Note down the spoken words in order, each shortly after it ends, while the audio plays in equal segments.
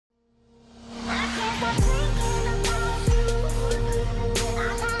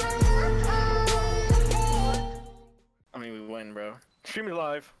Stream it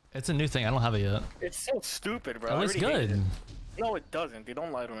live. It's a new thing. I don't have it yet. It's so stupid, bro. It looks good. No, it doesn't. Dude,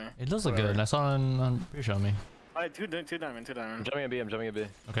 don't lie to me. It does look good. I saw it on pre-show me. Alright, two diamond. I'm jumping a B. I'm jumping a B.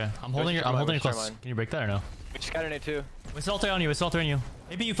 Okay, I'm holding your close. Can you break that or no? We scatter nade too. We still on you. We still on you.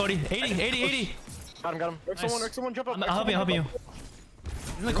 AB you 40. 80. Got him. Nice. Someone jump up. I'm helping you.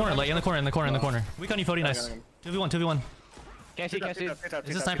 In the corner, like in the corner. We got you 40. Nice. 2v1. Can't see.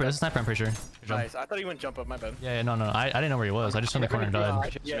 It's a sniper. I'm pretty sure. Nice. I thought he went jump up. My bad. Yeah. No. I didn't know where he was. I just in the corner and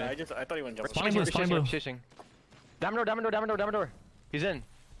died. Yeah, I thought he went jump up. Spawning blue. Diamond door. He's in.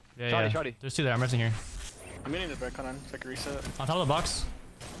 Yeah. Shoddy. There's two there. I'm resting here. I'm getting this back. Hold on. So I can reset. On top of the box.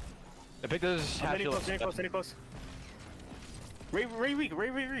 I picked those half shields. Any close. Ray weak.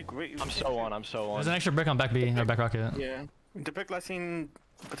 I'm so on. There's an extra brick on back B or back rocket. Yeah. Depict last scene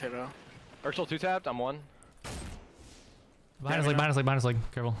potato. Ursul 2 tapped. I'm 1. Behind his leg.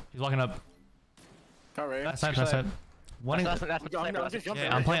 Careful. He's walking up. Alright. Side. One. Yeah,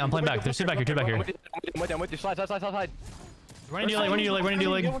 I'm playing back. There's two back here. I'm with you. Slide. Running to your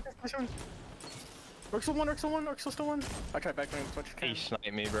leg. Ursul still one. I tried back as much as I He can.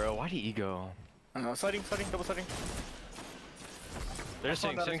 sniped me, bro. Why did he go? I don't know. Sliding, double sliding. They're just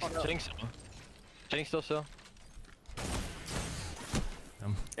sitting still.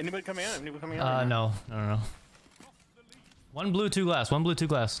 Anybody coming out? No. One blue, two glass.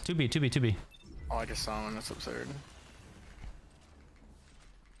 2B. Oh, I just saw one. That's absurd.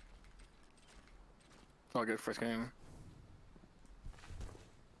 All good first game.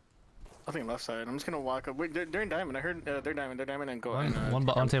 I think left side. I'm just gonna walk up. Wait, they're in diamond. I heard they're diamond and go.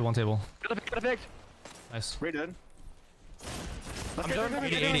 One table. Got a pick. Nice. Ray dead. I'm done.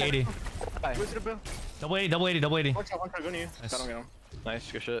 80. Double 80. One shot, go to you. Nice. I don't get him.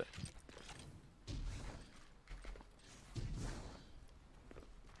 Nice, good shit.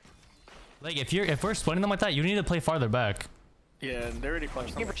 Like if we're splitting them like that, you need to play farther back. Yeah, they're already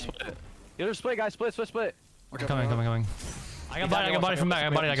close. Split. The other split, guys. Split. Coming. I got body from back.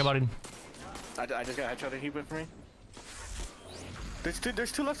 I got bodied. I just got headshot. He went for me. There's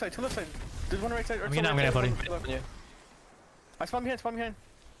two left side. There's one right side. I'm gonna buddy. I spawn behind.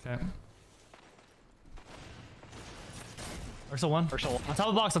 Okay. Ursul one. On top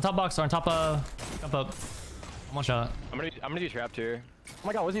of box. On top jump up. I'm one shot. I'm gonna do trapped here. Oh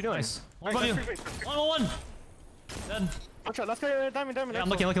my god, what's he doing? Nice. One above you. 1. Dead. One shot. Let's go. Diamond. Yeah, I'm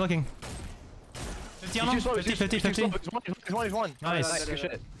looking. 50 on him. 50. He's one. Nice. Good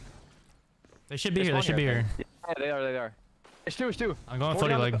shit. They should be here. Yeah, they are. It's two. I'm going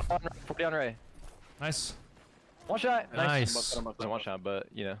 40 leg. 40 on Ray. Nice. One shot. Nice. Wasn't one shot, but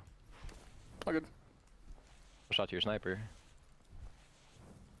you know. All good. One shot to your sniper.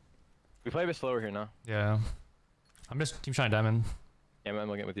 We play a bit slower here now. Yeah. I'm just team shine diamond. Yeah, I'm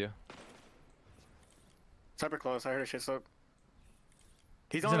looking with you. Super close. I heard a shit soak.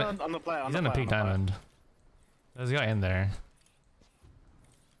 He's on the play. He's in the peak diamond. There's a guy in there.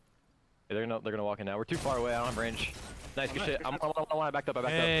 Yeah, they're gonna walk in now. We're too far away. I don't have range. Nice, good shit. I backed up.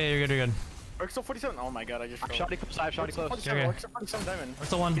 Hey, you're good. Ursul 47. Oh my god, I just. Shotty close. I have shotty close. Ursul 47 diamond.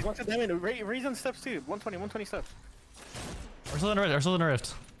 Ursul 1. He's 1 diamond. Ray's on steps too. 120 steps. Ursul in the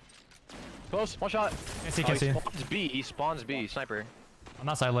rift. Close. One shot. Can't see. He spawns B. Sniper. I'm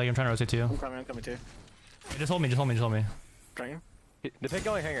not side leg. I'm trying to rotate to you. I'm coming too. Hey, just hold me. Trying. The pick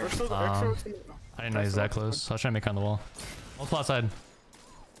going hanger. Ursul. I didn't know he's that close. I was trying to make it on the wall. Multiple outside.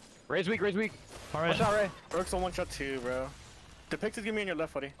 Ray's weak. Alright. One shot, Ray. Ursul 1 shot 2, bro. Depict is giving me on your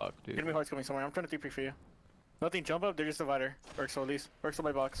left, buddy. Fuck, dude. Enemy heart's coming somewhere. I'm trying to 3-pre for you. Nothing jump up, they're just divider. Ursul at least. Ursul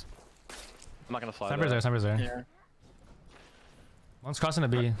by box. I'm not gonna fly. Sniper's there. Yeah. One's crossing the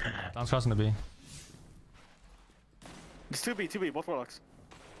B. Down's crossing the B. It's 2B, both warlocks.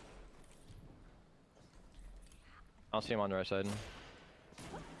 I don't see him on the right side.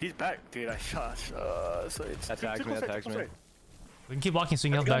 He's back, dude. I shot. So it's That tags me. We can keep walking so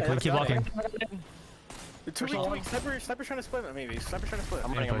you can help back. We can keep walking. 2 weak. Sniper's trying to split, maybe. Sniper's trying to split.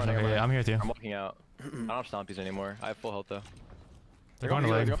 I'm running. Yeah, I'm here with you. I'm walking out. I don't have stompies anymore. I have full health though. They're going to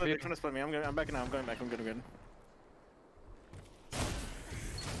leg. They're trying to split me. I'm backing out. I'm going back. I'm good.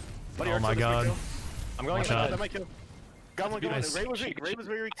 Oh my god. I'm going inside. That might kill. Got one. Nice. Ray was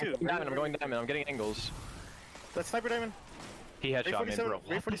very weak too. I'm going diamond. I'm getting angles. That's sniper diamond. He headshot me, bro.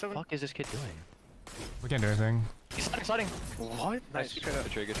 Ray What 47. the fuck is this kid doing? We can't do anything. He's sliding. What? Nice. Good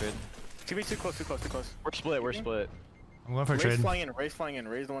trade. 2v too close. We're split. I'm going for a trade. Ray's flying in.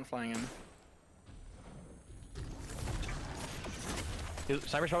 Ray's the one flying in.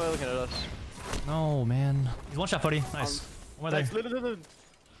 Sniper's probably looking at us. No, man. He's one shot, buddy. Nice. One there.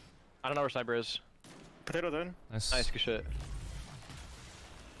 I don't know where sniper is. Potato then. Nice. Good shit.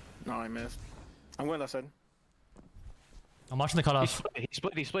 No, I missed. I'm going left side. I'm watching the cutoff. He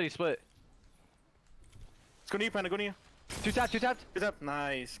split. Let's go to you, Panda, go to you. Two tapped. Good tap.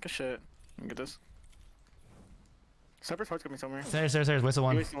 Nice. Good shit. Let me get this. Sniper's heart's got me somewhere. Stairs. Wasted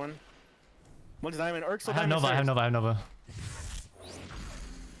one. You wasted one. One's diamond. Urk still I have diamond. Nova. I have Nova.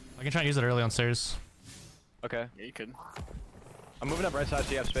 I can try and use it early on stairs. Okay. Yeah, you could. I'm moving up right side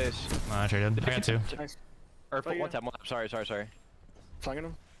so you have space. Nah, I traded. I got two. Nice. Or one tap. Sorry. Flying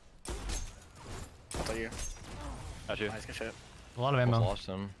him. I'll tell you. Got you. Nice, good shit. A lot of Almost ammo. lost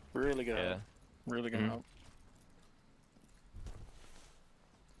him. Really good. Yeah. Help. Really good help.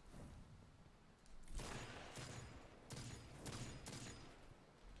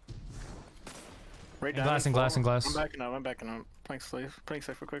 Right down. Glass. I'm backing up. Playing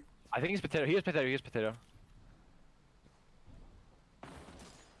safe real quick. I think he's potato. He is potato.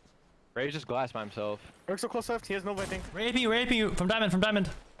 Ray's just glass by himself. Urk's so close left. He has Nova, I think. Rape you. From diamond.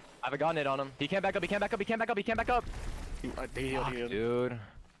 I have a gun hit on him. He can't back up. He can't back up. He healed. Dude.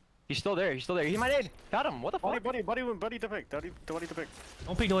 He's still there. He might nade. Got him. What the fuck? Buddy to pick. Don't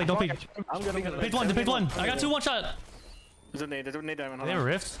peek, Don't peek. I'm gonna Picked one. I got two one shot. There's a nade diamond. They have a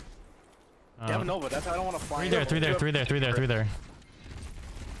rift. They have a Nova. That's why I don't want to fly. Three there.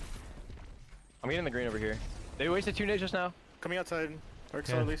 I'm getting the green over here. They wasted 2 nades just now. Coming outside.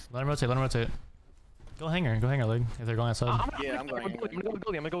 Urk's Yeah. at least. Let him rotate. Go hanger, Lig. If they're going outside. Yeah, I'm going. I'm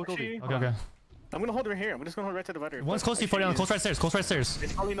gonna go Goldie. Okay. I'm gonna hold right here. I'm just gonna hold right to the divider. One's close to you, 40 on the close right stairs.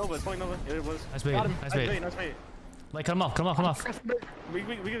 It's probably Nova. Yeah, it was. Nice bait. Nice bait. Like, cut him off. We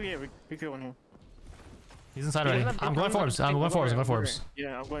get one here. He's inside already. I'm going forbs.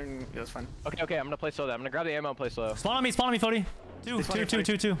 Yeah, I'm going. Yeah, that's fine. Okay. I'm gonna play slow. I'm gonna grab the ammo and play slow. Spawn on me, Fody. Two.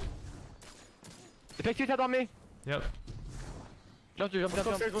 They picked 2 tapped on me. Yep. Jump.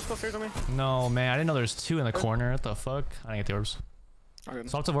 Let's go stairs on me. No, man. I didn't know there's 2 in the corner. What the fuck? I didn't get the orbs. Okay.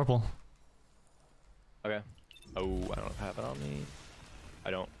 Swap to Vorpal. Okay. Oh, I don't know if I have it on me.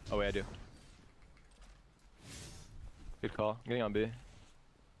 I don't. Oh, wait, I do. Good call. I'm getting on B.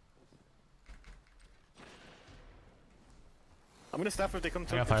 I'm gonna staff if they come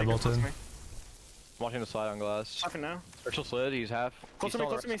to. I got firebolted. I'm watching the slide on glass. Staffing now. Virtual slid, he's half. Close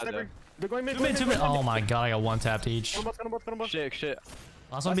to me, sniper. They're going mid. 2 mid. Oh my god, I got 1 tapped each. Got him both. Shit.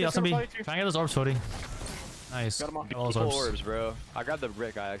 Last one B. Try and get those orbs, Fody. Nice. Got him all. All those Full orbs. orbs, bro. I grabbed the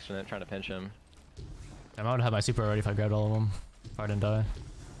Rick by accident trying to pinch him. Damn, I would have my super already if I grabbed all of them. If I didn't die.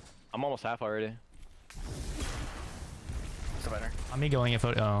 I'm almost half already. Divider. I'm me going if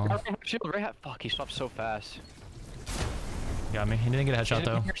oh. Shield right half. Fuck, he swapped so fast. Got me. He didn't get a headshot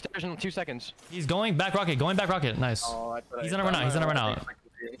though. Stairs in 2 seconds. He's going back rocket. Nice. Oh, He's gonna run out.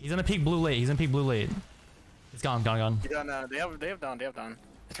 He's gonna peek blue late. He's gone. They have down.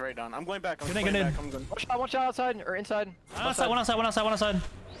 It's right down. I'm going back. Good night. Watch out outside or inside. One outside.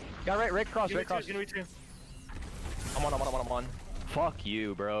 Got right cross. Give me two. I'm on. Fuck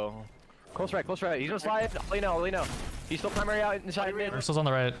you, bro. Close right. He's gonna slide. I'll let you know. He's still primary out inside mid. Ursul's on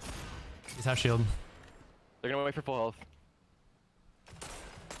the right. He's half shield. They're gonna wait for full health.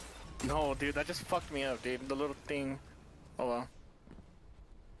 No, dude, that just fucked me up, dude. The little thing. Oh well.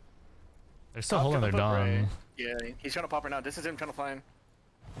 They're still holding their dawn. Right. Yeah, he's trying to pop her now. This is him trying to fly in.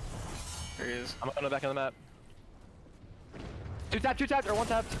 There he is. I'm on the back of the map. 2 tapped or 1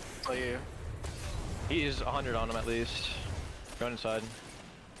 tapped. Oh yeah. He is 100 on him at least. Going inside.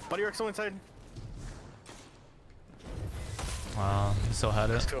 Buddy Urk still inside. Wow, he still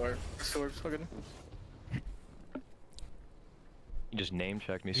had it. Two orbs, so good. You just name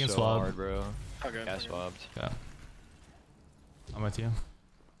checked me You can so swab. hard, bro. Okay. Yeah, swapped. Yeah. I'm with you.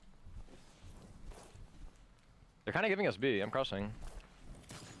 They're kind of giving us B. I'm crossing.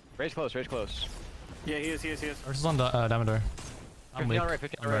 Raise close. Yeah, he is. Ursul's on the diamond door. I'm 50 weak. on right,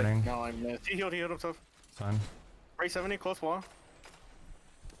 50 on I'm right. burning. No, I missed. He healed himself. It's fine. Right 70, close wall.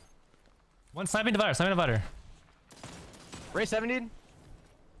 One sniping divider. Raise 70.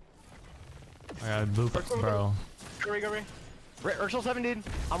 I got boop, bro. Go away. Ursul 70.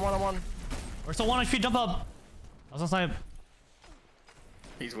 I'm one. Ursul 1 HP, jump up. I was on snipe.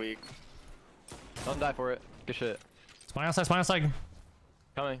 He's weak. Don't die for it. Good shit. Spawning outside.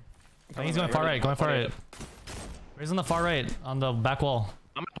 Coming. I think he's going far right. Raise on the far right, on the back wall.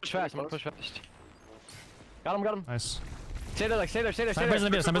 I'm gonna push fast. Got him. Nice. Stay there. Sniper's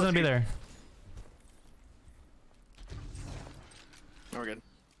gonna be there. No, we're good.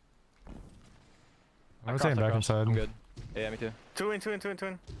 I'm rotating back inside. I'm good. Yeah, me too. Two in.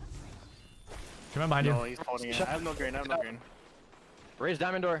 Come in behind you. No, he's holding it. I have no green. Raise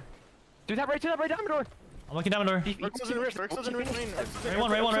diamond door. Do that right diamond door. I'm looking diamond door. Ursul's in the rift lane.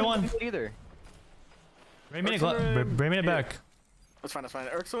 Ray one. Either. Bring me it back. That's fine.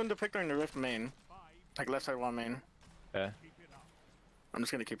 Ursul in the picture in the rift main. Like left side one main. Yeah. I'm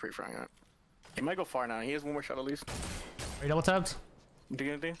just gonna keep pre-frying it. He might go far now. He has one more shot at least. Are you double tapped? Do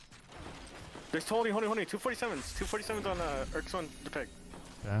you get anything? There's totally, hold on. 247s. 247s on Urx1 depict.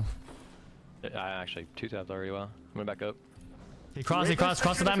 Yeah. I actually 2 tabs already. Well, I'm gonna back up. Cross the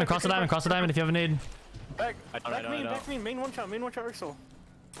diamond, cross the diamond if you have a need. Back, I know. back main one shot Urxel.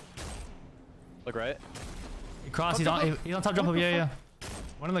 Look right. He's on top jump up, yeah.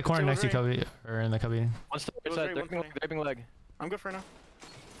 One in the corner next to you, Cubby, or in the Cubby. One step, they're grabbing leg. I'm good for now.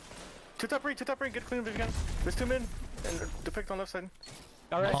 Two top right, get clean if you can. There's 2 mid, and depict on left side.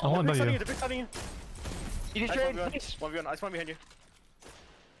 Alright. I'll above you. Depict on you. He just trade. 1v1, I spawn behind you.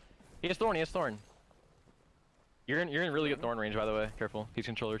 He has thorn. You're in really good thorn range, by the way. Careful. He's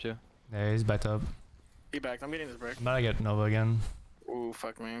controller too. Yeah, he's backed up. He backed, I'm getting this break. I'm about to get Nova again. Ooh,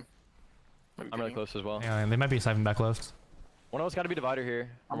 fuck me. I'm really close as well. Yeah, they might be sniping back left. One of us gotta be divider here.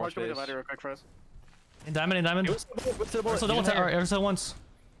 I'm watching the divider real quick for us. In diamond. What's the bullet? So double tap, or so once.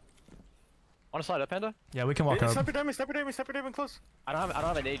 On a slide up, Panda? Yeah, we can walk up. Sniper diamond close. I don't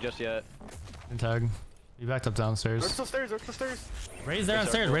have an aid just yet. In tag. You backed up downstairs. Urxel stairs. Raise there on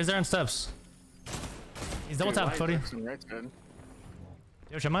stairs, raise there on steps. He's double tapped, Cody. Right, good.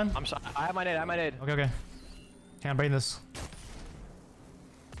 Yo, Shaman? I'm sorry. I have my nade. Okay. Can't break this.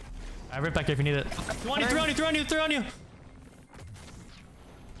 I have rip back here if you need it. Throw on you!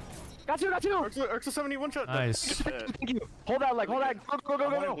 Got you! Urxel 71 shot. Nice. Thank you. Hold that leg, Go.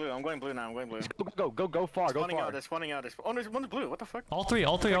 I'm going blue now. Go far. They're spawning out. Oh, there's one's blue. What the fuck? All three.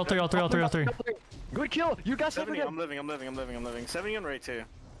 Good kill. You got 70. I'm living. 70 on right too.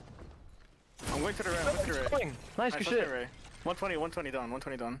 I'm going to the right. Nice, good shit. 120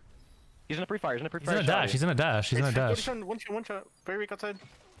 down. He's in a pre-fire. He's in a dash. One shot. Very weak outside.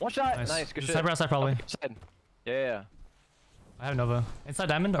 One shot. Nice, good shit. Side outside probably. Yeah. I have Nova. Inside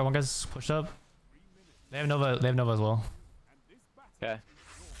diamond, or one guy's pushed up. They have Nova as well. Okay.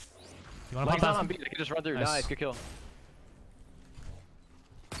 You wanna pop that? On beat. I can just run through. Nice, good kill.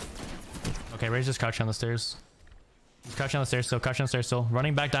 Okay, Ray's just crouching on the stairs. He's crouching on the stairs still.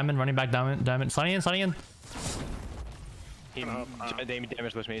 Running back diamond. Sunny in. He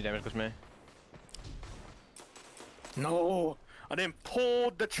damaged with me. No, I didn't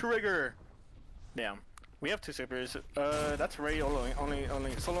pull the trigger. Damn. We have 2 supers. That's Ray only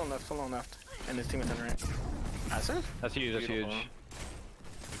solo on left, and his team is on right. Passive? That's huge.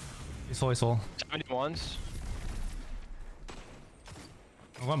 He's fully soul. 71s.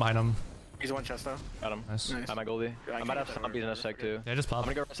 I'm going behind him. He's one chest though. Got him. Nice. Got my Goldie. I might have zombies in a sec too. Yeah, just pop. I'm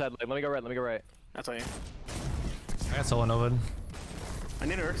gonna go right side. Let me go right. That's all you. I got solo Nova. I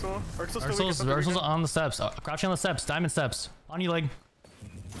need an Urxel. Urxel's on the steps. Crouching on the steps. Diamond steps. On you, leg.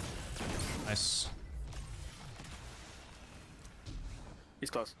 Nice. He's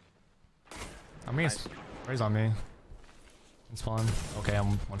close. I'm getting Ray's on me. In spawn. Okay,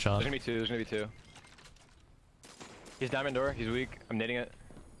 I'm one shot. There's gonna be two. He's diamond door. He's weak. I'm nading it.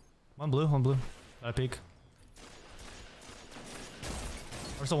 One blue. Got a peek.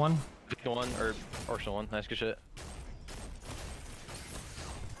 Urxel 1. Urxel 1. Nice, good shit.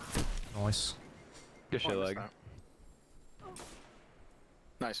 Nice. Good shit, leg.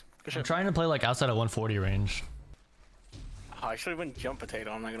 Nice. Good I'm shit. trying to play like outside of 140 range. Oh, I should have went jump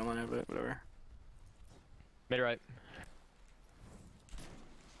potato, I'm not gonna lie, but whatever. Mid right.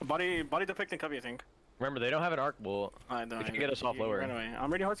 Body depict and cubby, I think. Remember, they don't have an arc bolt. I know. They can get us off lower. Anyway,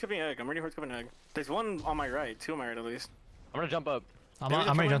 I'm ready hard skipping egg. There's one on my right, 2 on my right at least. I'm gonna jump up. I'm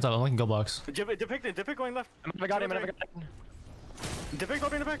ready to jump up. I'm looking go box. Depict going left. I got him. Depict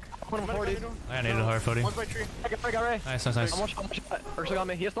going in the back. I got needed hard footing. One's by tree. I got Ray. Nice. I'm one shot. Urxel got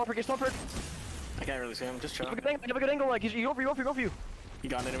me. He has Stomper. I can't really see him, just chill. You have a good angle, like, he's go for you. You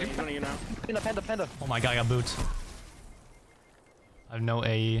got it, he's on you now. Panda. Oh my god, I got boots. I have no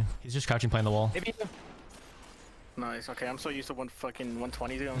AE. He's just crouching playing the wall. Maybe. Nice, okay, I'm so used to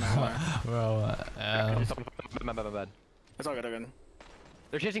 120 ago. Bro, My bad. It's all good.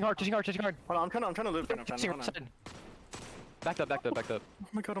 They're chasing hard. Hold on, I'm trying to live. Backed up. Oh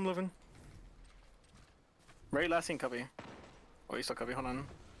my god, I'm living. Ray last seen cubby. Oh, you still cubby, hold on.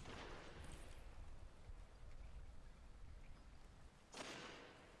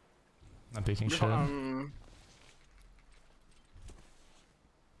 I'm peeking shit.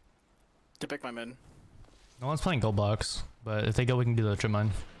 Depict my mid. No one's playing gold box, but if they go, we can do the trip mine.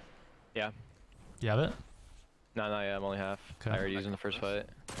 Yeah. You have it? No, yeah, I'm only half. Okay. I already used in the first fight.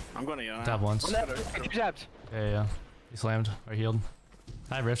 I'm gonna go. Tap once. Two taps. Yeah. He slammed or healed.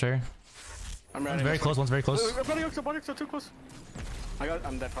 I have rift here. I'm ready. One's very close. Body Oxo, too close.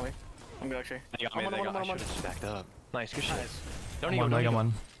 I'm dead probably. I'm good actually. I should've just backed up. Nice, good shit. Nice. Don't I got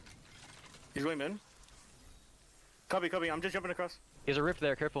one. He's going mid. Cubby, Cubby, I'm just jumping across. There's a rift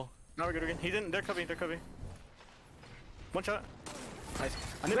there, careful. No, we're good again. He's in. They're Cubby, they're Cubby. One shot. Nice.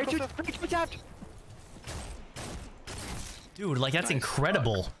 I need Right, to shoot, tapped. Dude, like that's Nice.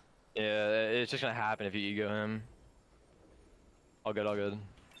 incredible. Yeah, it's just gonna happen if you ego him. All good, all good.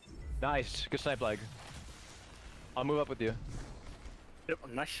 Nice, good snipe leg. I'll move up with you. Yep,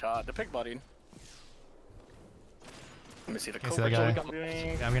 nice shot. The pick bodied. Let me see the Can't Cobra. see that Cobra guy. doing-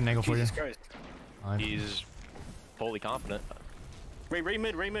 Yeah, I'm getting an angle for you. Jesus Christ. Fine. He's fully confident. Ray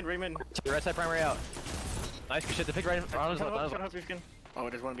mid, Ray mid, Ray mid. Right side primary out. Nice, good shit. The pick right on his left. Shut On his up, left. if you can. Oh,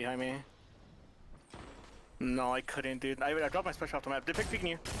 there's one behind me. No, I couldn't, dude. I dropped my special off the map. They pick peeking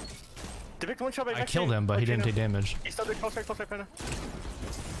you. They picked one shot by I killed him, but he didn't take damage. He's still there, close right, Panduh.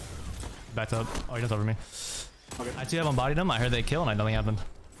 Backed up. Oh, he does over me. Okay. I 2 unbodied him. I heard they kill and nothing happened.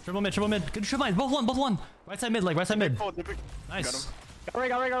 Triple mid, triple mid. Good triple mid. Both one. Right side mid, like right side mid. Oh, they pick- Nice. Got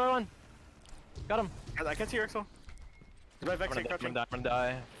one. Got him. I can't see your Axel. He's by Vex, I'm crouching. gonna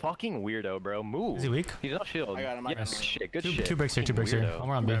die. Fucking weirdo, bro. Move. Is he weak? He's not shield. I got him, I got Yes, him. shit. Good Two shit. bricks here, 2 bricks here. Weirdo. One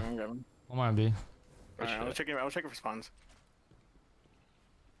more on B. I'm grabbing. One more on B. Good Alright, shit. I was checking for spawns.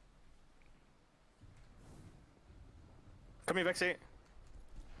 Come here, Vex 8.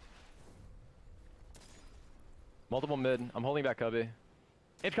 Multiple mid. I'm holding back Cubby.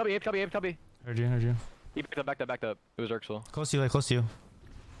 Ape Cubby. Heard you. He backed up. It was Urxel. Close to you, like close to you.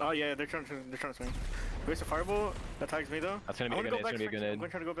 Oh yeah, they're trying to swing. Waste a fireball. That tags me though. That's gonna be I a wanna good go nade, it's back gonna be a Vex. good I'm gonna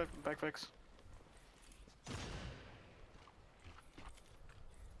try to go back Vex.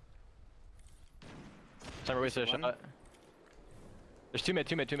 Sniper wasted a One. shot. There's two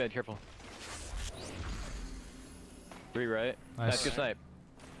mid. Careful. 3 right. Nice. Nice, good snipe.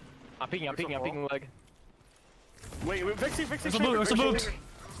 I'm peeking leg. Wait, Vex 8. There's a boot, there's a boot.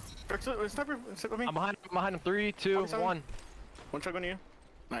 Vex, sniper, sit with me. I'm behind him. 3, 2, 47. 1. One shot going to you.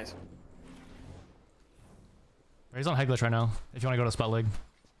 Nice. He's on head glitch right now. If you want to go to spot leg.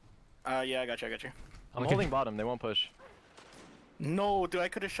 Yeah, I got you. I'm Look holding bottom. They won't push. No, dude, I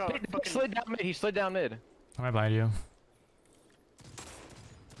could have shot. He slid down mid. I'm right behind you.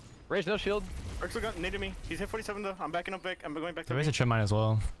 Raise no shield. Urxel got naded me. He's hit 47 though. I'm backing up back. I'm going back to There is me. a trip mine as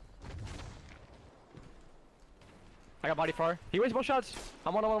well. I got body far. He wastes both shots.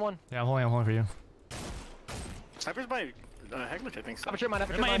 I'm 1-on-1. Yeah, I'm holding for you. Sniper's by Heglitch, I think. So. I'm sure mine.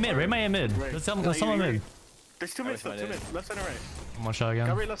 Right my mid. Right. Let's No, someone you- mid. There's 2 mids though, 2 mids. Left side and right. One shot again.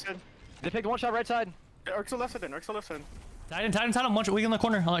 Got right left side. They picked one shot right side. Urxel left side then. Urxel left side. Titan. One shot. Weak in the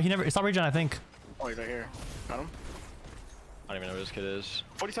corner. He never. Stop regen, I think. Oh, he's right here. Got him. I don't even know who this kid is.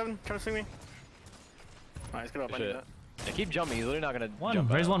 47, trying to swing me. Alright, let's get up. I need Shit. that. Yeah, keep jumping. He's literally not gonna One.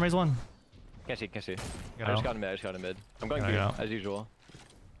 jump Raise out. one. Can't see. Got I out. just got him mid. I'm going Got green, out. as usual.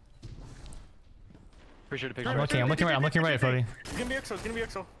 Pretty sure to pick I'm looking right, Fody. It's gonna be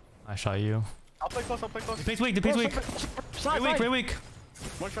Exo. I shot you. I'll play close. The pace weak. Very weak.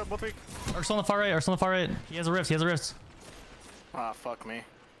 One shot, both weak. Ursul on the far right. He has a rift. Ah, fuck me.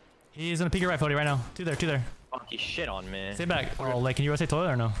 He's gonna peek your right, Fody, right now. Two there. Fuck, he shit on me. Stay back. Oh, like, can you rotate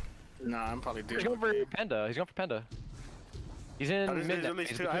toilet or no? Nah, I'm probably He's due. going for Panda. He's in Oh, there's mid. at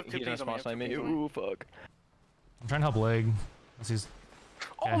least two. I have 2 He's in pings on me, response line. I have 2 pings on Ooh, fuck. I'm trying to help leg. Unless he's.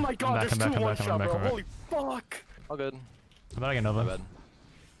 Oh my god, there's 2 one shot, bro. I'm back. Holy fuck. All good. How about I get My Nova? bad.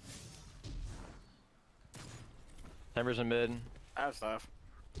 Timbers in mid. I have stuff.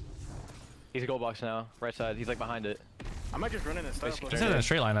 He's a gold box now. Right side. He's like behind it. I might just run in and stuff. Basically. He's in a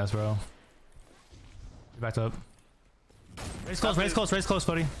straight line, us, bro. He backed up. Raise close, buddy. I'm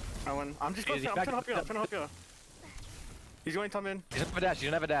just going to help you out. He's going to come in. He doesn't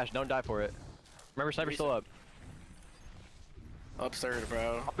have a dash. Don't die for it. Remember, sniper's still up. Absurd,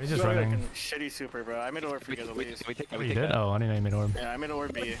 bro. He's just Fucking running. shitty super, bro. I made orb for you guys at least. Oh, you did? Oh, I didn't know you made orb. Yeah, I made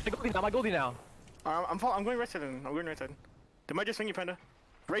orb B. My Goldie now. I'm going right side. I'm going right side. They might just swing you, Panda.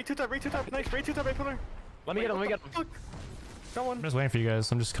 Ray 2 top. Nice. Ray 2 top, right pillar. Let me get him. Got one. I'm just waiting for you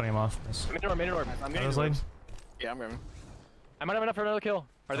guys. I'm just cutting him off. Mid orb. I'm Are getting those the legs? orbs. Yeah, I'm grabbing. I might have enough for another kill.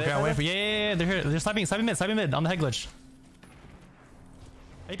 Are they? Okay, I'm waiting for. Yeah. They're here. They're sniping mid on the head glitch.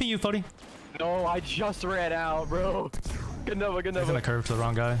 AP you, Fody. No, I just ran out, bro. Good Nova. He's in a curve to the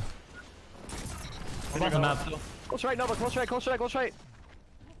wrong guy. I'm off the map. Close right, Nova. Close right.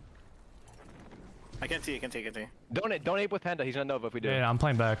 I can't see. Don't ape with Panda. He's gonna Nova if we do. Yeah, I'm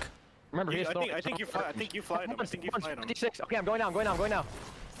playing back. Remember, I think you fly. I think you fly him. 56. Okay, I'm going now.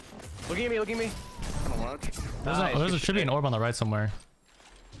 Looking at me. I don't watch. There should be an orb on the right somewhere.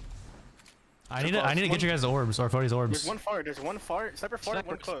 I need to get you guys the orbs or Fody's orbs. There's one far. Sniper far,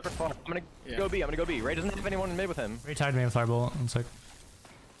 one close. I'm gonna go B. Ray doesn't have anyone in mid with him. Ray tied me with firebolt. One sec.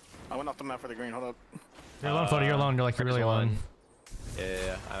 I went off the map for the green. Hold up. You're alone, Fody. You're alone. You're really alone.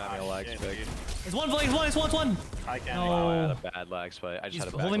 Yeah, I'm having a lag shit, spike. dude. It's one flank, it's one. I can't. No. Oh, I had a bad lag spike. I just He's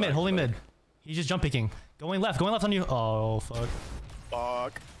had a bad holding lag mid, holding spike. mid. He's just jump picking. Going left on you. Oh, fuck.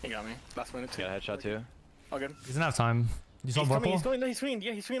 Fuck. He got me. Last minute too. Got a headshot too. All good. He doesn't have time. You saw He's coming, Vorpal? he's going, no, he's swinging,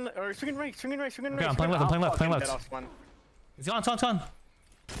 yeah, he's swinging, or swinging right. Okay, I'm playing left, I'm playing left, playing left. One. He's gone. Oh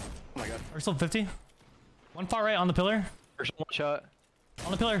my god. We're still 50. One far right on the pillar. First one shot.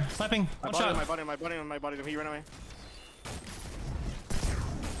 On the pillar, sniping. One shot. My body, he ran away.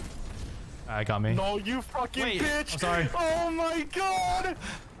 Alright, got me. No, you fucking Wait, bitch! I'm sorry. Oh my god!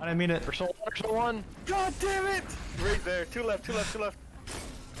 I didn't mean it. First one. God damn it! Right there, two left. Right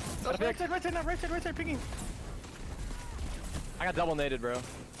side, picking. I got double naded, bro.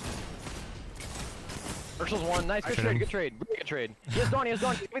 Ursul's one. Nice, good trade. Really good trade. He has gone. He's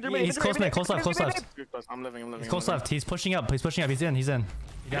close mid, close left. I'm living. He's close left. He's pushing up. He's in. He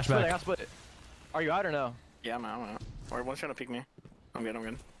dashed I back. got split. Are you out or no? Yeah, I'm out. Or one's trying to peek me. I'm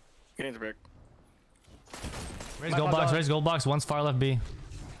good. Get into brick. Raise gold box. One's far left B.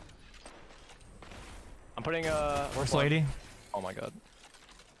 I'm putting We're still 80. Oh my god.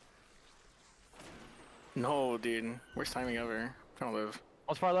 No, dude. Worst timing ever. I'm trying to live.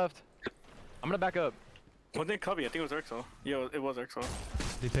 One's far left. I'm gonna back up. Wasn't it Cubby? I think it was Urxel. Yo, it was Urxel.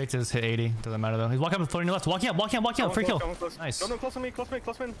 He picked his hit 80. Doesn't matter though. He's walking up, floating to left. Walking up. Free kill. Nice. No, close on me.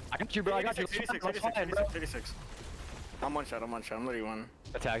 I got you, bro. I got you. 86. I'm one shot. I'm literally one.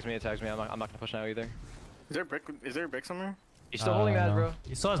 It tags me. I'm not gonna push now either. Is there a brick somewhere? He's still holding that, no. bro.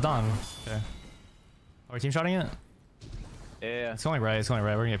 He still has Dawn. Okay. Are we team shotting it? Yeah. It's going right. We're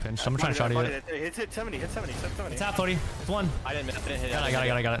gonna get pinched. I'm trying to shot it. Hit 70. It's half 40. It's one. I didn't hit it. I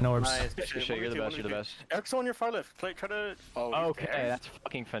got it. No orbs. Nice. Good shit. You're the best. Urxel on your far left. Try to. Oh, Okay, that's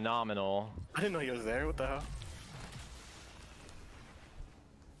fucking phenomenal. I didn't know he was there. What the hell?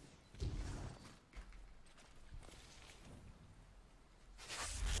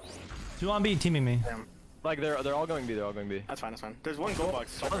 Two on B teaming me. Damn. Like they're all going B. That's fine. There's one gold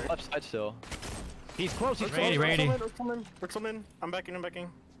box. Someone's left side still. He's close. Ready. Urxel in. I'm backing.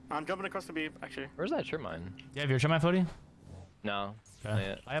 I'm jumping across the B. Actually. Where's that shirt mine? You have your shot, Fody? No. Okay. Not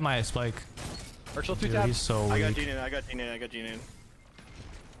yet. I have my spike. Urxel 2 Dude, tabs. he's so weak. I got G-Nade.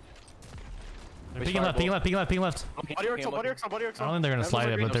 They're peeking left. Body Body Urxel. I don't think they're gonna slide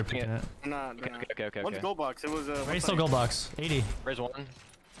it, but they're picking it. Nah. Okay. One's gold box. It was Ready, still gold box. 80. Where's one?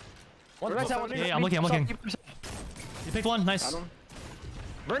 Yeah, I'm looking. You picked one. Nice.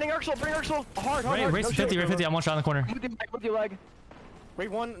 Bring Urxel. Hard. Race 50. I'm one shot in the corner. With your leg.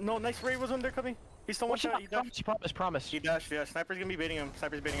 Wait, one. No, nice Ray was on there coming. He's still one shot. He dashed. Promise. He dashed. Yeah, Sniper's gonna be baiting him.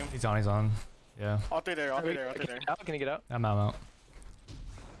 He's on. Yeah. All three there. Can you get out? I'm out.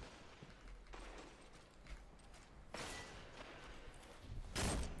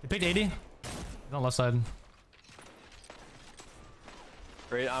 He picked 80. He's on left side.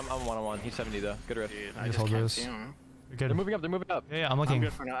 Great, I'm one-on-one. He's 70 though. Good riff. Dude, I I just just can't hold see him. You're They're good. moving up. Yeah, I'm I'm looking.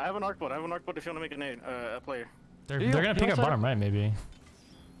 good for now. I have an arc bolt if you want to make a nade, a player. They're gonna pick up bottom right, maybe.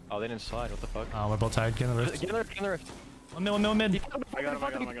 Oh, they didn't slide. What the fuck? Oh, we're both tied. Get in the rift. Get in the rift. One mid. I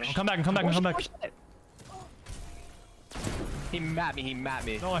got him. Come back. He mapped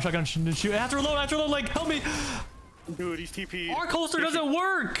me. No, I shotgun shoot. I have to reload. Like, help me. Dude, he's TP. Arc holster doesn't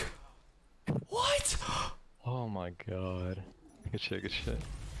work. What? Oh my god. Good shit.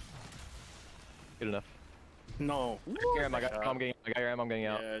 Good enough. No. Here, I got your ammo. I'm getting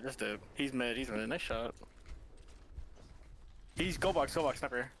out. Yeah, just a. He's mid. Nice shot. He's gold box,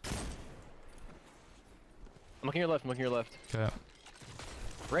 sniper. I'm looking your left. Okay.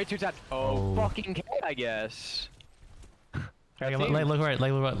 Right 2 tap. Oh, fucking K, I guess. Okay, look right.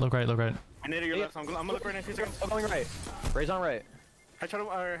 I need your left. I'm gonna look right in 2 seconds. I'm going right. Ray's on right.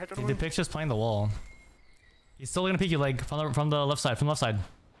 Headshot The pick's just playing the wall. He's still gonna peek you like from the left side.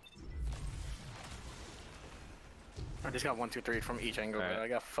 I just got 1, 2, 3 from each angle, Alright. but I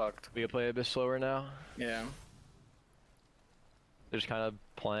got fucked. We can play a bit slower now. Yeah. They're just kind of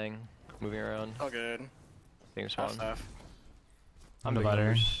playing, moving around. All good. Things Tough fun. stuff. I'm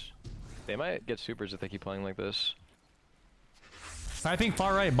divider. They might get supers if they keep playing like this. Sniping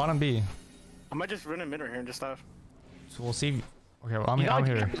far right, bottom B. I might just run in mid right here and just stuff. So we'll see. Okay, well, I'm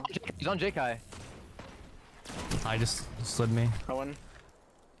here. He's on J-Kai. I just slid me. I won.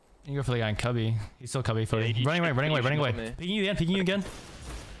 You go for the guy in Cubby. He's still Cubby. Yeah, Running away. me. Peeking you again.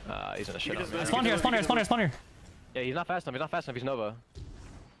 He's gonna shit on me. just- Spawn here. Yeah, he's not fast enough. He's Nova.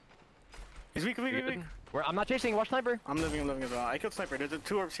 He's weak. I'm not chasing. Watch sniper. I'm living as well. I killed sniper. There's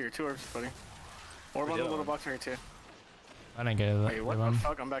 2 orbs here, buddy. Orb on the little box right here too. I didn't get it. Wait, what the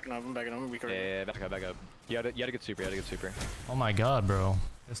fuck? I'm backing up. I'm weak already. Yeah, back up. You had a good super. Oh my god, bro.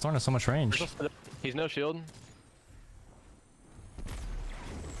 This Thorn has so much range. He's no shield.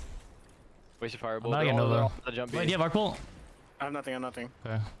 Wasted fireball. I'm not They're getting all- they're Nova. all on the jump Wait, B. do you have arc bolt? I have nothing. I have nothing.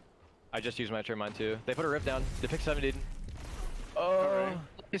 Okay. I just used my turn mine too. They put a rift down. They picked 7, dude. Oh, Alright.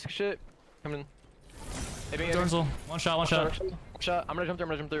 piece of shit. Coming. Maybe. Dornzel. One shot, one shot. Shot. I'm gonna jump through.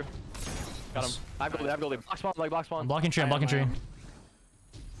 I'm gonna jump through. Got him. I have goldie. I have goldie. Block spawn. Like block spawn. I'm blocking tree, I'm blocking tree.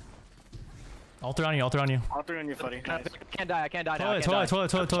 All three on you, all three on you. All three on you, buddy. Nice. I can't die. I can't die now. I Toilet, can't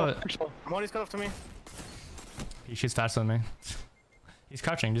toilet, die. toilet, toilet, toilet. Money's cut off to me. He shoots faster than me. He's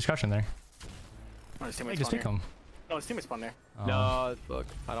crouching, just crouching there. Oh, his Hey, teammate's just spawn pick there. him. No, his teammate's spawn there. Oh. No, fuck.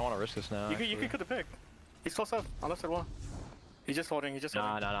 I don't want to risk this now. You could cut the pick. He's close up on left side wall. He's just holding. He's just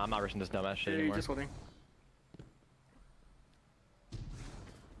holding. Nah. I'm not risking this dumbass shit Yeah, he's anymore. just holding.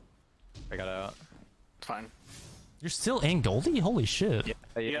 I got out. It's fine. You're still in Goldie? Holy shit.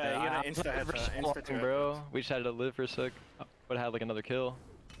 Yeah, you got an insta headshot, insta two bro. We just had to live for a sec. Would have had like another kill.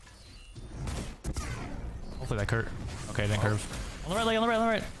 Hopefully that Kurt. Okay, didn't curve. On the right leg, on the right, on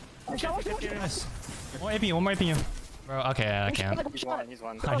the right. Nice. One more AP you. Bro, okay, I can't. He's one. He's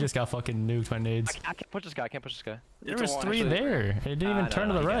one. I just got fucking nuked by nades. I can't push this guy. I can't push this guy. There It's a was one, 3 actually. there. It didn't even turn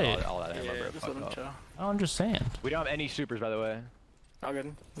to the right. All that ammo, Yeah, bro. just Fuck let him off. chill. I don't understand. We don't have any supers, by the way. All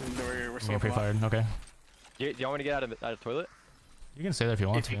good. We're I'm still pre-fired. Okay. Do you want me to get out of the toilet? You can stay there if you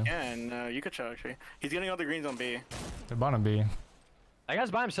want If you to. can, you could show actually. He's getting all the greens on B. They're bottom B. That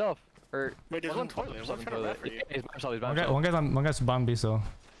guy's by himself. Or Wait, there's one wasn't toilet. himself What's in trying to toilet. rap for you? Yeah, he's by himself. He's by One, guy, himself. one guy's bottom B, so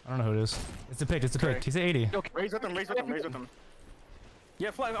I don't know who it is. It's the pick. It's the pick. Okay. He's at 80. Raise with him. Raise with him. Raise with him.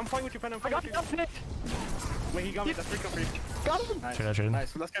 Yeah, fly. I'm flying with you, Pen. I'm flying with you. Wait, he got me. That's free free. Got him. Nice. Trade, trade.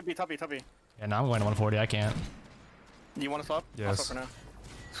 Nice. Let's get B. Top B. Top B. Yeah, now I'm going to 140. I can't. You want to swap? I'll Yes. swap for now.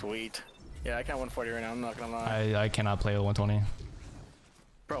 Sweet. Yeah, I can't 140 right now. I'm not gonna lie. I cannot play with 120.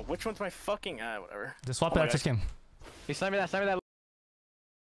 Bro, which one's my fucking whatever. Just swap Oh my it after God. game. He slammed me that. Slammed me that.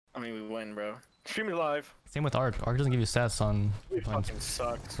 I mean, we win, bro. Stream it live. Same with Arc. Arc doesn't give you stats on We playing, fucking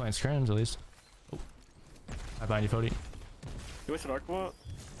sucked. playing scrims at least. Oh. I behind you, Fody. You wasted arc what?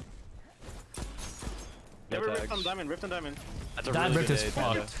 No Never ripped tags. on diamond. Ripped on diamond. That's a That really ripped good is day,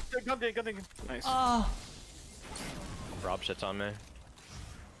 fucked. Panduh. Good day. Good day. Nice. Rob shits on me.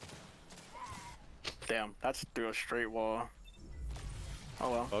 Damn, that's through a straight wall.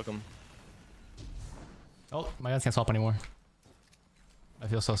 Oh well. Welcome. Oh, my guys can't swap anymore. I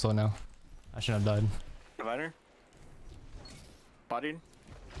feel so slow now. I shouldn't have died. Divider. Bodied.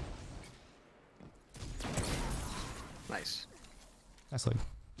 Nice. Nice leg.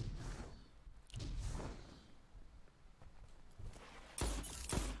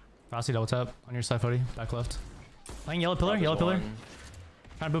 Rossi double tap on your side, Fody. Back left. Playing yellow pillar, Rob is yellow pillar. one.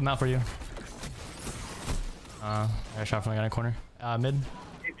 Trying to boot him out for you. I got a shot from the guy in the corner. Mid.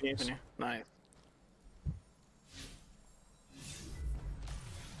 Infinite. Nice.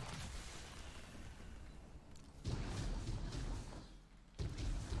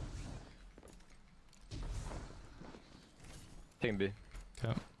 Taking B. Okay.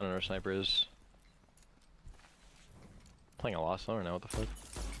 I don't know where sniper is. Playing a lost lower now. What the fuck?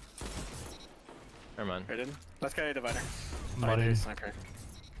 Never mind. Rated. Let's get a divider. I'm bodied. Sniper.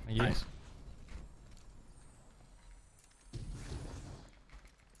 Thank you. Nice.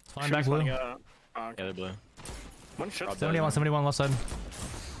 Flying back blue. Yeah, they're blue. One shot. Rob 71, 71 left side.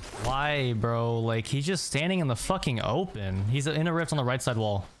 Why, bro? Like, he's just standing in the fucking open. He's in a rift on the right side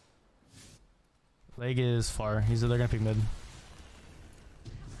wall. Leg is far. They're gonna pick mid.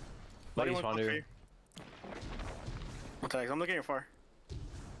 Ladies Panduh. What tags? I'm looking at far.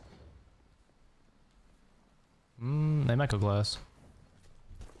 They might go glass.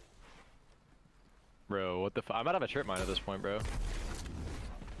 Bro, what the fuck? I might have a trip mine at this point, bro.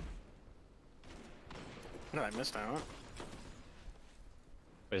 No, I missed out.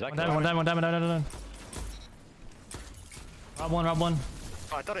 Wait, is that One diamond, down. Rob one.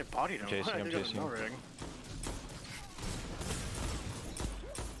 Oh, I thought I bodied him. Chasing, I I'm think it was chasing. no rig.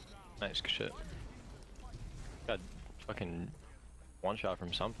 Nice, good shit. Got fucking one shot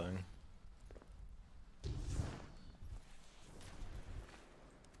from something.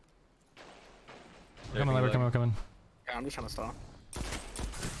 We're coming. Yeah, I'm just trying to stall.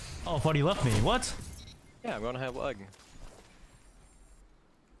 Oh, Fody left me. What? Yeah, I'm gonna have leg.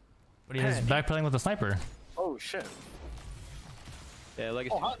 But he is backpedaling with the sniper. Oh shit. Yeah, leg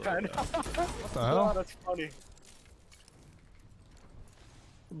is Oh, too hot slow, pen. though. What the Oh, hell? that's funny.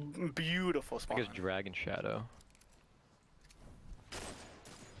 Beautiful I spawn. think it's Dragon Shadow.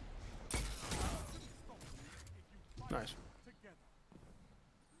 Nice.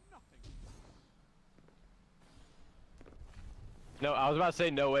 No, I was about to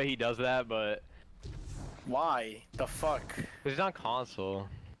say no way he does that, but Why the fuck? 'cause he's on console.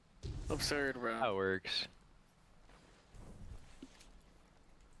 Absurd, bro. That works.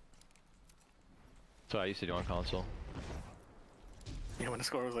 That's what I used to do on console. Yeah, when the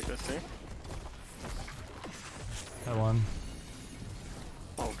score was like this too. That one.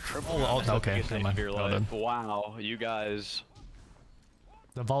 Oh, triple. Oh, That's the okay. biggest Never thing mind. of your Well life. done. Wow, you guys.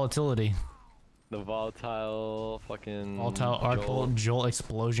 The volatility. The volatile fucking. Volatile Arcbolt Jolt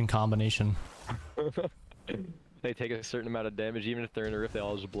explosion combination. They take a certain amount of damage, even if they're in a rift, they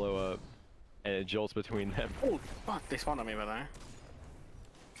all just blow up. And it jolts between them. Oh, fuck, they spawned on me by there.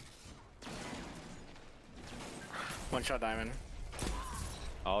 One shot diamond.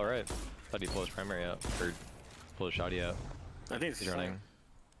 Alright. Thought he'd pull his primary out. Or pull his shotty out. I think He's running.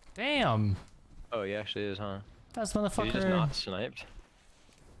 Damn. Oh, he actually is, huh? That's Did he just motherfucker. not sniped?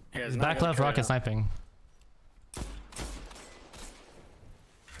 Yeah, He's back left rocket sniping.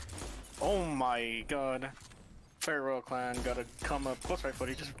 Oh my god. Farewell clan gotta come up close right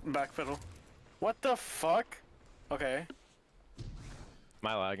footy, just back fiddle. What the fuck? Okay. Am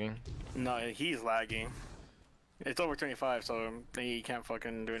I lagging? No, he's lagging. It's over 25, so he can't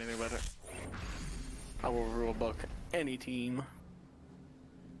fucking do anything about it. I will rule book any team.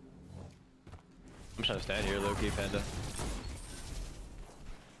 I'm trying to stand here, low-key, Panda.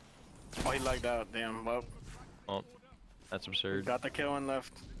 Oh, he lagged out, damn. Well, Oh, that's absurd. got the kill and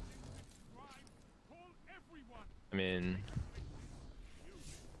left. I mean...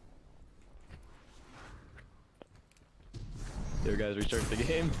 Yo guys, restart the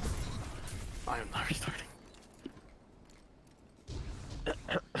game. I am not restarting.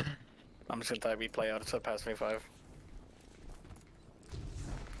 I'm just gonna type replay out, it's up past 25.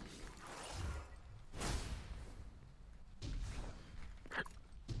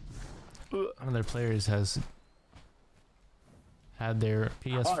 One of their players has had their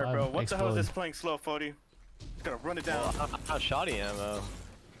PS5 Alright, bro, what the hell is explode. this playing slow, Fody? Just gotta run it down. Well, I'm not shoddy ammo.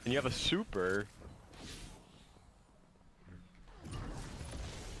 And you have a super.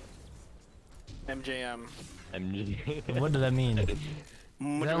 MJM. MG. What does that mean?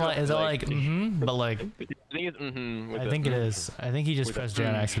 Is that like but like I think it's I think it is. I think he just with a pressed J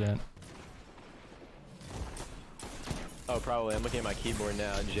on accident. Oh, probably. I'm looking at my keyboard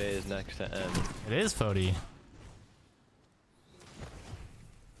now. J is next to M. It is Fody.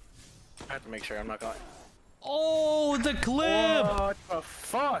 I have to make sure I'm not going. Oh, the clip! What the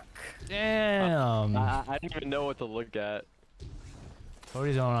fuck? Damn. I didn't even know what to look at.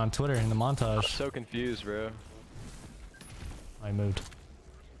 Fody's on Twitter in the I'm montage. so confused, bro. I moved.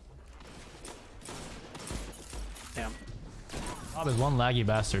 Damn. Bob is one laggy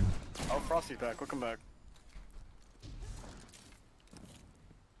bastard. Oh, Frosty's back. Welcome back.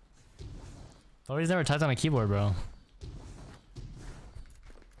 Fody's never typed on a keyboard, bro.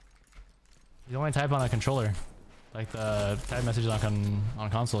 You only type on a controller, like the type messages on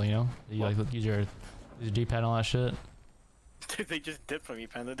console. You know, you like use your D-pad and all that shit. Dude, they just dipped from me,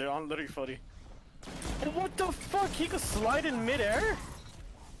 Panda. They're on literally Fody. What the fuck? He could slide in midair?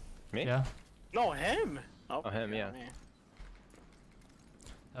 Me? Yeah. No, him. Oh, him, yeah. me.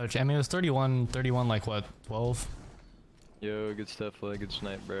 Oh, I mean, it was 31, like what, 12? Yo, good stuff, good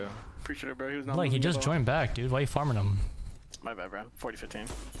snipe, bro. Appreciate it, bro. He was not Like he losing just the ball. joined back, dude. Why you farming him? My bad, bro. 40-15. Do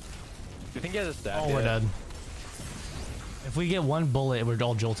you think he has a stab? Oh, we're dead. If we get one bullet, we're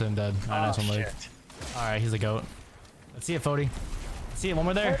all jolted and dead. Alright, nice one, Leg. Alright, he's a goat. Let's see it, Fody. Let's see it, one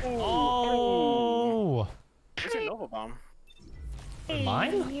more there. Oh! Where's your Nova Bomb?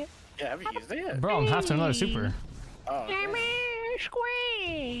 Mine? Yeah, have you used it yet? Bro, I'm half to another super. Oh, okay.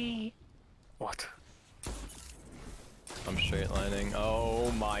 What? I'm straight lining. Oh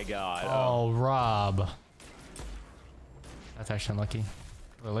my god. Oh, Rob. That's actually unlucky.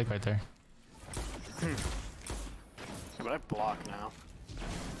 There's a lake right there. Yeah, but I block now.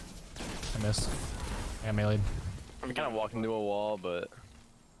 I missed. I got meleeed. I'm kind of walking into a wall, but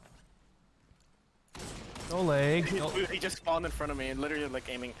Go leg. He just spawned in front of me and literally like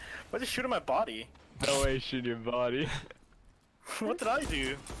aiming. Why just shoot at my body? no way shoot your body. What did I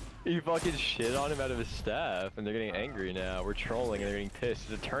do? You fucking shit on him out of his staff, and they're getting angry now. We're trolling, and they're getting pissed.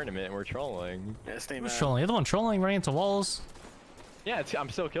 It's a tournament, and we're trolling. Yeah, stay Who's mad. trolling? You're the one trolling, running into walls. Yeah, I'm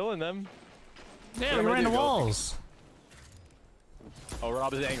still killing them. Yeah, What we am I ran into doing, Gold? walls. Oh,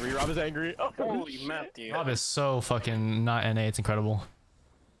 Rob is angry. Rob is angry. Oh, Holy shit. Matthew. Rob is so fucking not NA. It's incredible.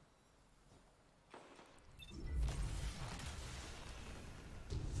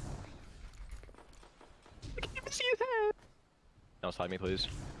 I can't even see his head. No, slide me, please.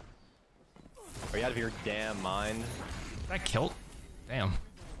 Are you out of your damn mind? That killed. Damn.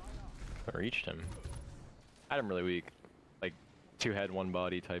 I reached him. I had him really weak. Like, 2 head, 1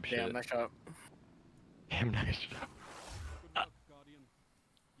 body type shit. Damn, nice shot. Damn nice.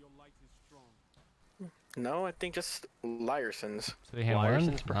 No, I think just Liersons. So they hand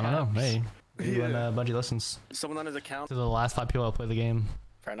learned? I don't know. Hey. Maybe when Bungie listens. Someone on his account. To the last 5 people that play the game.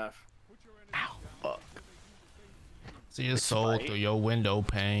 Fair enough. Ow, fuck. See your soul through your window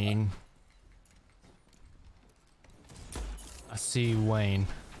pane. I see Wayne.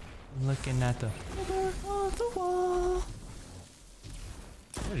 Looking at the wall.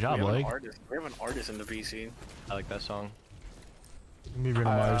 Good job, Blake. We have an artist in the VC. I like that song. Give me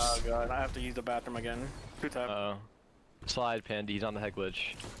Mars. Oh god, I have to use the bathroom again. 2 tap. Uh-oh. Slide, Panduh. He's on the head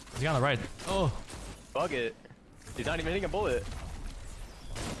glitch. He's on the right. Oh. Bug it. He's not even hitting a bullet.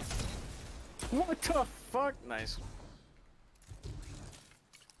 What the fuck? Nice.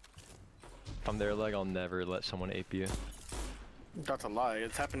 If I'm there, like, I'll never let someone ape you. That's a lie.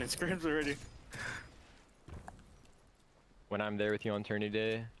 It's happened in scrims already. When I'm there with you on tourney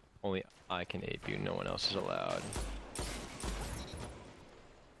day, only I can ape you. No one else is allowed.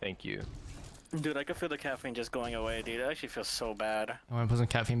 Thank you. Dude, I can feel the caffeine just going away, dude. It actually feels so bad. I want to put some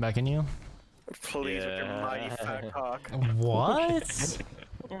caffeine back in you. Please, with your mighty fat cock. What?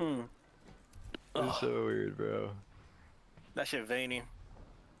 Mm. That's so weird, bro. That shit veiny.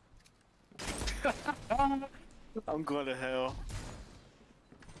 I'm going to hell.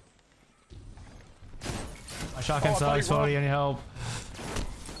 My shotgun sucks, Fody, any help?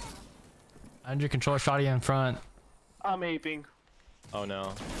 Under control, shotty in front. I'm aping. Oh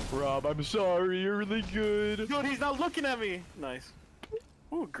no. Rob, I'm sorry, you're really good. Dude, he's not looking at me. Nice.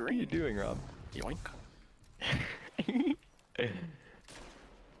 Ooh, What are green. you doing, Rob? Yoink.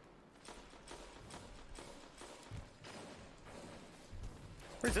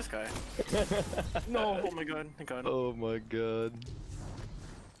 Where's this guy? No, oh my god, thank god. Oh my god.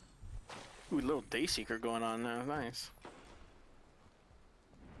 Ooh, little day seeker going on now, nice.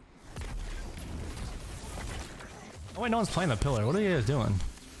 Oh wait, no one's playing the pillar. What are you guys doing?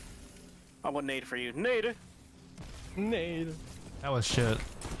 I want nade for you. Nade! Nade. That was shit.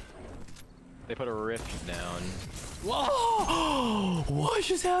 They put a rift down. Whoa! What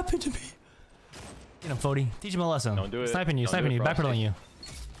just happened to me? Get him, Fody. Teach him a lesson. Don't do it. Sniping you, Don't sniping do it, you, backpedaling you.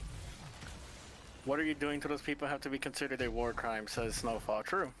 What are you doing to those people have to be considered a war crime, says Snowfall.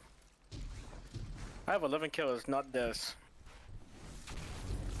 True. I have 11 kills, not this.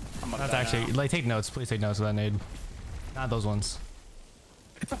 That's actually, like, take notes. Please take notes of that nade. Not those ones.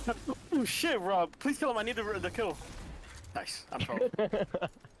 Oh shit, Rob. Please kill him. I need the kill. Nice. I'm pro.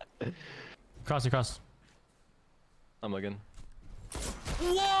 Cross. I'm looking.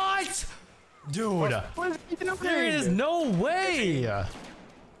 What? Dude. What is he doing? There is no way.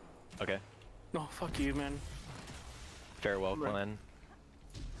 Okay. No, fuck you, man. Farewell, clan.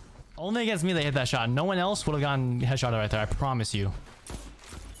 Only against me they hit that shot. No one else would have gotten headshot right there. I promise you.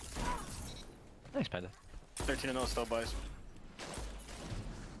 Nice, Panda. 13-0 still, boys.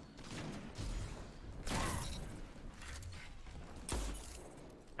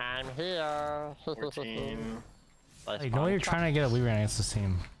 I'm here. 14. I know you're trying to get a lead against this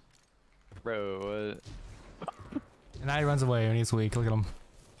team. Bro, what? And now he runs away when he's weak. Look at him.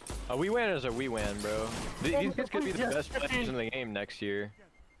 A we win is a we win, bro. These kids could be the best players in the game next year.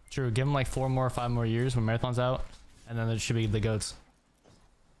 True. Give him like 4 more, 5 more years when Marathon's out. And then there should be the GOATs.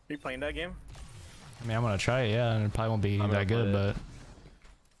 Are you playing that game? I mean, I'm going to try it, yeah. And it probably won't be that good, but...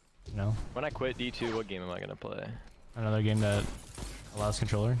 You know. When I quit D2, what game am I going to play? Another game that allows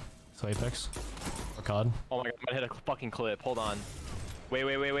controller. So Apex. Or COD. Oh my god, I'm gonna hit a fucking clip. Hold on. Wait.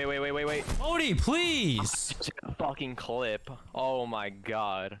 Odie, please! Just hit a fucking clip. Oh my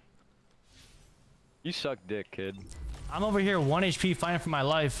god. You suck dick, kid. I'm over here 1 HP fighting for my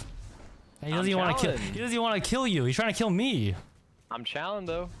life. And he doesn't even want to kill. He doesn't even want to kill you. He's trying to kill me. I'm challenged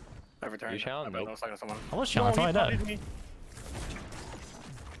though. I returned. You challenged? I Nope. I was challenged. I died. Me.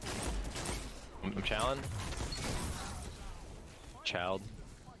 I'm challenged. Child.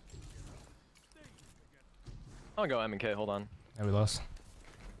 I'm gonna go M&K, hold on. Yeah, we lost.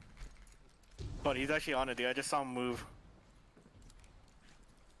 But he's actually on it, dude. I just saw him move.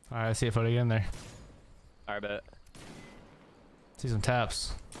 Alright, I see a photo. Get in there. Alright, bet. See some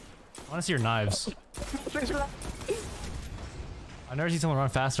taps. I want to see your knives. I've never seen someone run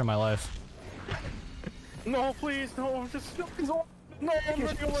faster in my life. No, please, no, just no, I'm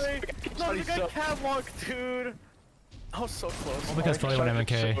running away. No, the guy catwalk, dude. I was so close. Well, because probably went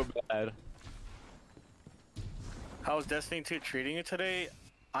MK. So bad. How's Destiny 2 treating you today?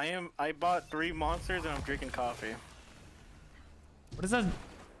 I bought 3 monsters and I'm drinking coffee. What is that?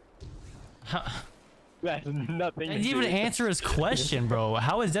 That's nothing. I didn't even answer his question, bro.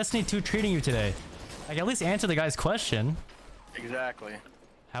 How is Destiny 2 treating you today? Like, at least answer the guy's question. Exactly.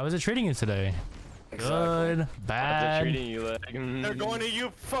 How is it treating you today? Exactly. Good, How's bad. it treating you like? They're going to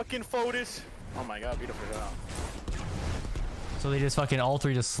you, fucking Fotis. Oh my god, beautiful shot. So they just fucking all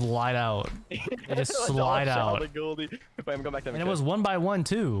three just slide out. They just slide out. Wait, I'm going back to And it was 1-by-1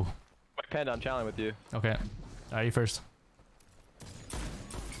 too. Panduh, I'm challenging with you. Okay. Alright, you first.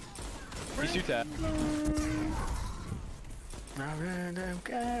 You shoot that.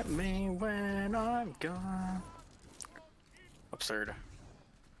 Get me when I'm gone. Absurd.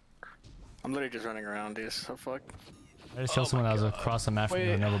 I'm literally just running around, dude. So fuck. I just killed someone that was across the map from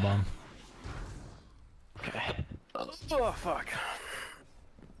the Nova bomb. Okay. Oh fuck.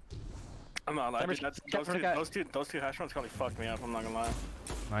 I'm not lying. Those two hash rounds probably fucked me up. I'm not gonna lie.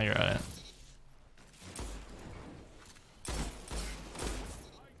 No, you're right.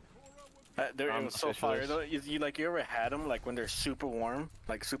 It was so fire though. You ever had them like when they're super warm,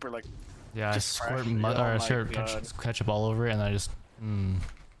 like super like. Yeah, just I squirt fresh. mud Oh or my squirt God. ketchup all over it, and I just.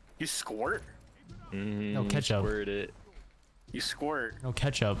 You squirt? No ketchup. Squirt it. You squirt. No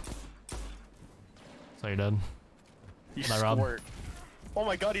ketchup. So you're dead. You Bye, Rob. squirt. Oh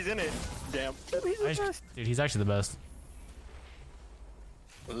my God, he's in it. Damn. He's the best. Dude, he's actually the best.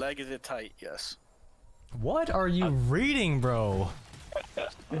 Leg is it tight? Yes. What are you reading, bro? I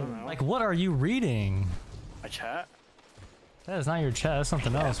don't know. Like, what are you reading? My chat. That is not your chat. That's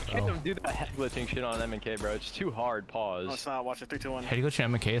something else, I bro. can't do that head glitching shit on M&K, bro. It's too hard. Pause. No, it's not. Watch it. 3, 2, 1. Head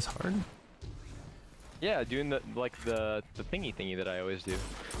glitching MK is hard. Yeah, doing the thingy that I always do.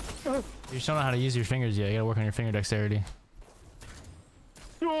 You just don't know how to use your fingers yet. You gotta work on your finger dexterity.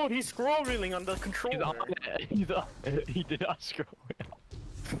 Dude, he's scroll reeling on the controller. He's on it. He did not scroll.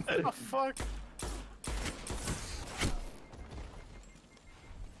 What the fuck?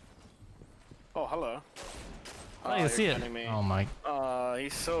 Oh, hello. Oh, you see it. Me. Oh my.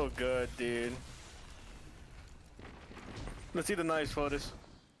 He's so good, dude. Let's see the nice photos.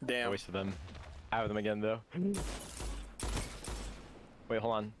 Damn. Wasted them. I have them again though. Wait,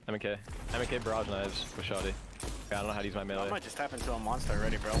 hold on. M&K barrage knives with Shoddy. Okay, I don't know how to use my melee. I might just tap into a monster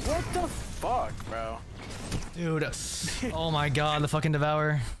already, bro. What the fuck, bro? Dude. Oh my God, the fucking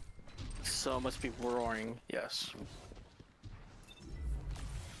Devour. So must be roaring. Yes.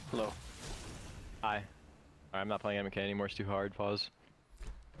 Hello. Hi. Alright, I'm not playing M&K anymore. It's too hard. Pause.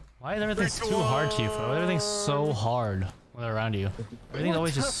 Why is everything too hard to you, bro? Everything's so hard when they're around you. Everything's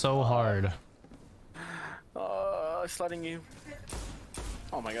always just so hard. Sliding you.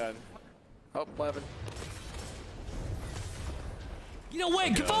 Oh my God. Oh, what happened? You know,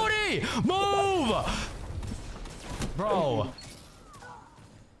 wait, Cody! Move! Bro.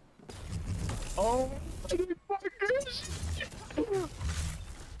 Oh, fuckers!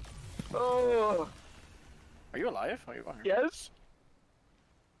 Oh. Are you alive? Are you alive? Yes.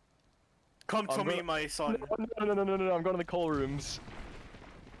 Come to me, my son. No, I'm going to the coal rooms.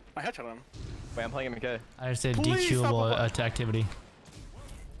 I headshot him. Wait, I'm playing M&K. I just did Please DQable activity.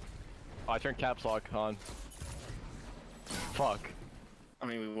 Oh, I turned caps lock on. Fuck. I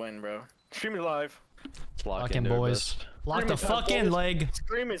mean, we win, bro. Stream it live. Lock Fucking in, boys. Lock the fucking leg.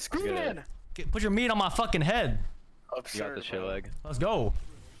 Scream it, scream it. Put your meat on my fucking head. Absurd, You got the shit bro. leg. Let's go.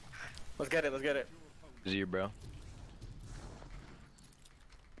 Let's get it, let's get it. It's you, bro.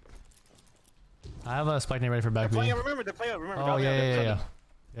 I have a spike nade ready for back B. Remember, they play out, remember. Oh, yeah.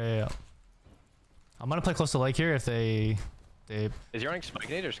 I'm gonna play close to leg here if they... Is he running spike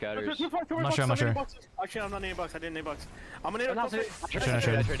nade or scatters? I'm not sure. Actually, I'm not nade box. I didn't nade box. I'm gonna nade I box.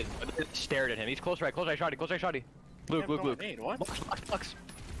 traded. Stared at him. He's close right, shoddy. Luke. What? Box.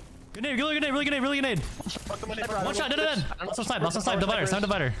 Good nade, really good nade. One shot, dead. Lost some snipe,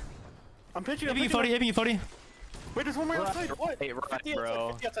 divider. I'm pitching. Hitting you 40. Wait, there's one more outside. What? Hey, right, 50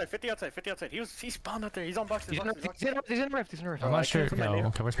 bro. 50 outside. He spawned out there. He's on box. He's in rift. I'm not sure. No,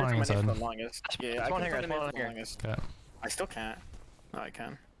 okay, we're spawning inside. Yeah, I Spawn can hanger. Okay. I still can't. No, I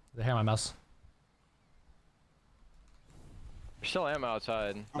can. They hit my mouse. There's still ammo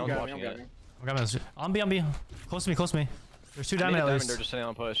outside. No one's watching it. I'm grabbing this. On B. Close to me. There's 2 diamond at least. They're just sitting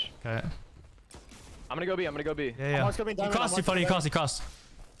on push. Okay. I'm gonna go B. Yeah. You crossed.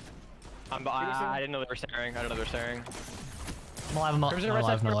 I didn't know they were staring. I'm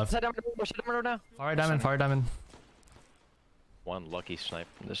alive, no life. Fire diamond. One lucky snipe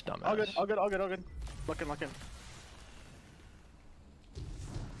from this dumbass. All good. Look in.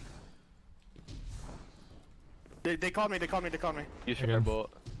 They called me. Use your bullet.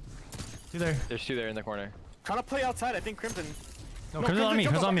 2 there. There's 2 there in the corner. Trying to play outside, I think Crimson. No, Crimson on me.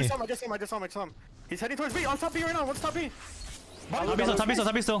 I just saw him. He's heading towards B. On top B right now. What's top B?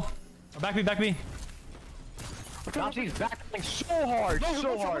 Top B still. Back B. He's backling so hard.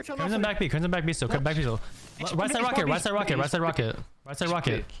 Crimson back B still. Right side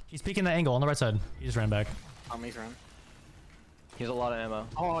rocket. He's peeking the angle on the right side. He just ran back. He's run. He has a lot of ammo.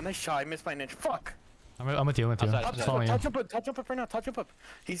 Oh, nice shot. I missed my ninja. Fuck. I'm with you. I'm with you. Outside, I'm just outside. following you. Top jump up right now. Top jump up.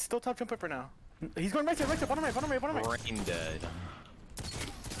 He's still top jump up right now. He's going right side, bottom right. Brain dead.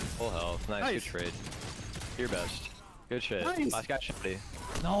 Full health. Nice. Good trade. Your best. Good shit. Nice. Last guy shitty.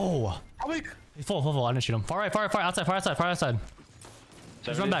 No. He's full. I didn't shoot him. Far right, outside.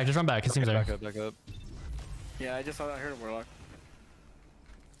 Just run back. His team's there. Back up. Yeah, I heard a warlock.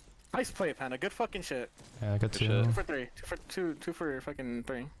 Nice play, Panda. Good fucking shit. Yeah, good too. shit. 2 for 3. 2 for fucking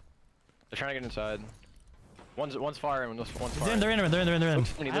 3. They're trying to get inside. One's fire and one's fire. They're in. I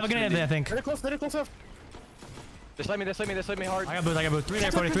have a grenade, I think. They're close up. They slit me hard. I got boot. 3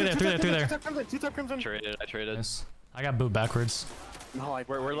 there, 3 there. 2 top crimson. I traded. Nice. I got boot backwards. No,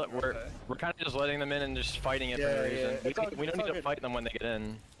 We're kind of just letting them in and just fighting it for no reason. We don't need to fight them when they get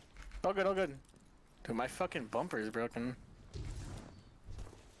in. All good. Dude, my fucking bumper is broken.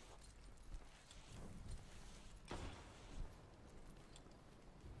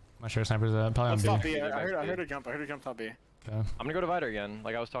 I'm not sure snipers are probably on B. Top B. I heard a jump top B. Okay. I'm gonna go to Vider again,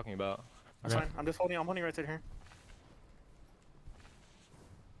 like I was talking about. That's fine. I'm holding right here.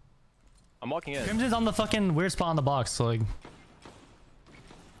 I'm walking in. Crimson's on the fucking weird spot on the box, so like.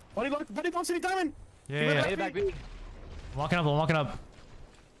 Buddy, don't city diamond. Yeah. Hey, back B. I'm walking up.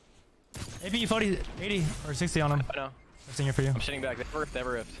 AP 40, 80 or 60 on him. I know. That's in here for you. I'm sitting back. They have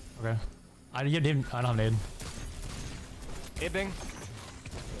a rift. Okay. I don't have nade. Hey, Bing.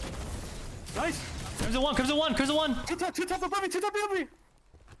 Nice. Crimson one. Two top above me.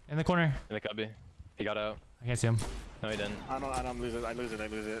 In the corner. In the cubby. He got out. I can't see him. No, he didn't. I don't lose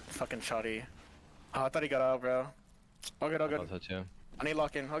it. Fucking shoddy. Oh, I thought he got out, bro. All good. I thought so too. I need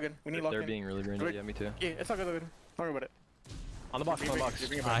lock in. All good. We need lock in. They're being really brainy. Yeah, me too. Yeah, it's all good. Don't worry about it. On the box. He He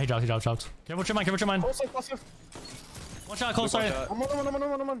dropped. Careful your mine. Close. One shot, close side. I'm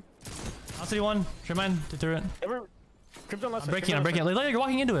on. I'll city one. Your mine. Through it. Crimson left I'm breaking. Like, you're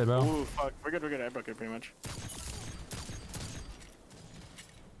walking into it, bro. Ooh, fuck. We're good. I broke it pretty much.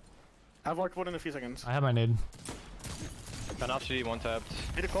 I've walked wood in a few seconds. I have my nade. Got off city, one tapped.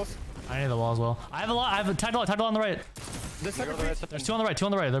 Hit it close. I need the wall as well. I have a tide wall on the right. This Go to second the right piece. There's two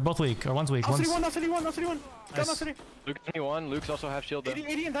on the right. They're both weak. Or one's weak. No One's... city one. Got no city. Luke 21. Luke's also half shield though.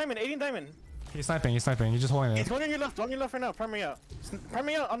 80 and diamond. He's sniping. You're just holding He's it. going on your left right now. Prime me out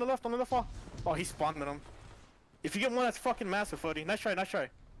on the left wall. Oh, he spawned at him. If you get one, that's fucking massive, Fody. Nice try. I'm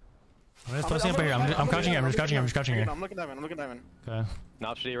just posting up here. I'm crouching here. I'm just crouching here. I'm looking diamond. Okay.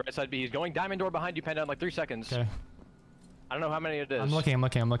 Now city, right side B. He's going diamond door behind you, Panduh, in like 3 seconds. Okay. I don't know how many it is. I'm looking.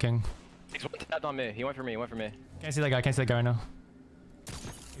 He's one tapped on me. He went for me. Can't see that guy right now.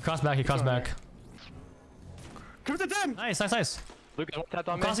 He crossed back. Crimson 10! Nice. Luke is one tapped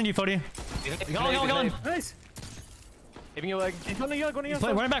on me. Crossing you, Fody. Going. Nice! Giving you a leg. He's going to you.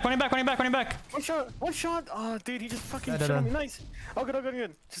 Running back. One shot. Oh, dude, he just fucking Da. shot me. Nice. Oh,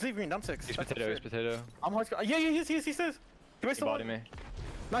 good. Just leave green. I'm 6. He's potato. I'm hard. Yeah, he says. He bodied me.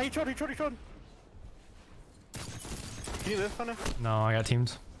 Nah, he tried. Can you live, Panduh? No, I got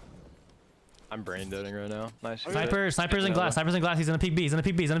teamed. I'm brain deading right now. Nice. Sniper's in glass. He's in a peak B.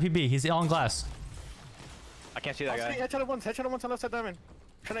 He's all in glass. I can't see that guy. Headshot at once on left side diamond.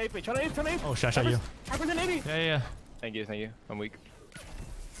 Trying to ape. Oh shit, I shot you. Sniper's in 80. Yeah. Thank you. I'm weak.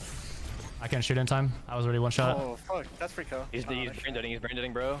 I can't shoot in time. I was already one shot. Oh fuck, that's free kill. He's brain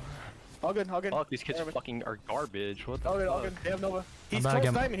deading, bro. All good. Fuck, these kids fucking are garbage. What the All fuck? good. They have Nova.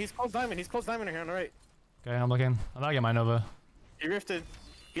 He's close diamond here on the right. Okay, I'm looking. I'm about to get my Nova. He rifted.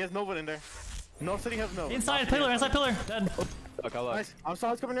 He has Nova in there. North City has Nova. Inside pillar. Dead. Fuck, how luck. Nice. I'm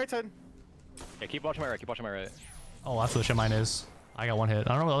still coming right side. Yeah, keep watching my right. Oh, that's what the shit mine is. I got one hit.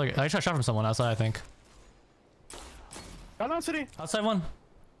 I don't know what I just got shot from someone outside, I think. Got North City. Outside one.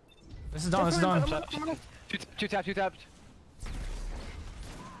 This is Dawn. Two tapped.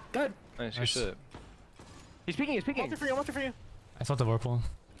 Dead. Nice, good shit. He's peeking. I'm watching for you. I thought the whirlpool.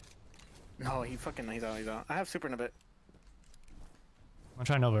 No, he's out. I have super in a bit. I'm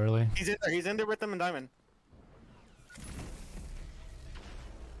trying Nova early. He's in there with them in diamond.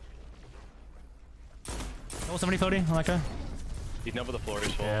 Oh, somebody floating on that guy. He's over the floor.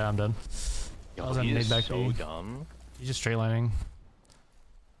 He's full. Yeah, I'm dead. I was He mid is back so B. dumb. He's just straight lining.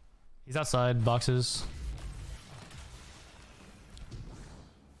 He's outside boxes.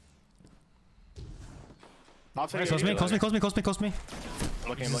 Close me. I'm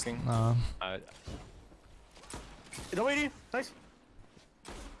looking. No 80. Nice.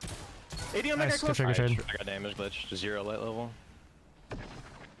 80 on that guy Nice, close. good trade. I got damage glitch. 0 light level.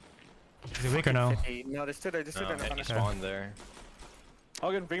 Is he weak or no? No, they stood there. And he spawned there.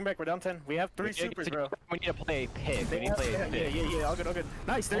 All good, bring him back. We're down 10. We have 3 supers, bro. We need to play a pick. Yeah. All good.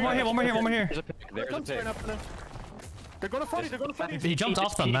 Nice. One more here. There's a pick. There's a pick. They're gonna fight. He jumped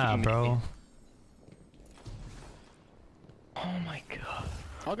off the map, bro. Oh my god.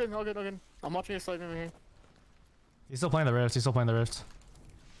 All good, all good, all good. I'm watching your slide over here. He's still playing the rift. He's still playing the rift.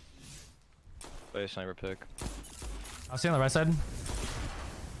 Play a sniper pick. I'll stay on the right side.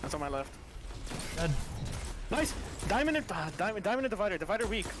 That's on my left. Dead. Nice! Diamond and divider. Divider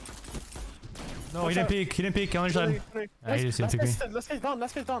weak. No, Watch he didn't out. peek. He didn't peek. On your side. Yeah, he just didn't peek me. Let's guy's down.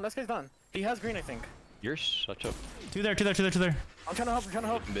 Let's guy's done. He has green, I think. You're such a Two there. I'm trying to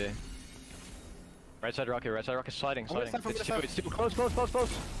help. B. Right side rocket sliding. I'm gonna step, I'm It's gonna two. Close.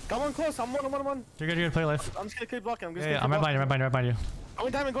 Got one close. I'm one. You're good. Play life. I'm just gonna keep blocking. Yeah, I'm right behind you.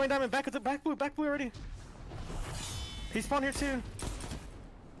 Going diamond. Back blue already. He spawned here too.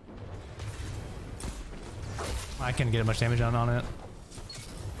 I can't get much damage on it.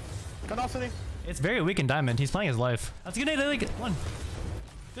 Got off city. It's very weak in diamond. He's playing his life. That's a good nade. Like, one.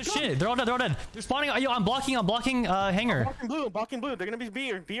 Good shit. They're all dead. They're spawning. Yo, I'm blocking hanger. Blocking blue. They're gonna be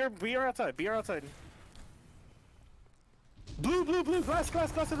B or outside. Blue. Glass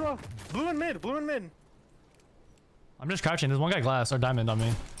as well. Blue and mid. I'm just crouching. There's one guy glass or diamond on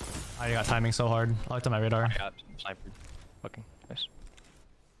me. I got timing so hard. I looked at my radar. I got sniper. Fucking nice.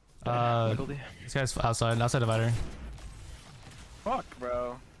 This guy's outside divider. Fuck,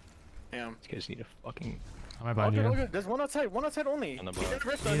 bro. Damn. These guys need a fucking. I'm right behind you. There's one outside only. On the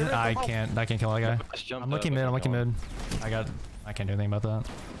block. I can't kill that guy. Let's jump I'm looking mid. I can't do anything about that.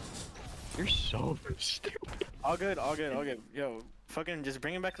 You're so stupid. All good. Yo, fucking just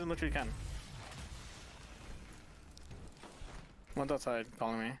bring him back as much as you can. One's outside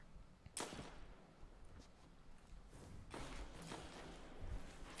calling me.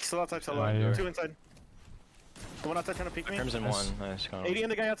 Still outside solo. Right, Two inside. The one outside trying to peek me. Crimson one. Nice. 80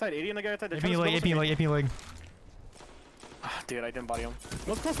 and the guy outside. They're AP trying to leg. Ah, dude, I didn't body him.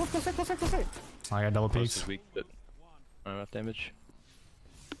 Close. I got double Close peeks. is weak, but I don't know enough damage.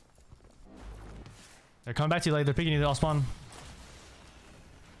 They're coming back to you, like they're picking you. They all spawn.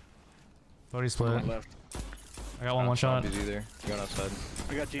 Bodhi split. Left. I got one shot. Either. You're going outside.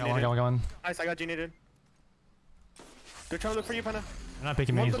 I got G Got needed. one. Nice, I got G needed. They're trying to look for you, Panduh. They're not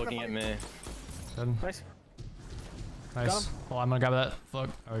picking me. He's looking at me. Good. Nice. Nice. Oh, I'm gonna grab that. Fuck.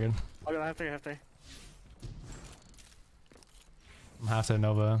 Oh, we're good. I'm gonna have to. I'm half to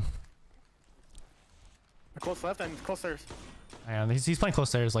Nova. Close left and close stairs. Hang on, he's playing close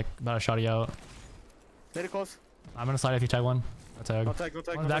stairs, like about a shotty out. Made it close. I'm gonna slide if you tag one. I'll tag. No tag.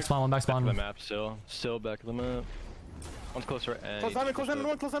 One back spawn. Back of the map still. Still back of the map. One's closer. Close diamond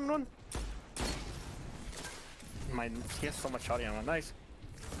one. He has so much shotty ammo. Nice.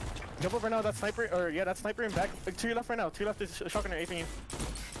 Jump over now. That's sniper. That's sniper in back. To your left right now. To your left is shotgunner aping you.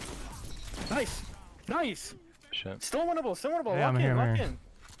 Nice. Shit. Still winnable. Yeah, I'm here. in.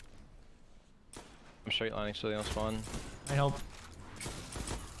 I'm straight lining so they don't spawn. I help.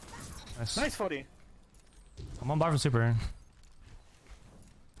 Nice 40. I'm on bar from super.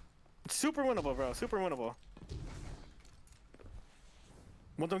 Super winnable, bro. Super winnable.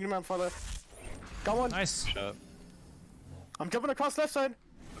 One don't get him on far left. Got one. Nice. Shut. I'm jumping across left side.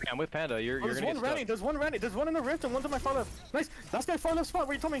 Okay, I'm with Panda. You're There's gonna one get running. There's one in the rift and one's on my far left. Nice. That's my far left spot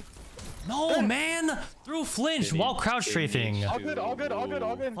where you told me. No, man! Through flinch while crouch strafing. All good.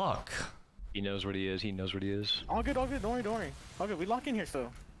 Fuck. He knows what he is. All good. Don't worry. All good. We lock in here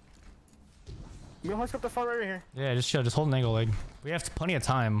still. We gonna husk up the far right here. Yeah, just chill. Just hold an angle, like. We have plenty of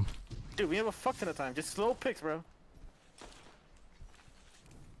time. Dude, we have a fuck ton of time. Just slow picks, bro.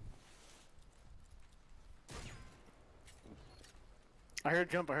 I heard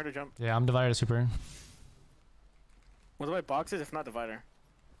a jump. Yeah, I'm divided to super. What the white boxes? If not divider.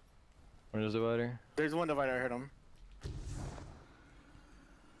 Where is the divider? There's one divider. I heard him.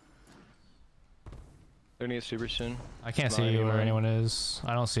 They're gonna get super soon. I can't see where anyone is.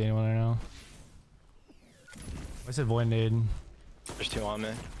 I don't see anyone right now. I said void nade. There's two on me.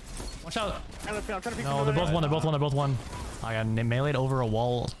 Watch out! I'm trying to pick No, they're both one. I got meleeed over a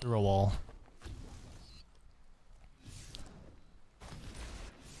wall, through a wall.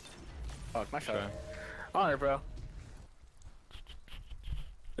 Fuck, my shot. Okay. Alright, bro.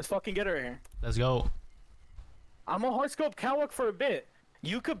 Let's fucking get her here. Let's go. I'm a hard scope catwalk for a bit.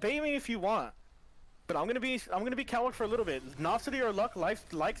 You could bait me if you want. But I'm gonna be catwalk for a little bit. Nosity or luck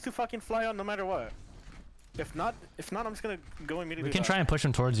likes to fucking fly out no matter what. If not, I'm just gonna go immediately. We can try and push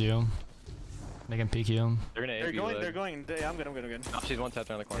him towards you. They can peek you. They're gonna They're going. Yeah, I'm good. Oh, she's one tap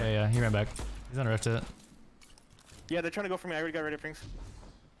around the corner. Yeah, he ran back. He's gonna rift it. Yeah, they're trying to go for me. I already got ready, Prinks.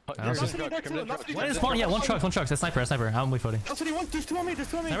 Oh, I don't see- One is spawn, yeah, one truck. That's sniper. I'm with Fody. There's two on me.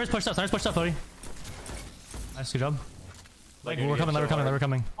 Sniper's pushed up, Fody. Nice, good job. Like, we're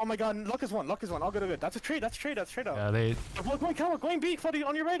coming. Oh my god, luck is one. All good. That's a trade out. Yeah, they... Going catwalk, going B, Fody,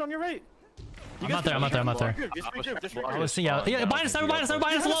 on your right. I'm not there. I'm not there. I'm not there. I was seeing out. Yeah, behind us. Behind us.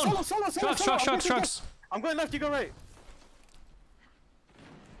 Behind us alone. Trucks. I'm going left. You go right.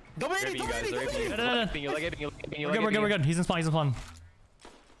 Double 80. We're good. He's in spawn.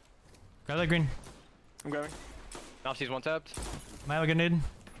 Grab that green. I'm going. Now she's one tapped. Might have a good nade.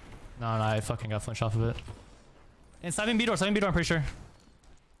 No, I fucking got flinched off of it. And sniping B door, I'm pretty sure.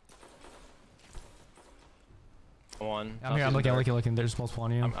 One. I'm here, I'm looking. There's multiple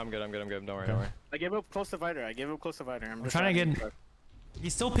on you. I'm good. Don't worry. I gave up close to Vider. I'm trying to get.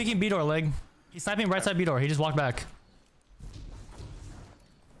 He's still picking B door, leg. He's sniping right side B door. He just walked back.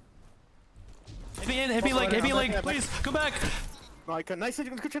 Hit me leg, please, come back. Nice,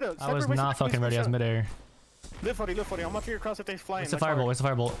 good shit out. I was not fucking ready, I was midair. Live 40. I'm up here across if they fly. Where's the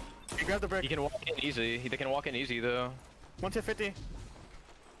firebolt? You grab the brick. He can walk in easy. They can walk in easy though. 150.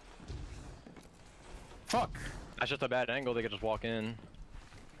 Fuck. That's just a bad angle. They could just walk in.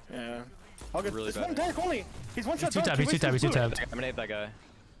 Yeah. I'll get really this bad. one dark only. He's one shot. He's two tabbed. I'm gonna hit that guy.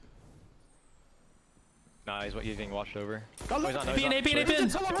 Nah, he's being watched over. AP.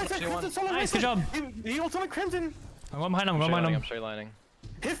 Nice, good job. He ults on Crimson. I'm going behind him. I'm straight lining.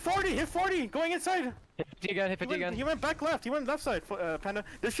 Hit 40. Going inside. Hit 50 again. He went back left. He went left side. Panda.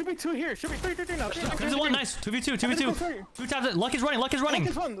 There should be 2 here. Should be 3 now. There's one. Nice. 2v2. 2 taps it. Luck is running.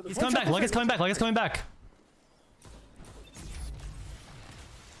 He's coming back. Luck is coming back.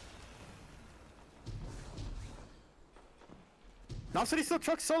 Now City still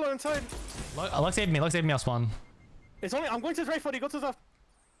truck solo inside. Luck saved me. I'll spawn. It's only. I'm going to his right foot. He goes to his left.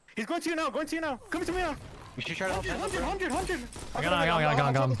 He's going to you now. Coming to me now. We should try to help 100. I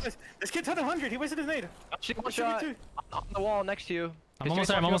got him. This kid's had 100. He wasted his nade. One shot. On the wall next to you. I'm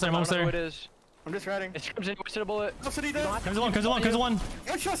almost there. It is. I'm just riding. It comes in. Wasted a bullet. No City dead. Comes one.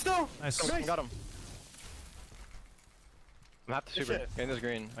 One shot still. Nice. Got him. I'm half the super. Get in this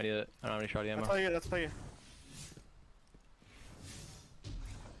green. I need it. I don't have any shotty ammo. That's play you.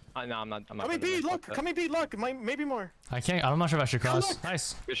 No, I'm not. Come in B, look. Maybe more. I'm not sure if I should cross.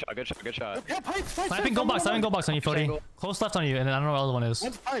 Nice. Good shot. Yeah, pipes. Sniping gold box on you, Fody. Close left on you, and then I don't know what the other one is.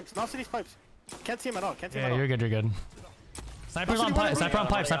 One's pipes. Not City's pipes. Can't see him at all. Yeah, you're good. Sniper's on pipe. Sniper on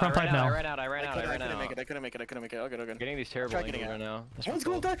pipe now. I ran out. I couldn't make it. All good. Getting these terrible angles right now. One's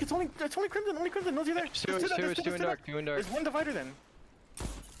going dark. It's only Crimson. Knows you there. It's two in dark. There's one divider then.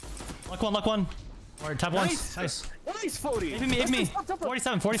 Luck one. Or tap once. Nice. Nice, 40. Hit me.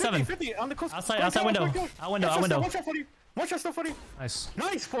 47. 50, on the coast. Outside window. Out window. One shot still 40.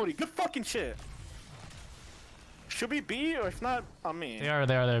 Nice, 40. Good fucking shit. Should be B, or if not, on me. They are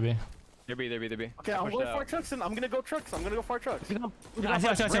B. They're B. Okay, I'm going far trucks, and I'm gonna go trucks. Far trucks. I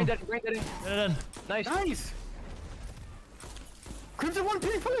see him. Dead. Nice. Crimson 1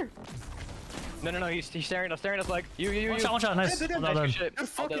 player. No. He's staring us like you. One shot. Nice. Good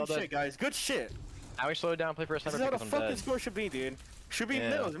fucking shit, guys. Good shit. Now we slow down, play for a sniper. This is how the fucking score should be, dude. Should be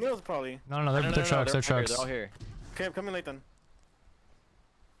Mills probably. No, they're trucks. They're trucks. They're all here. Okay, I'm coming late then.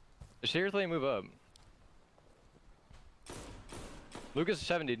 Seriously, move up. Lucas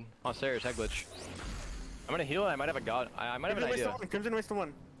 70 on stairs, head glitch. I'm gonna heal. I might have a god. I might have an idea. Crimson waste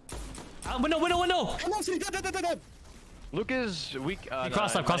 1. Window. Dead. Lucas weak.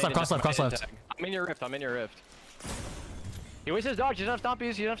 Cross left. I'm in your rift. He wastes his dodge. He doesn't have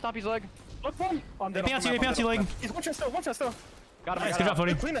stompies leg. Look one. AP on you, leg. He's one shot still. Got him. Nice, good job,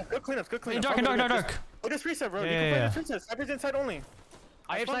 Fody. Good cleanup. In dark. Oh, just reset, bro. Yeah. You can play the princess. Sniper's inside only.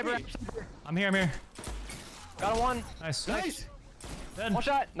 I have sniper. I'm here. Got one. Nice. Dead. One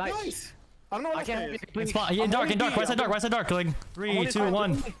shot. Nice. I don't know what I can't. In dark. Right side dark. Like 3, 2,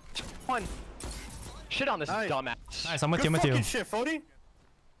 1. Shit on this dumbass. Nice, I'm with you. Fucking shit, Fody.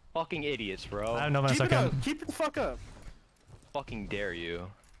 Fucking idiots, bro. I have no second. Keep it the fuck up. Fucking dare you.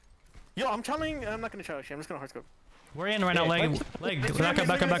 Yo, I'm challenging. I'm not gonna challenge you. I'm just gonna hardscope. We're in right now, leg. Back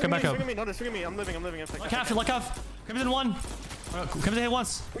up. Swing me. No, just swing me. I'm living. Look off. Crimson 1. Crimson hit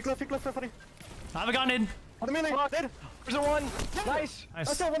once. Pick left, Fody. I haven't gotten in. On the main lane. Dead. There's a 1. Nice.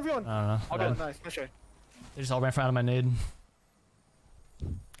 That's still 1v1. I don't know. All good. Nice. They just all ran out of my nade.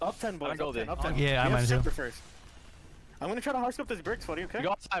 Up 10, boys. Up 10. Yeah, I might too. I'm gonna try to hardscope this bricks, Fody, okay?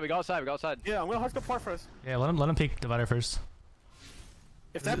 We go outside. Yeah, I'm gonna hardscope far first. Yeah, let him peek divider first.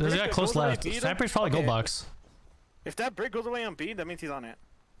 If that There's a guy close left. Sniper's probably gold box. If that brick goes away on B, that means he's on it.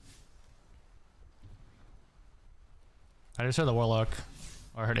 I just heard the warlock.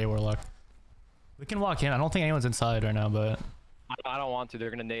 Or I heard a warlock. We can walk in. I don't think anyone's inside right now, but I don't want to.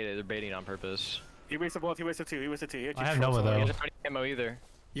 They're gonna nade it. They're baiting on purpose. He wasted both. He wasted 2. I have Nova though. He doesn't have any ammo either.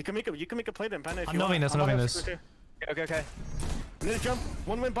 You can make a play then, Panda. I'm knowing this. Okay. Need to jump.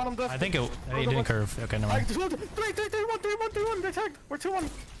 1 win bottom left. I think it didn't curve. Okay, never mind. 3, 1. They're tagged. We're 2-1.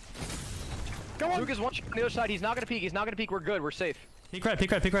 Come on. Luke is one shot on the other side. He's not gonna peek. He's not gonna peek. We're good. We're safe. Peek right,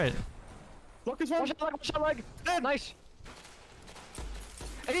 peek right, peek right. Luke is one. One shot leg. One shot leg. Dead. Nice.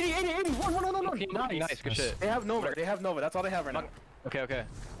 80. No. Nice. Good shit. They have Nova. They have Nova. That's all they have right now. Okay.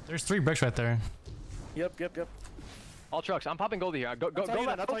 There's 3 bricks right there. Yep. All trucks. I'm popping Goldie here. Go. That's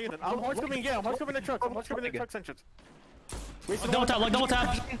all you did. I'm horse coming. Yeah, I'm horse coming the truck. I'm horse coming the truck entrance. Double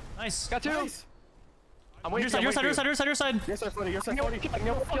tap. Nice. Got 2. Nice. I'm Your waiting. side. Your side, 40.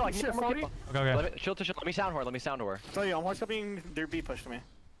 Okay. Chill. Let me sound whore. Tell you, I'm horse coming. Their B pushed me.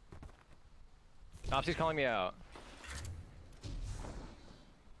 Opsy's calling me out.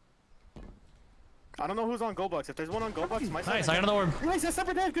 I don't know who's on Goldbox. If there's one on Goldbox, my side. Nice, I got another orb. Nice, that's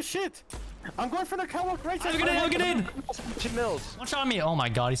separate dead. Good shit. I'm going for the catwalk right side. Have a good in. Mills. One shot on me. Oh my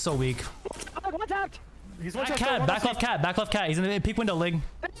god, he's so weak. One tapped. He's one shot. Cat, back left cat. He's in the peak window, leg.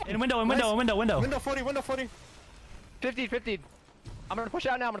 In window. Window 40. 50. I'm gonna push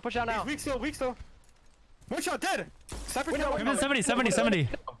out now. He's weak still. One shot dead. Separate Window 70.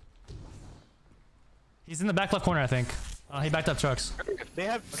 He's in the back left corner, I think. He backed up trucks. They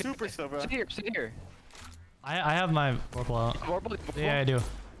have super still, bro. Sit here. I have my Vorpal out. Yeah, I do.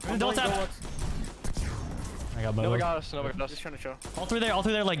 Double tap. I got both. Nobody got us. Just trying to show. All three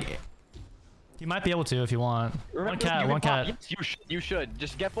there, like... You might be able to if you want. One cat. Yes, you should.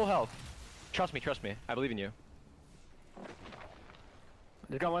 Just get full health. Trust me. I believe in you.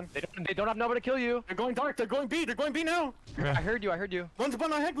 They got one. They don't have nobody to kill you. They're going dark. They're going B now. I heard you. One's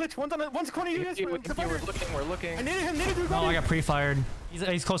on head glitch. One's corner. We're looking. I needed him. Oh, I got pre-fired.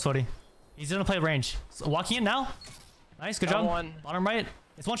 He's close, Fody. He's gonna play range. So, walking in now. Nice, good job. Bottom right.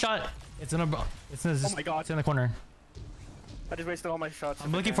 It's one shot. It's in a. Oh my god. It's in the corner. I just wasted all my shots.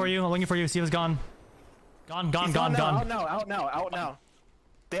 I'm looking for you. See if it's gone. Gone. Out now.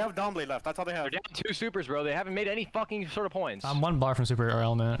 They have Dawnblade left. That's all they have. They're down 2 supers, bro. They haven't made any fucking sort of points. I'm 1 bar from super or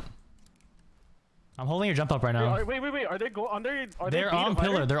element. I'm holding your jump up right now. Wait. Are they They're on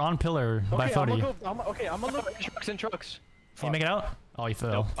pillar. They're on pillar by Fody. I'm gonna look. Trucks. Can you make it out? Oh, you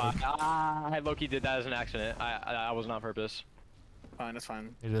fell. I low-key did that as an accident. I wasn't on purpose. Fine, that's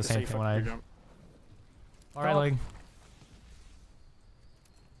fine. You did the same thing when I... Alright, leg.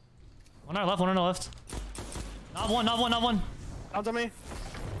 One on the left. Not one. Out on me.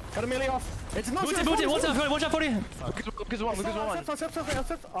 Got a melee off. It's not Watch out, 40. Lucas one.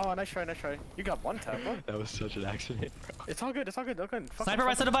 Oh, nice try. You got one tap, bro. That was such an accident. It's all good. Sniper,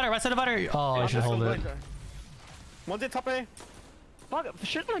 right side of divider. Oh, I should hold it. One's in top A. Fuck,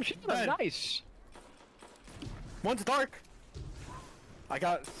 shit on him. Nice. One's dark. I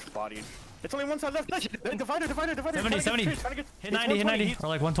got bodied. It's only one side left. Nice. Divider. 70. Hit 90. Or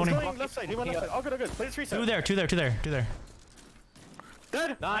like 120. Going left side. He went left side. All good. Play the 3 side. Two there.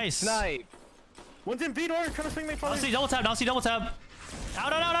 Dead. Nice. Snipe. One's in B door. Trying to swing me. Now see double tap.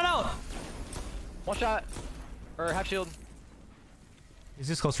 Out. One shot. Or half shield. He's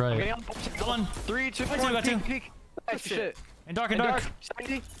just close right. Got one. 3, 2, 1. Got 2. Peek. Nice shit. And dark.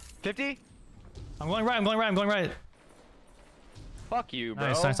 70. 50. I'm going right. Fuck you, bro.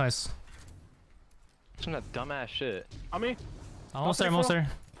 Nice. Some of that dumbass shit. On me. Almost there.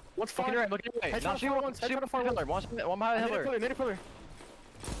 What's far? Look at right. Now shoot one pillar. One behind the pillar. Native pillar.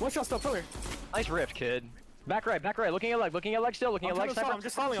 One shot still pillar. Nice rift, kid. Back right. Looking at leg still. Looking at leg. Sniper. I'm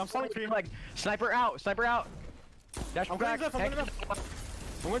just stalling. I'm stalling for you. Leg. Sniper out. Dash back.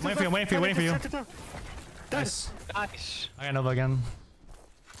 I'm waiting for you. Nice. I got Nova again.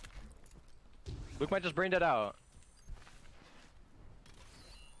 Luke might just brain dead out.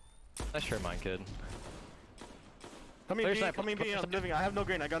 Nice shirt, mine, kid. Come in, B. I'm living. I have no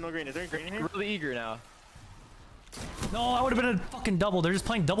green. I got no green. Is there a green in here? I'm really eager now. No, I would have been a fucking double. They're just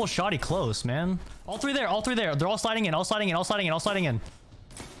playing double shoddy close, man. All three there. They're all sliding in.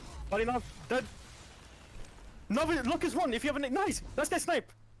 Body knock. Dead. No, look is one. If you have a nice. Let's get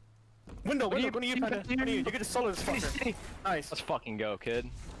snipe. Window. Going to you, Panduh. You get a solo this fucker. Nice. Let's fucking go, kid.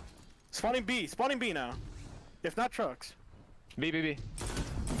 Spawning B now. If not trucks. B.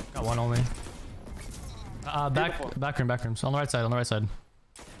 Got one only. Back rooms. On the right side.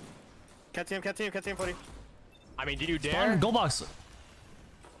 Can't see him, 40. I mean, did you dare? Gold box.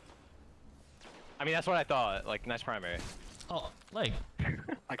 I mean, that's what I thought. Like, nice primary. Oh, leg.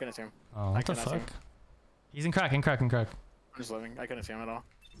 I couldn't see him. Oh, what the fuck? He's in crack. I'm just living. I couldn't see him at all.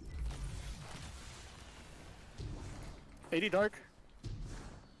 80 dark.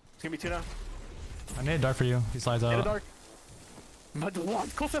 It's gonna be 2 now. I need a dark for you. He slides out. Dark.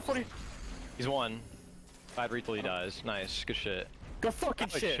 Close up, 40. He's 1. Bad retail, he dies. Nice, good shit. Go fucking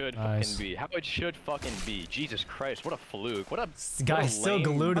shit. How it should fucking be. Jesus Christ, what a fluke. What a guy's still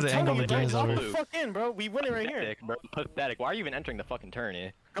glued to the angle the game is over. Fuck in, bro. We win it right here. Bro. Pathetic. Why are you even entering the fucking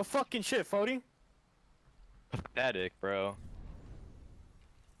tourney? Go fucking shit, 40. Pathetic, bro.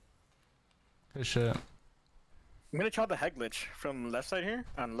 Good shit. I'm gonna try the head glitch from left side here,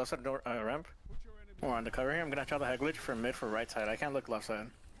 on left side door ramp. Or on the cover here, I'm gonna try the head glitch from mid for right side. I can't look left side.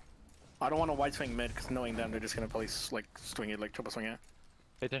 I don't want to wide swing mid, because knowing them, they're just gonna probably like swing it, like triple swing it.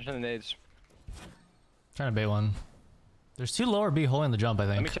 Pay attention to the nades. Trying to bait one. There's two lower B holding the jump, I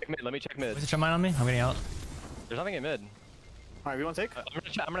think. Let me check mid, let me check mid. Where's the jump mine on me? I'm getting out. There's nothing in mid. Alright, we want to take?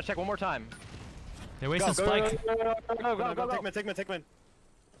 I'm gonna check one more time. They're wasting spike. Go, take mid.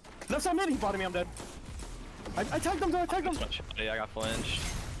 Left side mid, he botted me, I'm dead. I tagged him, I tagged him! Yeah, I got flinched.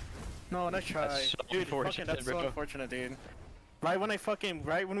 No, nice try. That's so Dude, unfortunate, that's so bro. unfortunate, dude. Right when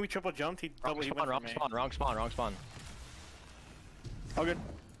we triple jumped, he Wrong double, he spawn, went for me. wrong spawn. All good.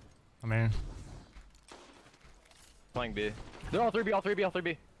 I mean, Playing B. They're all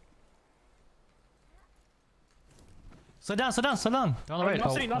 3B. slow down. They're on the right.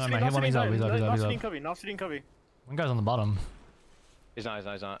 Not sitting, never mind. Hit one, he's up. Not sitting cubby. One guy's on the bottom. He's not.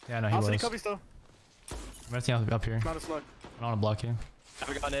 Yeah, no, he Not was. sitting cubby still. I'm resting up here. Not a slug. I don't want to block you.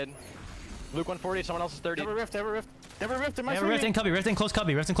 We got nid. Luke 140, someone else is 30. They have a rift. Am I Yeah, rift in cubby. Rift in close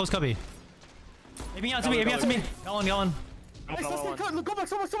cubby. Maybe out to me. Go on. Nice, go back,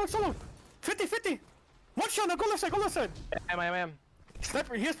 solo. 50. One shot, now go left side. I am.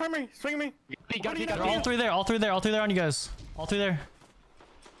 Sniper, here's primary, swing me. They're all three there on you guys. All three there.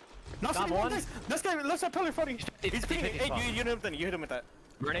 Not Got sitting one. one. This guy, left side pillar 40. He's 50, pinging. 50 Hey, spawn. you hit him with that.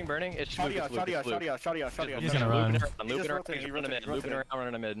 Burning. It's Shotty out. He's gonna run. Looping around, rotated,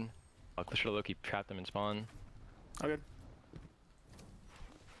 running a mid. I'll push the Loki, trap them in spawn. Okay.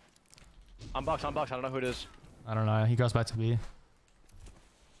 I'm box, I don't know who it is. I don't know. He goes back to B.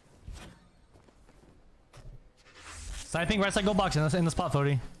 Sniping right side, go box in the spot,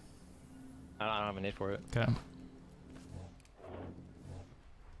 40. I don't have a nade for it. Okay.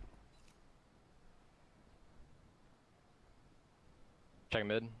 Check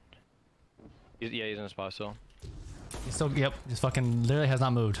mid. He's in the spot still. He's still, yep. He's fucking literally has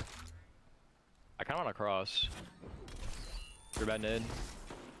not moved. I kind of want to cross. You're bad nid.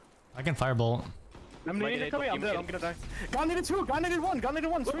 I can firebolt. I'm dead. I'm gonna die. Got needed two. Got needed one.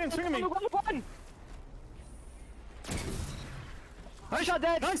 Swing me. Nice shot,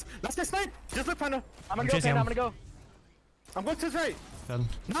 dead. Nice. Let's get sniped. Just look, Panduh. I'm gonna go, Panda. I'm gonna go. I'm going to his right. Good.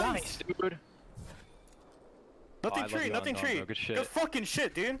 Nice. Dude. Nothing I love tree. you, Nothing no, tree. no, good shit. Good fucking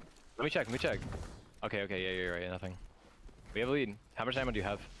shit, dude. Let me check. Okay, yeah, you're right, nothing. We have a lead. How much ammo do you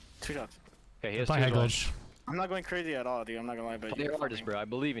have? 2 shots. Okay, he has Playing two head as glitch. I'm not going crazy at all, dude. I'm not gonna lie, but well. Play hardest, bro. I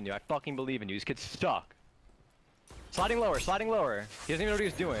believe in you. I fucking believe in you. This kid's stuck. Sliding lower. He doesn't even know what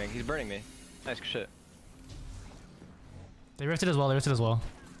he's doing. He's burning me. Nice shit. They rifted as well.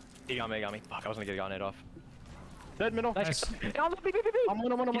 He got me. Fuck, I was gonna get a gun off. dead middle. Nice. I'm on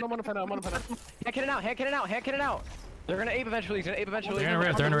Panduh. Hand cannon out. They're gonna ape eventually. They're in a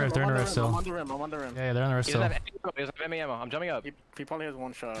rift. They're in a rift still. I'm on the rim. Yeah, they're in the rift He still. doesn't have any ammo. I'm jumping up. He probably has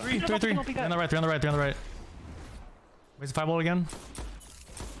one shot. Three. They're on the right. Where's the firebolt again?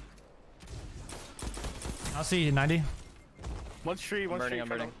 I'll see you, 90. One tree. I'm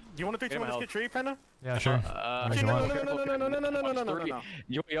burning. Do you want to 3-2 on this kid tree, Panduh? Yeah, sure. Okay, no. No.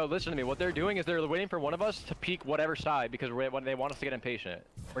 Yo, listen to me. What they're doing is they're waiting for one of us to peek whatever side because they want us to get impatient.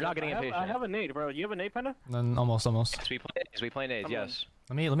 We're not getting impatient. I have a nade, bro. You have a nade, Panduh? Then almost. Yes, we play nades. Yes.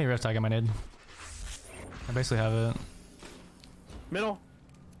 Let me rift tag at my nade. I basically have it. Middle.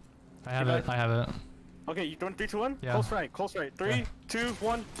 I have it. Okay, you doing 3-2-1? Yeah. Close right. 3, 2,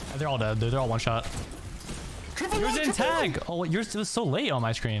 1. They're all dead. They're all one shot. Triple Yours one, didn't triple one. tag. Oh, yours was so late on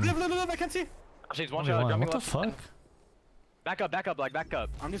my screen. Live, I can't see. She's one Only shot. one. Jumping What the left. fuck? Back up, back up.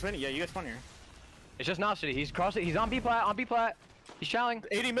 I'm just waiting. Yeah, you guys spawn here. It's just Nosity. He's crossing. He's on B plat. He's challenging.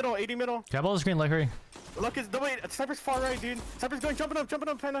 80 middle. Grab all the screen, like hurry. Look, it's the way. Sniper's far right, dude. Sniper's jumping up,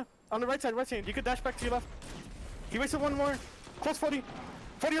 Panduh. On the right side. You could dash back to your left. He wasted one more. Close 40.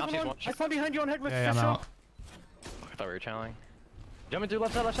 40 on one. I spawn behind you on head glitch. Yeah, I'm out. I thought we were challenging. Jumping through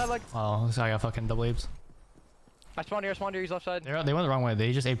left side, leg. Oh, this guy got fucking double apes. I spawned here, he's left side. They went the wrong way.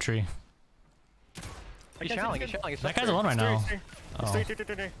 They just ape tree. He's challenging. That guy's alone right now. Oh, Stay.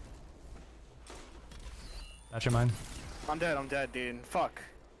 that's your mind. I'm dead, dude. Fuck.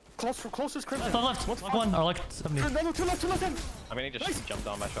 Closest crimson. Left. One. Or like 70. Two left. I mean, he just jumped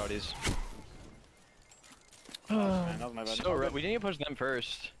on my shorties. Man, that was my bad. So, we didn't even push them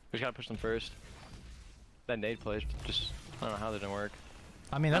first. We just gotta push them first. That nade plays, just, I don't know how that didn't work.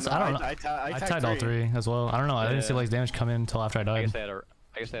 I mean, that's, I don't know. I tagged all three as well. I don't know. I didn't see like damage come in until after I died. I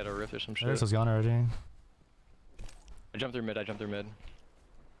guess they had a rift or some shit. This was gone already. I jumped through mid.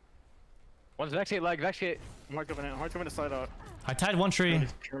 One's Vexate leg, Vexate. Hard to win the side out. I tied one tree.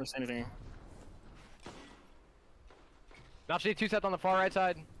 Can't miss anything. Nopsy, 2 set on the far right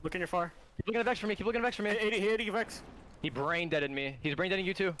side. Look in your far. Keep looking at Vex for me. Keep looking at Vex for me. 80 Vex. He brain deaded me. He's brain deading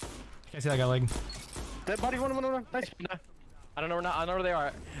you too. Can't see that guy leg. Dead body, one. Nice. I don't know where I know where they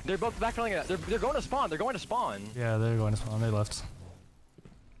are. They're both backpedaling it. They're going to spawn. They're going to spawn. Yeah, they're going to spawn. They left.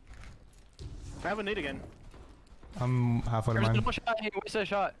 I have a nade again. I'm halfway to There's mine. no shot. He wasted a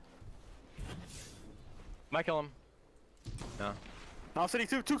shot. Might kill him. No. No, City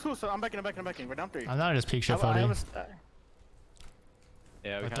too close. So I'm backing. We're down 3. I'm not just peek shift, I Odie. was,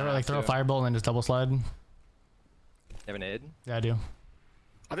 Yeah, we Like kinda throw a have to. fireball and then just double slide. You have an aid? Yeah, I do.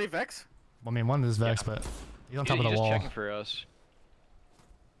 Are they Vex? Well, I mean, one is Vex, but he's on top of the He's wall. just checking for us.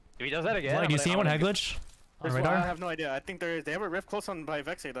 If he does that again, Like, do you see anyone head glitch on There's one, I radar? have no idea. I think there is. They have a rift close on by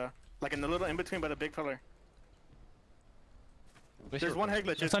Vex though. Like in the little in between by the big pillar. There's one head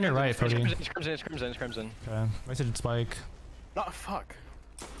glitch. It's on your right, Cody. It's crimson. Okay, wasted spike. No, fuck.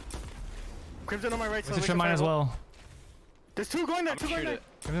 Crimson on my right. Wasted trip mine as well. There's 2 going there. 2 going there.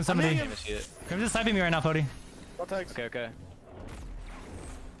 Crimson I'm 70. hitting him. See it. Crimson's sniping me right now, Cody. All tags. Okay.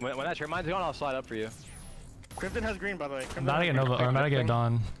 When that trip mine's gone, I'll slide up for you. Crimson has green by the way. I'm about to get Nova, or I'm about to get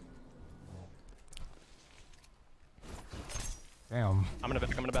Dawn. Damn. I'm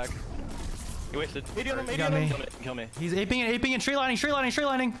gonna back. He wasted. 80 on him. He 80 got on me. him. Kill me. He's aping and tree lining.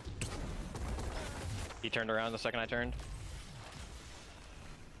 He turned around the second I turned.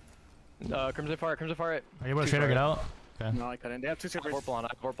 Crimson fire right. Are you able to trade or get out? Okay. No, I couldn't. They have 2 supers. Vorpal on.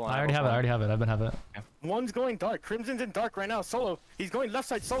 I already have it. I've been have it. One's going dark. Crimson's in dark right now. Solo. He's going left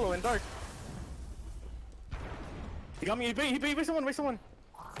side solo in dark. He got me. He wasted one.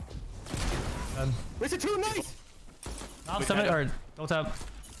 Dead. Wasted 2. Nice. Top 7 or don't tap.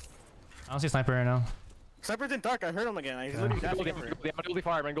 I don't see a sniper right now. Sniper's in dark. I heard him again. He's literally dashing everywhere. I'm gonna Goldie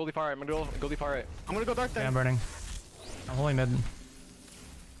fire. I'm gonna fire right. I'm gonna go dark Yeah, then. I'm burning. I'm holding mid.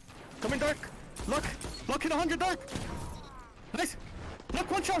 Coming dark. Look in 100 dark. Nice. Look,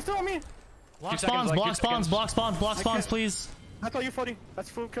 one shot still on me. Block seconds, spawns, like 2 seconds. block spawns, please. That's all you, 40. That's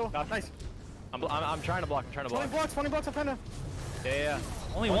full kill. Nice. I'm trying to block. 20 blocks on Panduh. Yeah.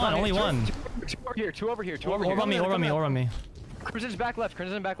 Only one. Two over here. Orb on me. Crimson's back left.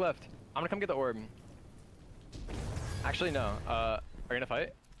 I'm gonna come get the orb. Actually, no. Are you gonna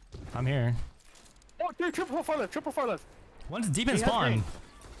fight? I'm here. Oh, dude, triple far left. One's deep in He has spawn. green.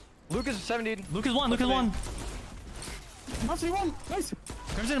 Luke is 70. Luke is one. I'll see one. Nice.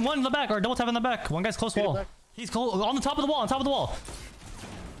 Crimson one in the back, or double tap in the back. One guy's close wall. back. He's close on the top of the wall.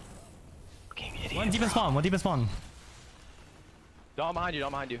 Fucking idiot. One deep in spawn. Don't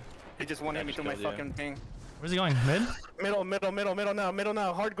behind you. He just one hit me just through my killed you. fucking thing. Where's he going? Mid? Middle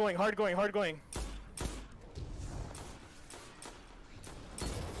now. Hard going.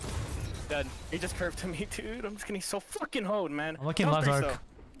 Dead. He just curved to me, dude. I'm just getting so fucking hoed, man. I'm looking Down left 3 arc. still.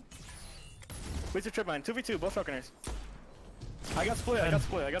 Where's your trip mine? 2v2, both falconers. I got split.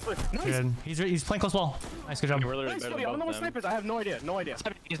 Nice. Good. He's playing close wall. Nice, good job. We're literally Nice, better buddy. than I don't know both what of them. snipers. I have no idea.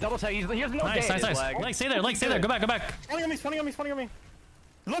 He's double tap. He has no Nice. gauge, lag. Like, stay there. Go back. Spawning on me.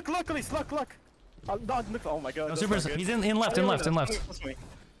 Look, Elise, look. Oh my god. No that's supers. not good. He's in left.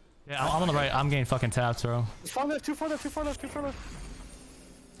 Yeah, I'm on the right. I'm getting fucking tapped, bro. Far left, too far left.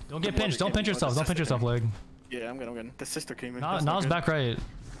 Don't get pinched. Don't pinch yourself, leg. Yeah, I'm good. The sister came in. Now's back right.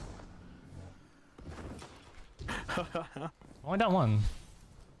 Only down one.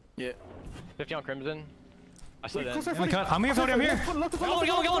 Yeah. 50 on Crimson. I slid in. Closer, In the cut. I'm here, Fody. I'm here. Look.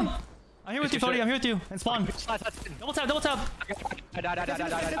 Get one. I'm here with you, Fody. I'm here with you. And spawn. Double tap. I died.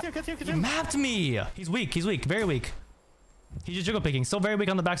 Get He him. mapped me. He's weak. Very weak. He's just jiggle picking. Still very weak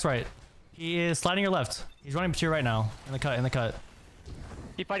on the back's right. He is sliding your left. He's running to your right now. In the cut.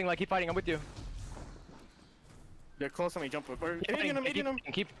 Keep fighting. I'm with you. They're close on me. Jump. We're hitting him.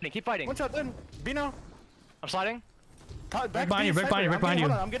 Keep fighting. One shot then. B now. I'm sliding. Back behind you, sniper. brick behind you.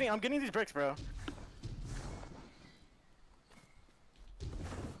 Hold on, I'm getting these bricks, bro. Is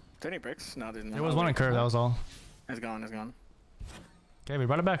there any bricks? No, there's not. There was one in curve. That was all. It's gone. Okay, we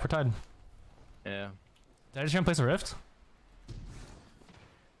brought it back. We're tied. Yeah. Did I just try and place a rift?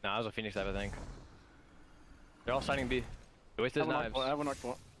 Nah, that was a Phoenix type, I think. They're all signing B. They wasted his knives. I have one knocked.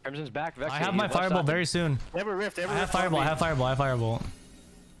 Crimson's back. Vex, I have he's my left fireball side. very soon. They have a rift. I have fireball.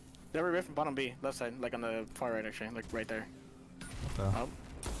 They have a rift bottom B, left side, like on the far right actually, like right there. Okay. Oh.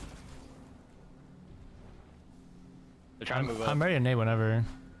 They're trying to move up. I'm ready to nade whenever.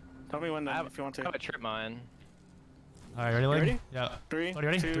 Tell me when I then, have, if you want I to. have a trip mine. Alright, ready, leg? ready? Yeah. 3, Are you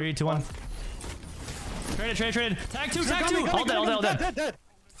ready? 2, 3, 2, 1. Traded. Tag two. All dead.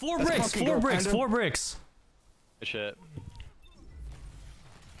 Four bricks. Good shit.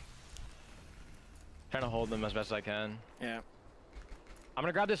 Trying to hold them as best as I can. Yeah. I'm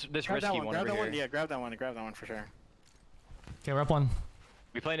gonna grab this Grab that risky one. one Grab over that here. one. Yeah, grab that one for sure. Okay, we're up one.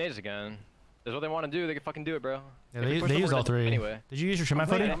 We play nades again. That's what they want to do. They can fucking do it, bro. Yeah, If we they push them, used we're all gonna do it 3. Anyway. Did you use your ship mine,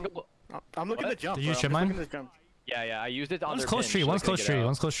 Fody? I'm looking What? to jump. Did you bro. ship I'm mine? looking to jump. Yeah, I used it on One's their close pinch, tree, so one's they couldn't close get tree, out.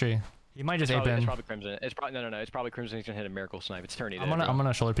 one's close tree. He might just ape It's in. probably Crimson. It's probably no. It's probably Crimson. He's gonna hit a miracle snipe. It's turny. I'm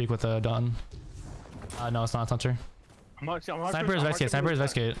gonna shoulder peek with Dawn. No, it's not Hunter. Sniper is Vest Gate, Sniper is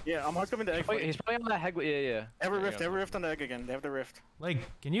Vest Gate. Yeah, I'm hard coming to egg. He's probably on that head. Yeah. Every rift on the egg again. They have the rift. Like,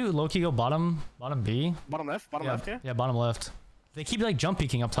 can you low key go bottom B? Bottom left, yeah. Yeah, bottom left. They keep like jump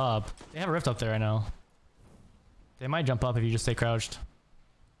peeking up top. They have a rift up there right now. They might jump up if you just stay crouched.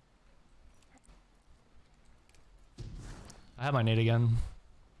 I have my nade again.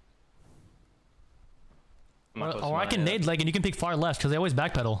 Or I can nade like, and you can pick far left because they always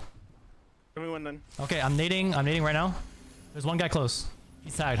backpedal. Give me one then. Okay, I'm nading right now. There's one guy close.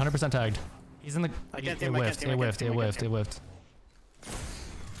 He's tagged, 100% tagged. He's in the. It whiffed. To One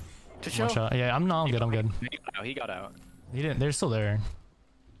show. shot. Yeah, I'm good. I'm good. He got out. He didn't. They're still there.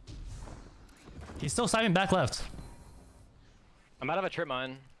 He's still sniping back left. I'm out of a trip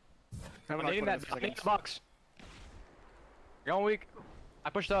mine. I'm I'm needing that box. You're going weak. I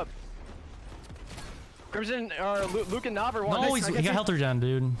pushed up. Crimson or Luke and Nav are one. No, he got health regen,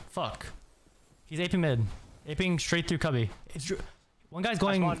 dude. Fuck. He's aping mid. Aping straight through Cubby. One guy's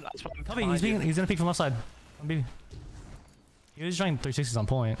going. Cubby, he's gonna peek from left side. He was trying 360s on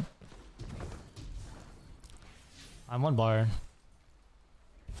point. I'm 1 bar.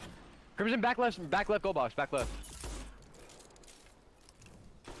 Crimson back left, goal box, back left.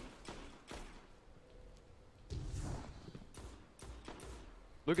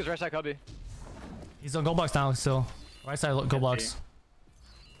 Luke is right side Cubby. He's on goal box now still. Right side goal box.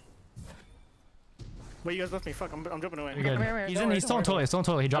 Wait, you guys left me. Fuck, I'm jumping away. You're good. He's still in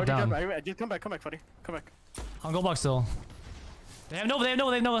toilet. He dropped down. Just come back, buddy. Come back. On goal box still. They have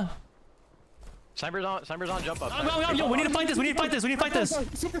Nova. Sniper's on jump up. Yo, we need to fight this.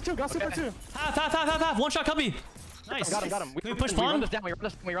 Super 2, got super 2. Half. One shot Cubby. Nice. Got him. We push spawn?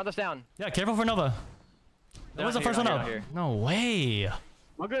 We run this down. Yeah, careful for Nova. That was the first one up. No way.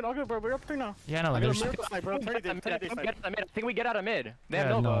 All good, bro. We're up 3 now. Yeah, no, I there's. got a miracle snipe, bro. 30 days, 30 days snipe. I think we get out of mid. They have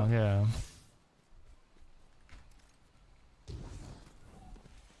Yeah, Nova. no, yeah.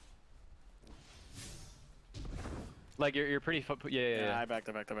 Like you're pretty. Yeah. I backed.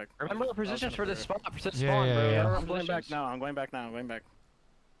 Remember the positions for this spawn. Yeah. Bro. I'm going back now. I'm going back. Like,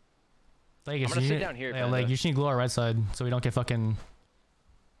 I'm gonna sit down here. Yeah, like you should need glue our right side so we don't get fucking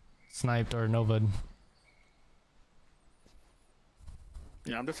sniped or nova'd.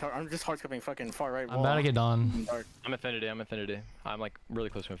 Yeah, I'm just hard scoping fucking far right. I'm about to get Dawn. I'm Infinity. I'm like really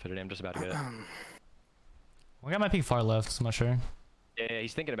close to Infinity. I'm just about to get it. One guy might peek far left, so I'm not sure. Yeah,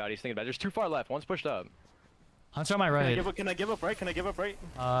 he's thinking about it. There's 2 far left. One's pushed up. Hunter on my right. Can I give up right?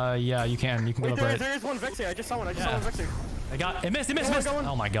 Yeah, you can. You can Wait, give up right. there is one Vexy. I just saw one. Vexy. It missed.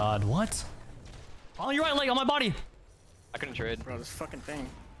 Oh my god, what? On your right leg, on my body. I couldn't trade. Bro, this fucking thing.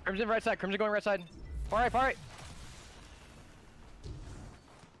 Crimson right side. Crimson going right side. Far right.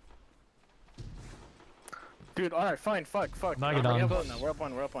 Dude, alright, fine, fuck. Knock it down. We're up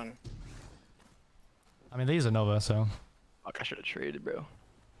one. I mean, they use a Nova, so. Fuck, I should have traded, bro.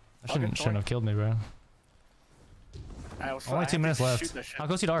 I shouldn't have killed me, bro. Only 2 minutes left. I'll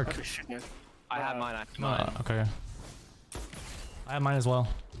go see Dark. I have mine. Okay. I have mine as well.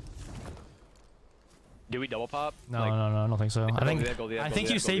 Do we double pop? No, I don't think so. I think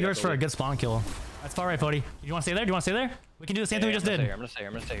you save yours for a good spawn kill. That's far right, Fody. You want to stay there? We can do the same thing we just did. I'm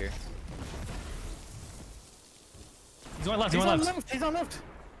gonna stay here. He's going left. He's on left.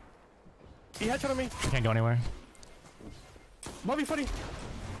 He headshot on me. I can't go anywhere. Bobby, Fody.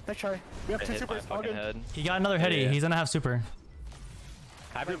 Nice try. We have 2 supers. All good. Head. He got another heady. He's gonna have super.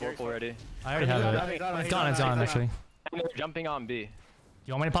 I have your vocal already. I already have it. It's gone actually. And they're jumping on B.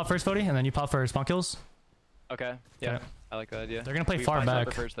 You want me to pop first, Fody, and then you pop for spawn kills? Okay. Yeah. Okay. I like that idea. They're gonna play far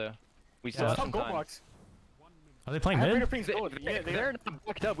back. First, though. We still have some time. Are they playing mid? They're not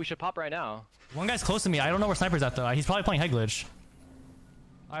booked up. We should pop right now. One guy's close to me. I don't know where Sniper's at though. He's probably playing head glitch.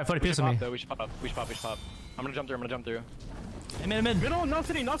 Alright, Fody, pierce with me. We should pop. I'm gonna jump through. Hey, mid. Middle, no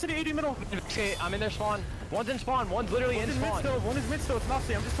city, 80 middle. Okay, I'm in their spawn. One's in spawn. One's literally in spawn. One is mid still. It's not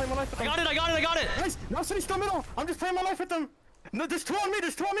city. I'm just playing my life with them. I got it. Nice. No city, still middle. I'm just playing my life with them. No, there's 2 on me.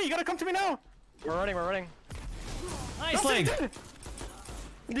 You gotta come to me now. We're running. Nice leg.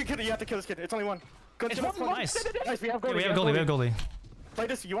 You have to kill this kid. It's only one. Good. Nice. Nice. We have We have goalie. Play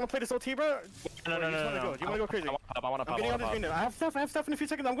this. You wanna play this OT, bro? No. You wanna go crazy? I wanna pop. I'm getting out of this game now. I have stuff in a few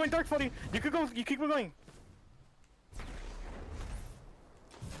seconds. I'm going dark, Fody. You could go. You keep going.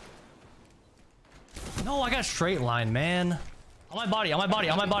 No, I got straight line, man. On my body, on my body,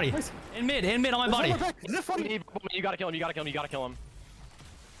 on my body. In mid, on my body. Is it funny? You gotta kill him, you gotta kill him, you gotta kill him.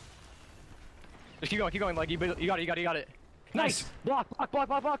 Just keep going, like, you got it. Nice! Block.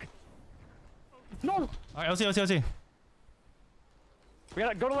 No! Alright, LC. We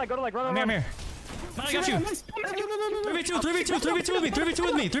gotta go to leg, run. I'm here. Man, I got you.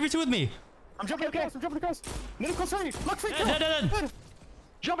 3v2 with me. I'm jumping across. Middle close ready. Look, free kill. Dead.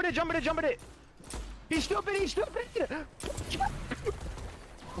 Jump it. He's stupid.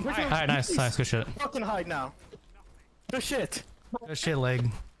 Alright, nice, good shit. Fucking hide now. Good shit. Good shit, leg.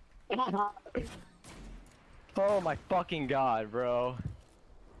 Oh my fucking god, bro.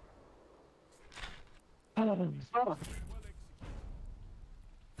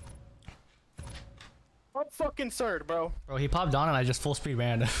 I'm fucking third, bro. Bro, he popped on and I just full speed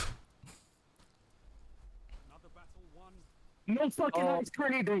ran. No fucking ice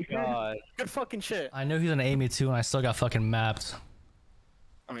cream, dude. God. Good fucking shit. I knew he was gonna aim me too and I still got fucking mapped.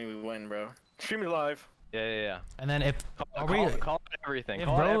 I mean, we win, bro. Stream it live. Yeah. And then if Call it everything.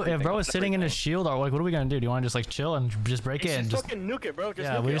 if bro is sitting in his shield, or like, what are we gonna do? Do you want to just like chill and just break it and just fucking nuke it, bro. Just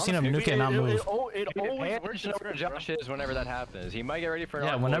yeah, nuke we it. just need him nuke it and not move. It always works. Where Josh is whenever that happens. He might get ready for.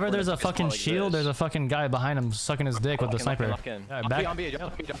 Yeah, whenever there's a fucking shield, there's a fucking guy behind him sucking his dick with the sniper. Yeah, back. On B.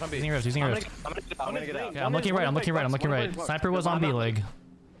 Using rift. I'm gonna get out. Yeah, I'm looking right. Sniper was on B leg.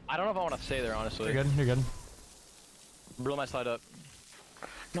 I don't know if I want to stay there, honestly. You're good. Bro, might slide up.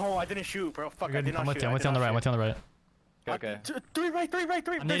 No, I didn't shoot, bro. Fuck, I You're did good. not shoot. I'm with you on the right. Okay. Three right. I'm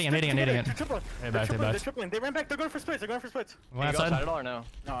nading it. Hey, back. They're tripling. They ran back. They're going for splits. Going Can you go outside. outside at all or no?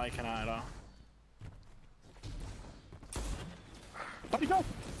 No, I cannot at all. Let me go.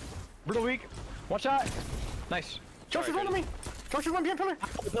 Brutal weak. One shot. Nice. Josh is running me. Josh is running behind pillar.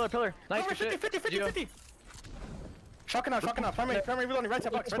 Pillar. Nice. Pillar, Good shit. 50. Shotgun out. Primary reloading. Right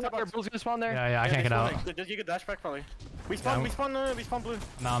side box. Brutal's gonna spawn there. Yeah, I can't get out. You could dash back probably. We spawn blue.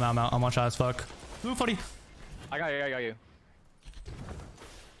 No, I'm one shot as fuck. Blue 40. I got you.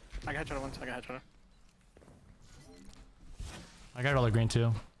 I got headshot once. I got all the green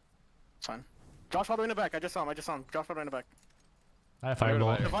too. It's fine. Josh all the way in the back. I just saw him. Josh all the way in the back. I have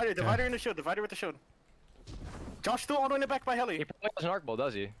firebolt. Divider in the shield. Divider with the shield. Josh still all the way in the back by heli. He probably has an arc bolt,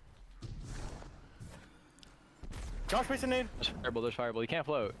 does he? Josh wasted nade. There's fireball. He can't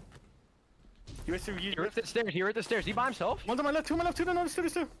float. He ripped the stairs. He by himself. One's on my left. Two. No, there's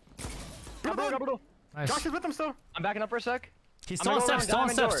two. Brutal. Nice. Josh is with them still. I'm backing up for a sec. He's still on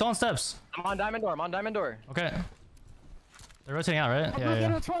steps. I'm on diamond door. Okay. They're rotating out, right? Yeah.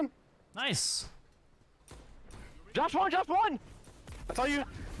 That's one. Nice. Josh won. I tell you,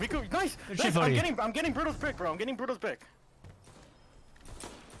 Riku, nice. I'm getting Brutal's brick, bro. It's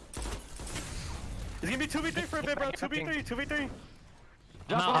gonna be 2v3 for a bit, bro. 2v3.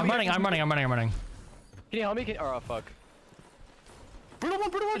 I'm running. Can you help me? Oh fuck. Brutal one.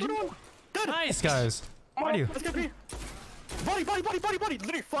 Dead. Nice, guys. Why do you? Let's get B. Body.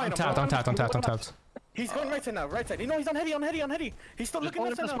 Literally flying. I'm tapped. He's going right side now. Right side. You know he's on heady. He's still looking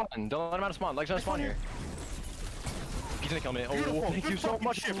left side now. Don't let him out of spawn. Legs out of spawn here. He's gonna kill me. Oh, thank you so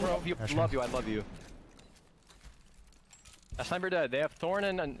much, bro. I love you. A sniper dead. They have Thorn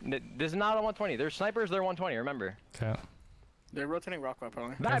and this is not a 120. There's snipers. They're 120. Remember. Okay. They're rotating Rockwell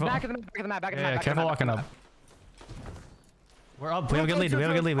probably. Back of the map. Yeah, careful walking up. We're up. We have a good lead.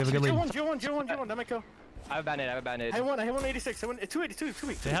 G1. That might kill. I have a bad nade. I hit 186. 282.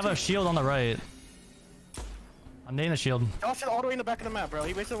 They have a shield on the right. I'm nading the shield. Josh is all the way in the back of the map, bro.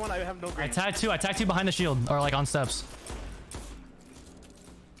 He wasted one. I have no green. I tagged two behind the shield, or like on steps.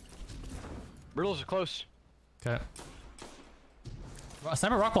 Brutal's close. Okay.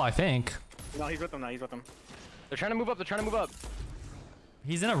 Sniper Rockwell, I think. No, he's with them. They're trying to move up.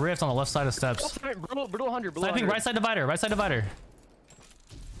 He's in a rift on the left side of steps. Brutal 100. Sniping right side divider.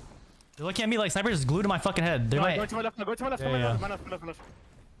 They're looking at me like Sniper just glued to my fucking head. They're go to my left. Yeah. My left.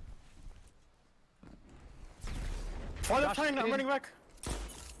 Far left time. I'm running back.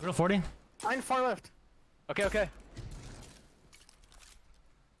 Brutal 40. I'm far left. Okay.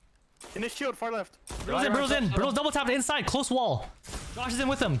 In his shield, far left. Brutal's in. Brutal's double tapped inside. Close wall. Josh is in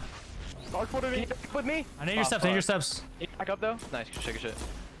with him. With me? I need your steps. Back up though. Nice. Shake a shit.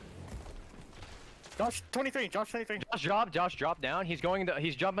 Josh 23. Josh dropped down. He's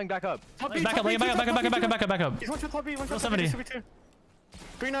jumping back up. Back up. He's 1 shot top B. 1 shot 70. 2.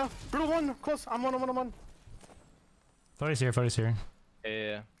 Green now. Brutal 1. Close. I'm 1. 40's here.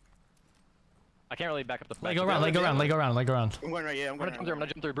 Yeah. I can't really back up the flag. Go around. I'm going right, yeah. I'm gonna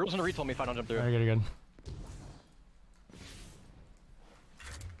jump through. Brutal's gonna retold me if I don't jump through. Alright, good.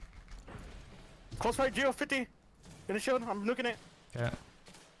 Close right, Geo 50. In the shield. I'm nuking it. Okay.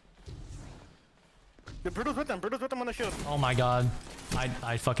 The Brutal's with them. Brutal's with them on the shield. Oh my god.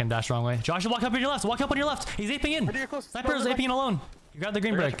 I fucking dashed the wrong way. Josh, walk up on your left. Walk up on your left. He's aping in. Sniper is aping in alone. You grab the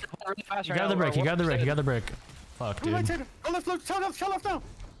green brick. You grab the brick. You grab the brick. You grab the brick. Fuck, dude. Go left, look. Shut left now.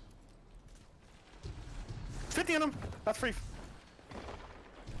 50 on him. That's free.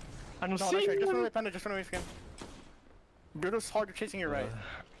 I don't No, see that's right. Just him. run away, Panda. Just run away again. Brutal's harder chasing your right.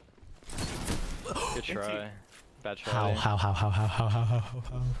 Good try. Bad try.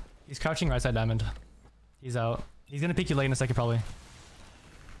 How? He's crouching right side diamond. He's out. He's gonna peek you late in a second probably.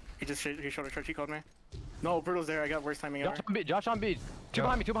 He showed a church. He called me. No, Brutal's there. I got worst timing ever. Josh on B. Two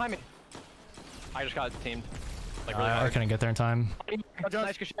behind me. I just got teamed. Like really I hard. couldn't get there in time.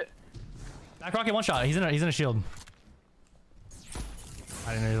 Nice, good shit. Back rocket one shot. He's in a shield.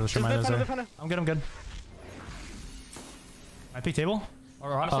 I didn't know the was there. I'm good. I peek table?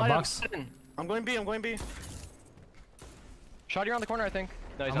 Or box? I'm going B. Shot you on the corner, I think.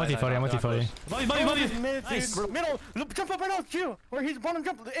 No, I'm with you, Fody. Above you. Nice. Middle. Look, jump up right now. Q. Where he's bottom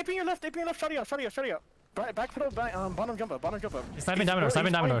jump. Aping your left. Shot you out. Back pedal. Bottom jump up. He's sniping diamond door.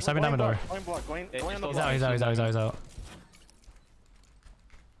 Going on the He's block. out. He's out.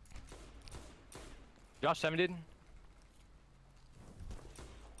 Josh 70'd.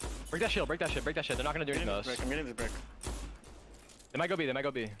 Break that shield. They're not gonna do anything to us. I'm getting this brick. They might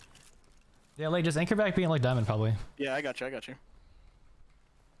go B. Yeah, like just anchor back being like diamond probably. Yeah, I got you.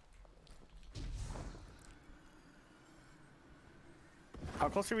 How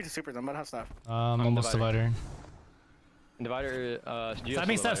close are we to supers? I'm about to have staff. Almost divider. Divider,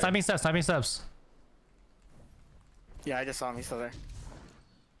 Sniping steps. Yeah, I just saw him. He's still there.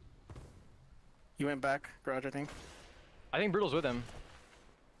 You went back, garage, I think. I think Brutal's with him.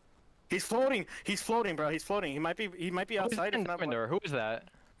 He's floating, bro. He's floating. He might be outside. If not, Who is that?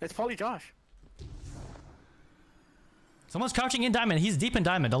 it's probably Josh. Someone's crouching in diamond. He's deep in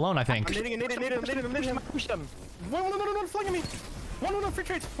diamond alone, I think. I'm hitting him. Push them. No, flanking me. One, free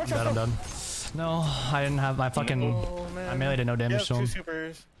trades. Watch I'm out. done. No, I didn't have my fucking. Oh, man. I melee did no damage to Two him,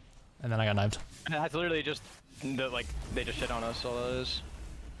 supers. and then I got knifed. That's literally just they just shit on us. All that is.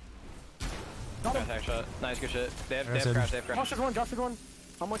 Got him. Attack shot. Nice, good shit. They have There's crash. Josh is one.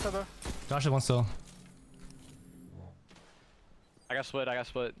 How much are there? Josh is one still. I got split.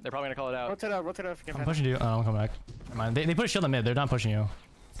 They're probably gonna call it out. Rotate out if you can. I'm find pushing you. Oh, I'm coming back. Never mind. They put a shield in mid. They're not pushing you.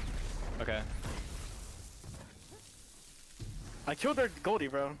 Okay. it. I killed their Goldie,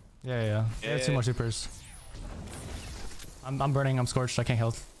 bro. Yeah. They have two more supers. I'm burning. I'm scorched. I can't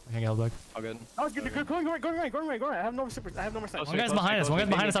health. Back. All good. Oh, good. Going right. I have no supers. I have no more snipes. One guy's behind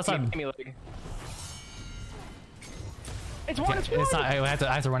us outside. It's one. It's not. I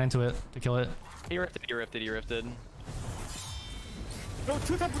have to run into it to kill it. He rifted. No,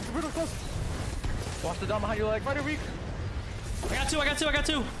 two types of brutal close. Watch the dom behind you, like. Fighter weak. I got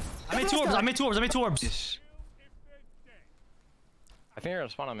two. I made two orbs. Yes. I think they're gonna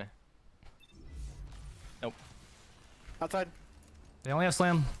spawn on me. Nope. Outside. They only have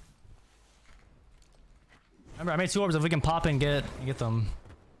slam. Remember, I made two orbs. If we can pop and get them.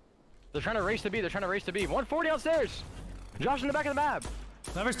 They're trying to race to B. 140 downstairs. Josh in the back of the map.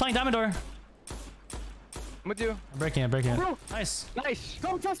 Whoever's playing diamond door. I'm with you. I'm breaking it. Bro. Nice.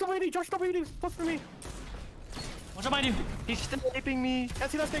 Go, Josh WD. Close to me. Watch out behind you. He's still aping me.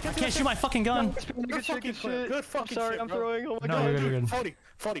 Can't see that stick. Can't shoot my fucking gun. Good fucking shit. Sorry, I'm throwing. Oh my No, god. you're good.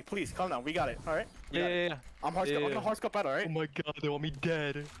 40, please, calm down. We got it. All right. Yeah. I'm gonna horoscope out. All right. Oh my god, they want me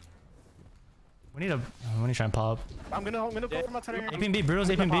dead. We need to try and pop. I'm gonna go from outside here. Aping B. Brutal's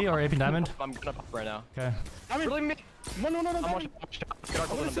aping B or aping diamond. I'm gonna pop right now. Okay. I mean, Really me? no. I'm watching.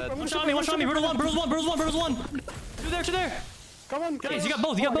 One shot me. Brutal's one. Two there. Come on. Hey, you got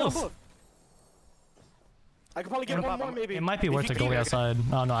both. I could probably get one more maybe. It might be If worth you to can go eat it. outside.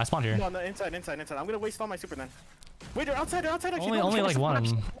 Oh no, I spawned here. No, inside. I'm gonna waste all my super then. Wait, they're outside. Only like one.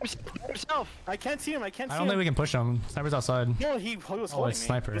 Himself. I can't see him. I don't think we can push him. Sniper's outside. No, he was holding it's me.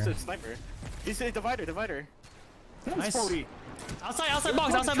 sniper. He's a sniper. He's a divider. Nice. 40. Outside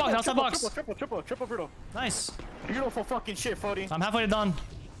box. Triple brutal. Nice. Beautiful fucking shit, 40. I'm halfway done.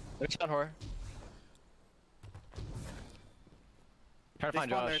 There's not horror. Trying to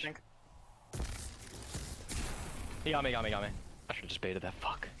find There, I Josh. think. He got me. I should've just baited that.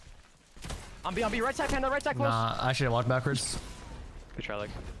 Fuck. On B, right side, Panda, right side close. Nah, I should have walked backwards. Good try, like.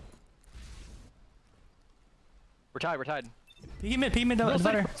 We're tied. Peek mid, it's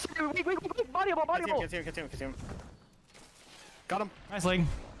better. Weak. Bodyable. Can see him. Got him. Nice leg.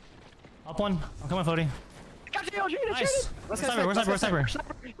 Up one. I'm coming, Fody. Got you, Nice. Where's sniper?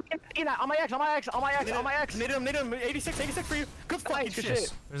 On my X. Need him. 86 for you. Good fucking Nice, good shit.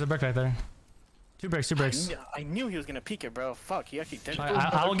 shit. There's a brick right there. Two bricks. I knew he was gonna peek it, bro. Fuck, he actually did.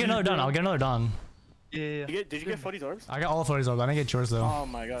 I'll get another done. Yeah. Did you get 40 orbs? I got all 40s orbs. I didn't get yours though. Oh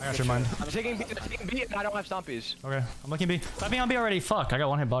my god. I got good your mind. shit. I'm taking B and I don't have stompies. Okay, I'm looking B. Stop me on B already. Fuck, I got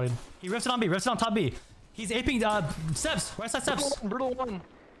one hit bodied. He rips it on B. Rips it on top B. He's aping steps. Right side steps. Brutal one.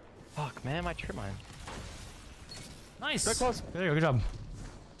 Fuck, man, my trip mine. Nice. Very close. There you go. Good job.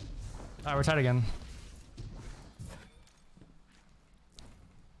 Alright, we're tied again.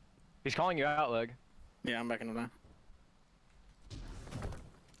 He's calling you out, Leg. Yeah, I'm backing him down.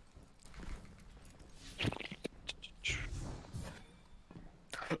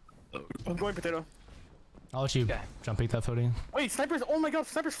 I'm going potato. I'll let you Okay. jump peek that footy. Wait, sniper's. Oh my god,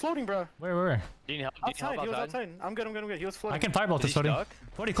 sniper's floating, bro. Where? Do you need help? Outside, he was outside. I'm good. He was floating. I can fireball Is this he footy. stuck?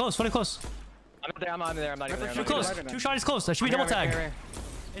 Footy close, footy close. I'm not there. I'm not there. I'm not even there. Too close. Two shotties close. That should be double tag.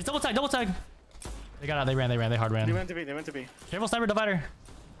 It's double tag, double tag. They got out. They ran. They hard ran. They went to be. Careful, sniper divider.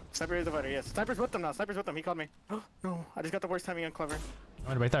 Sniper is divider, yes. Sniper's with them now. He called me. Oh, no. I just got the worst timing on Clever. I'm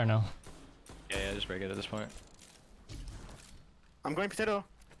gonna break there now. Yeah, just break it at this point. I'm going potato.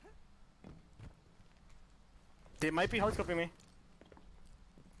 They might be hard scoping me.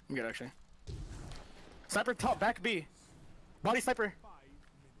 I'm good, actually. Sniper top, back B. Body sniper. Do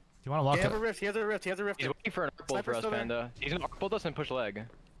you want to walk He has a up? rift. He has a rift. He's waiting for an arc bolt Sniper's for us, still there. Panda. He's gonna arc bolt us and push leg.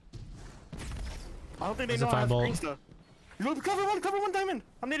 I don't think they There's a know I have firebolt. green stuff. No, cover one diamond.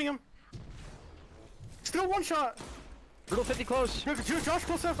 I'm needing him. Still one shot. Brutal 50 close. Josh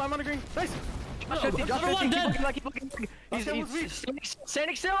close up. I'm on the green. Nice. Josh 50, Josh Number 50. one dead. Keep looking. That was weak. He's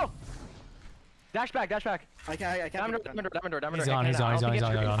standing still. Dash back. I can't. Diamond door. He's on. I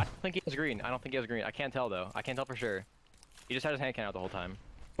don't think he has green. I can't tell though. I can't tell for sure. He just had his hand cannon out the whole time.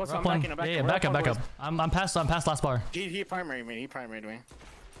 What's We're up? up one. I'm backing. Yeah, back up. I'm past last bar. He primary me.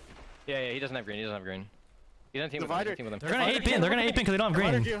 Yeah, he doesn't have green. He doesn't team Divider. with him. They're gonna 8 pin. They're gonna 8 pin because they don't have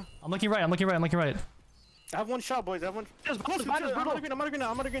Divider green. you. I'm looking right. I have one shot, boys. I have one. Just Close, Divider's I'm brutal.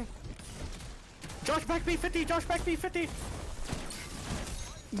 on the green. Josh back B 50.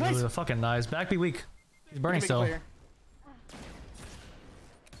 Nice. Ooh, fucking nice. Back be weak. He's burning Big still. player.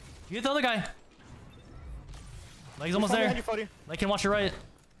 You get the other guy. Leg's almost Behind there. you, Fody. Leg can watch your right.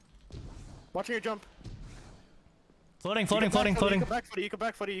 Watching your jump. Floating. You can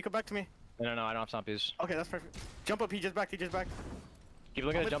back, Fody. You come back to me. No, I don't have stompies. Okay, that's perfect. Jump up. He just backed. Keep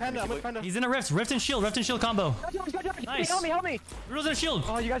looking at the jump. I'm with Panda. He's in a rift and shield combo. Nice. Help me. Brutal's in a shield.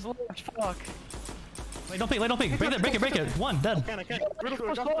 Oh, you guys left. Fuck. Wait, don't peek. Break it. One, dead. I can't.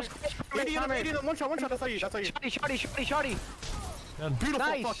 Close. 80 one shot. That's all you. Shoddy. Good. Beautiful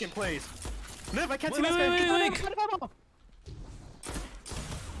Nice. fucking plays. Liv, I can't see Wait. this guy.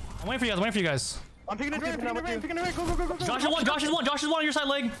 I'm waiting for you guys. I'm picking the red. Go. Josh is one on your side,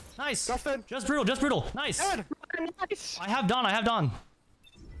 Leg. Nice. Josh dead. Just brutal. Nice. Dead. Nice. I have Dawn.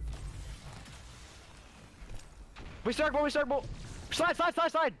 We start ball.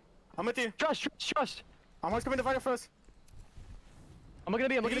 Slide. I'm with you. Trust. I'm always coming to fight first. I'm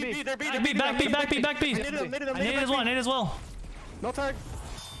looking at B. They're B. Back B. I I need it as well. No tag.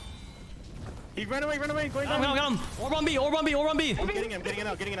 He ran away. Going down. Got him. Orb on B. I'm getting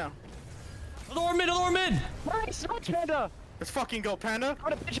it out. Another orb mid. Nice, Panda. Let's fucking go, Panda.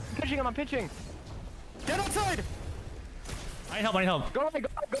 I'm pitching. Get outside. I need help. Go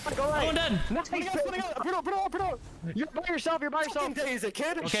right. One dead. Nice. Brutal. You're by yourself. Fucking days,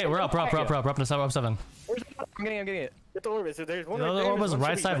 kid. Okay, we're up to 7. I'm getting it. Get the orb. So there's one. The other orb was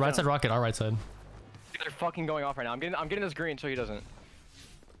right side rocket, our right side. They're fucking going off right now. I'm getting this green so he doesn't.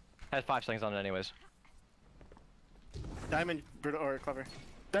 Has 5 seconds on it anyways. Diamond, brutal, or clever.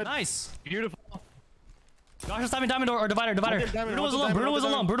 Dead. Nice. Beautiful. Josh is diamond or divider. Brutal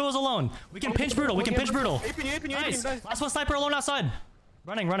was alone. We can pinch brutal. Aping you. Nice. Last one sniper alone outside.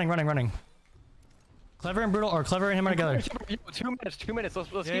 Running. Clever and brutal, or clever and him are together. 2 minutes. Let's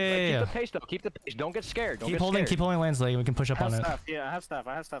keep Yeah. the pace though. Keep the pace. Don't get scared. Keep holding lanes, Leg. We can push up on it. Yeah, I have staff.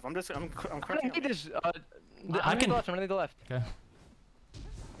 I'm I'm cracking. gonna need this. I can- I'm gonna need the left. Okay.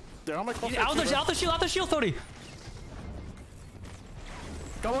 They're on my close. Out the shield, Thody.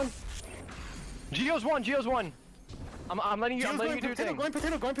 Go on. Geo's one. I'm letting you do your thing. Going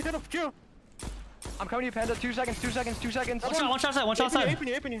potato. Geo. I'm coming to you, Panda. 2 seconds. One shot outside.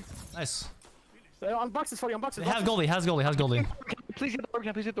 Aping you. Nice. On boxes, Fody, on boxes. Has goalie. Please get the orb. Can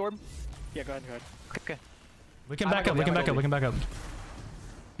I please get the orb? Yeah, go ahead. Okay. We can back up.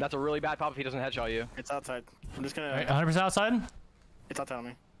 That's a really bad pop if he doesn't headshot you. It's outside. I'm just gonna. Alright, 100% outside. It's outside on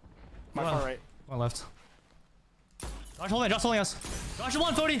me. My Well. far right. One left. Josh holding us. Josh is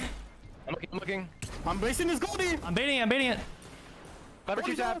one, Thody. I'm looking. I'm wasting his goldie. I'm baiting it. Clever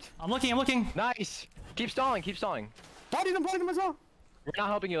 2 tapped. I'm looking. Nice. Keep stalling. Body them as well. We're not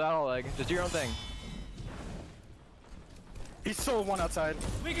helping you at all, Leg. Just do your own thing. He's still one outside.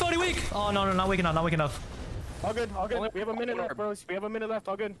 Weak, Bodhi, weak. Oh no, not weak enough, not weak enough. All good, all good. We have a minute left, bros. We have a minute left.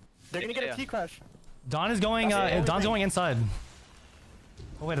 All good. They're gonna get a T crash. Dawn is going. Dawn's going inside.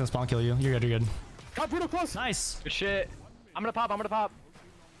 Oh wait, doesn't spawn kill you. You're good. You're good. Got brutal close. Nice. Good shit. I'm gonna pop. I'm gonna pop.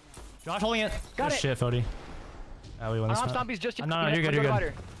 Josh holding it. Got Good it. shit, Fody. We won this. I'm zombies just. No, you're good. You're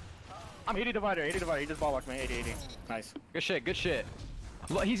good. I'm 80 divider. 80 divider. He just ball walked me. 80. Nice. Good shit. Good shit.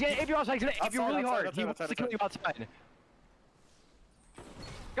 Look, he's getting. If you're outside, he's gonna hit you really hard. Outside, He wants to kill you outside.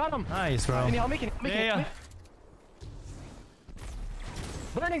 Got him. Nice, bro. I'll make it. Yeah.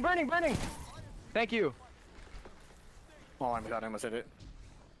 Burning. Thank you. Oh my god, I almost hit it.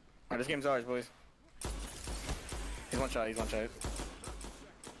 Alright, this game's ours, boys. He's one shot.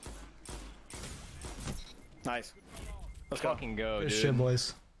 Nice. Let's go. Fucking go, Good dude. shit,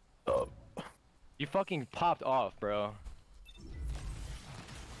 boys. You fucking popped off, bro.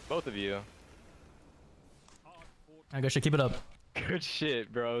 Both of you. I guess you keep it up. Good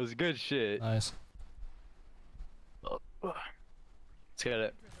shit, bros. Good shit. Nice. Let's get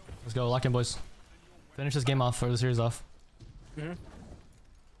it. Let's go. Lock in, boys. Finish this game off, or the series off. Mm-hmm.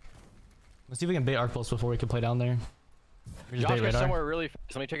 Let's see if we can bait Arc Pulse before we can play down there. We just Josh bait goes radar. somewhere really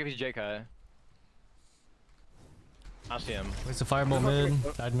fast. Let me check if he's J-Kai. I see him. Waste the fireball mid.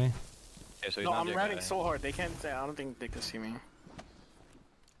 Tied me. Okay, so he's No, not I'm J-Kai. running so hard. They can't say. I don't think they can see me.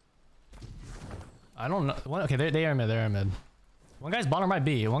 I don't know. Okay, they are mid. They are mid. One guy's bottom right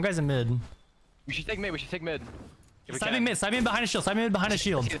B. One guy's in mid. We should take mid. Side me mid. Side me mid behind a shield. Side me mid behind a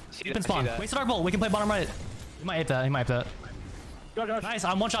shield. Keep in spawn. Waste the Dark Bolt. We can play bottom right. He might ape that. Go, Josh. Nice.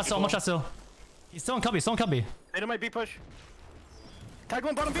 I'm one shot still. I'm one shot still. He's still in cubby. They don't might B push. Tag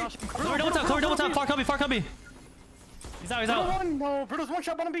one bottom B. Clear double tap. Far cubby. He's out. Brutal one. No, Brutal's one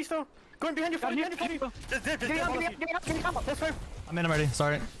shot bottom B still. Going behind you, Fody. Just dip. Get out. That's fine. I'm in already.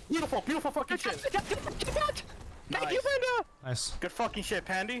 Sorry. Beautiful fucking shit. Thank you, Panduh. Nice. Good fucking shit,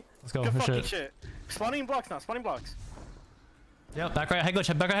 Pandy. Let's go. Good Good fucking shit. shit. Spawning blocks now. Yep. Back right. Head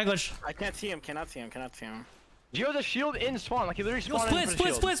glitch. I can't see him. Cannot see him. Geo has a shield in spawn. Like he literally Yo, spawned in for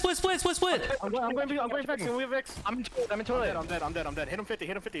the shield. split. I'm going Vex. We have Vex. I'm in toilet. I'm dead. Hit him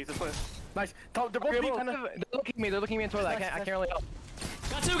 50. It's split. Nice. They're both Okay, B well, kinda. they're looking at me in toilet. I can't really help.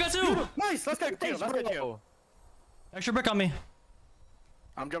 Got two. Nice. Let's get Geo. Bro. Extra brick on me.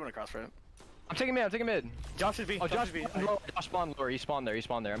 I'm jumping across for it. I'm taking mid. Josh is B. Oh, Josh is B. spawned lower. He spawned there.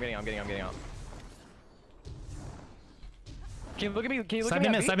 I'm getting out. Can you look at me?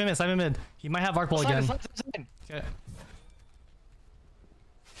 Side me mid. He might have Arc Ball again. Okay.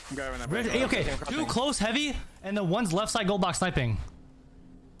 I'm grabbing that. Hey, okay. Two close heavy, and the one's left side gold box sniping.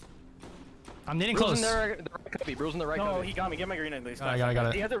 I'm needing close. Bruce in the right. No, cubby. he got me. Get my green in, please. I got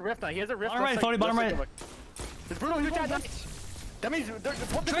it. He has a rift now. Bottom right, Fody, bottom right. It's brutal. He's dead. That means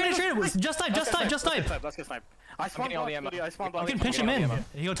Trade. Just snipe. Let's get snipe. I spawned all the ammo. block. I spawned You block. can pinch him in. Did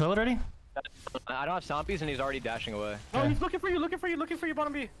he go toilet already? I don't have stompies and he's already dashing away. No, he's looking for you,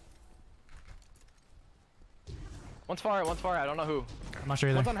 bottom B. One's far. I don't know who. I'm not sure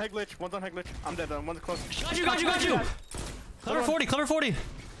either. One's on head glitch. I'm dead. One's close. Got you. Clever 40.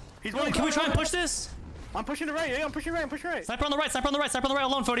 He's Can we try and push this? I'm pushing the right. Yeah, I'm pushing right. Sniper on the right.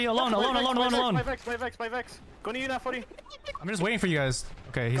 Alone, Fody. Alone. Play Vex. Going to you now, Fody. I'm just waiting for you guys.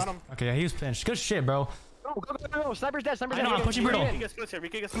 Okay, Got him. Okay, he was pinched. Good shit, bro. Go. Sniper's dead. I know, I'm pushing brutal. We can get splits here.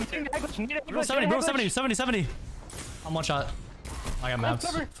 Bro, 70. I'm one shot. I got maps.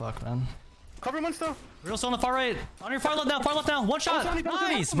 cover. Fuck, man. Cover one still. Real still on the far right. On your far left now. One shot. 70.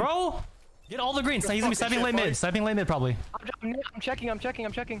 Nice, bro. Get all the greens. He's gonna be sniping late mid. Probably. I'm checking.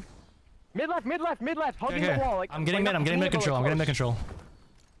 Mid left. Hugging Okay. the wall. Like, I'm getting mid control.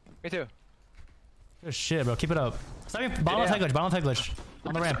 Me too. Good shit, bro. Keep it up. Sniping bottom left head glitch.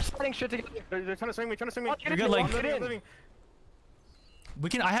 On the ramp. Setting shit together. They're trying to swing me. You're good, like. We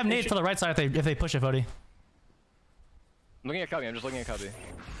can. I have nades for the right side if they push it, Fody. I'm just looking at cubby.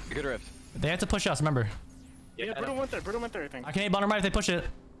 Good rift. They have to push us. Remember. Yeah, Brutal went there, I think. I can nade bottom right if they push it.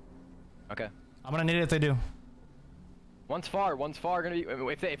 Okay. I'm gonna nade it if they do. One's far. Gonna be.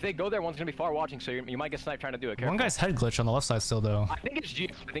 If they go there, one's gonna be far watching. So you might get sniped trying to do it. Careful. One guy's head glitch on the left side still though. I think it's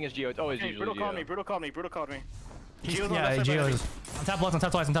Geo. It's always usually Brutal Geo. called me. Yeah, Geo is. I'm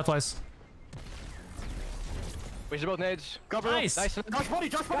tap twice. Wasted both nades. Nice. Josh body.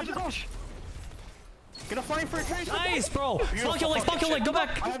 Gonna flying for a trade. Nice, bro. Spawn kill leg. Go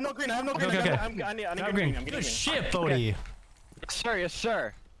back. I have no green. Okay. I need Grab green. green. I'm getting Good green. shit, Fody. Yes,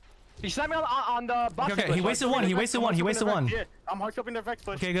 sir. He sniped me on the box. Okay, he wasted one. Yeah, I'm hard scoping their Vex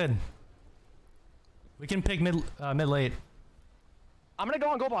push. Okay, good. We can pick mid late. I'm gonna go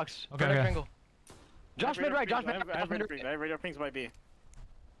on goal box. Okay. Triangle. Josh mid right. I have radar pings might be.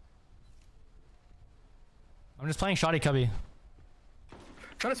 I'm just playing shoddy cubby.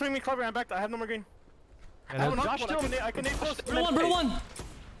 Trying to swing me clever. I'm back. I have no more green. I Yeah, have an that- Josh still. I can nade close. Brutal one.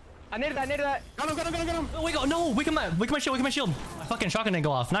 I needed that. Got him. Oh, wait, no, wake my shield. My fucking shotgun didn't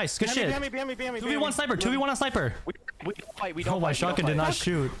go off. Nice, good shit. Behind me. 2v1 sniper, 2v1 on sniper. We don't fight. We Oh, don't my fight. shotgun did not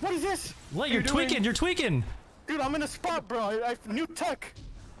shoot. What is this? What? You're tweaking. You're tweaking. Dude, I'm in a spot, bro. I new tech.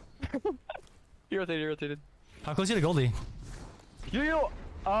 You rotated. How close are you to Goldie?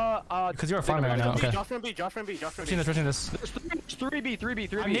 Because you're a farmer right now. Okay. Josh from B. Rushing this. There's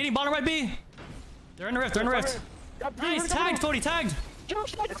 3B. I'm nading bottom right B. They're in the rift. Nice, tagged, Cody, tagged.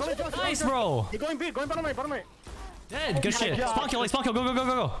 Nice, bro. You're going B. Going bottom right. Dead. Good shit. Spawn kill.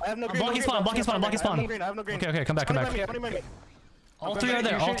 Go. I have no I'm green. blocking spawn. I have no green. Okay, come back. All three are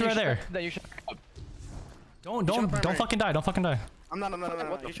there. Then you should. Don't fucking die. I'm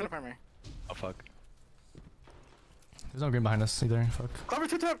not. You should have primary. Oh fuck. There's no green behind us either. Fuck. Clever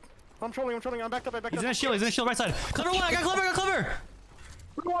 2 tap. I'm trolling. I'm backed up. He's in a shield right side. Clever one. I got clever.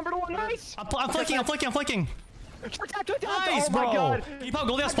 Brutal one. Nice. I'm flanking. Nice, Oh my bro. God. Can you pop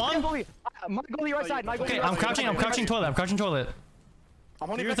Goldie on spawn? My goalie right side. Okay, I'm crouching toilet.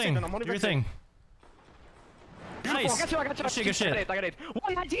 I'm Do your thing. Nice. I got you. Good shit. I got it.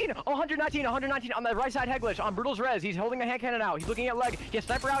 119 on the right side Heglish. On Brutal's res. He's holding a hand cannon out. He's looking at leg. He has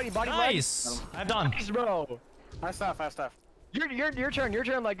sniper out. He body Nice. I'm done. Nice, bro. I have staff. Your turn,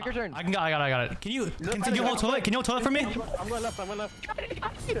 leg. Your turn. I got it. Can you hold toilet? Can you hold toilet for me? I'm going left.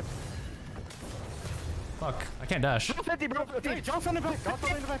 Fuck. I can't dash. 50, bro. 50. Hey, John's on the back.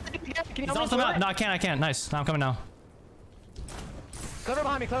 Can He's off the map. No, I can't. Nice. Now I'm coming now. Clever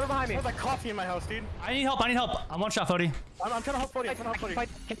behind me. I have like coffee in my house, dude. I need help. I'm one shot, Fody. I'm trying to help Cody. Can't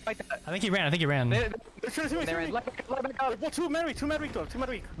fight that. I think he ran. They're trying to see me. They ran. Let back up. Well, two Medic though. No.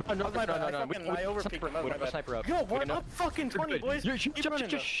 I overpicked him. We have a sniper up. Yo, what up? Fucking 20, boys. Keep running.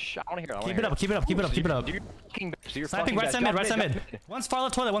 I wanna hear it. Keep it up. Sniping right side mid. One's far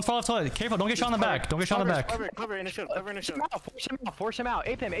left toilet. Careful, don't get shot on the back. Cover in the shield. Force him out.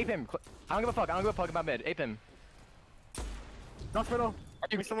 Ape him. I don't give a fuck about mid. Ape him. North middle. Are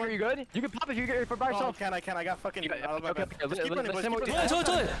you good? You can pop if you get by yourself. I can. I got fucking. Okay, Keep running, boys.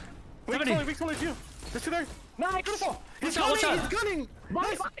 Toilet. Weak toilet, you. There's two there. Nice. Beautiful. He's Watch out. gunning.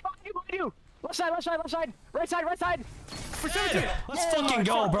 Nice. Behind you. Left side. Right side. For 17. Let's fucking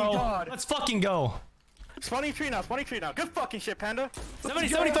go, bro. Let's fucking go. Spawning tree now. Good fucking shit, Panda.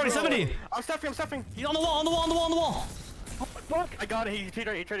 70. I'm stuffing. He's on the wall. Fuck. I got it. He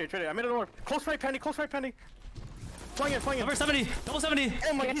traded. I made it north. Close right, Pandy. Flying in. Over 70. Double 70.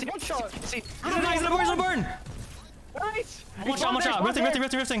 Oh my god, he's one shot. See. He's gonna burn. Nice. One shot. Rifting.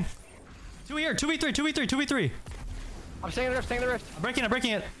 2v3. I'm staying in the rift. I'm breaking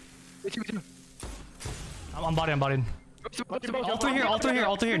it. Two. I'm bodied. All three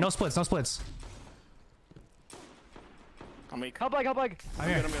here. No splits. I'm weak. Help leg. I'm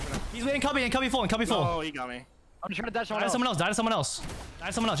here. He's in cubby full. Oh, he got me. I'm trying to dash Die to someone else.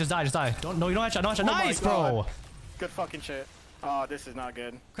 Just die. You don't headshot. Nice, bro. Good fucking shit. Oh, this is not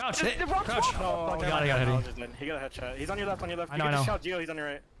good. Crouch. Oh, he got it. He got a headshot. He's on your left. I know. You can just shout Geo, he's on your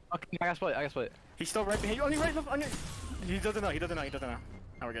right. Okay, I got split. He's still right behind you. On your right, left. He doesn't know. Now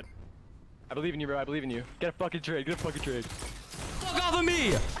we're good. I believe in you, bro. Get a fucking trade. Fuck off of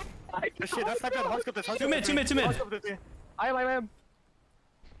me. This shit, that's not good. Hard Two mid. I am.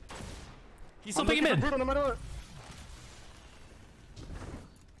 He's still picking mid. Brutal, no matter what.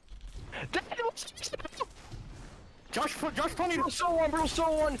 Josh 20. Brutal so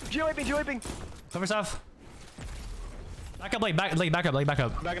one. Geo aping. Cover south. Back up, back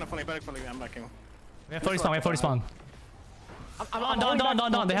up. Backing up funny. I'm backing. We have 40 spawn. I'm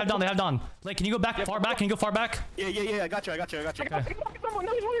Dawn. They have Dawn. Like, can you go back far back? Yeah. I got you. Okay. Okay.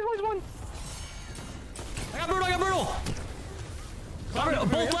 No, he's one. I got brutal. Clever,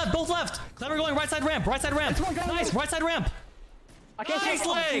 both left. Clever going right side ramp. Nice, right side ramp. I can't Nice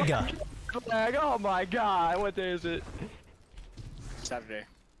leg. Oh my god, what day is it? Saturday.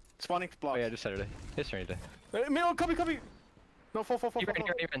 Spawning block. Oh yeah, just Saturday. It's rainy day. Middle, copy. No, full.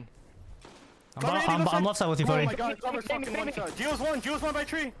 Even. I'm left side with you, Oh Fody. my god, Clever's fucking one shot. Geo's one by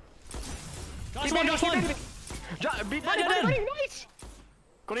tree. Josh one. Nice!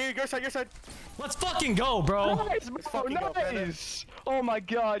 Go to your side. Let's fucking go, bro. Nice, bro, nice! Oh my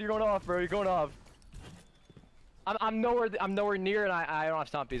god, you're going off, bro. I'm nowhere near, and I don't have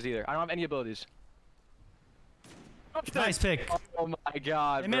stompies either. I don't have any abilities. Nice pick. Oh my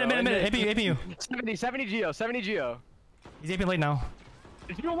god, A minute. Aping you. 70 Geo. He's aping late now.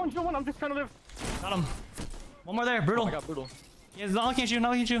 Geo one. I'm just trying to live. Got him. One more there. Brutal. I got brutal. He's not looking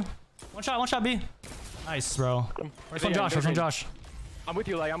at you. One shot B. Nice, bro. Where's from Josh? I'm with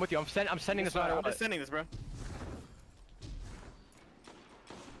you, I'm sending this. I'm just sending this, bro.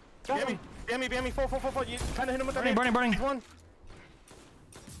 BM me, full. You trying to hit him with that. Burning. One.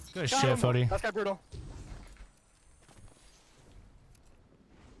 Good shit, Fody. That's got brutal.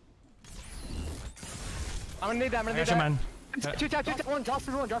 I'm gonna need that. I got you, man. Two tap. One, Josh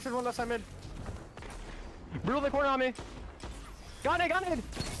is one left side mid. Brutal in the corner on me. Got it. Got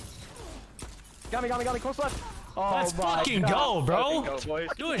me. Close left. Oh, Let's fucking go, bro.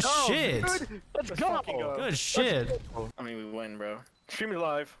 Good shit. Let's go. Good shit. I mean, we win, bro. Stream it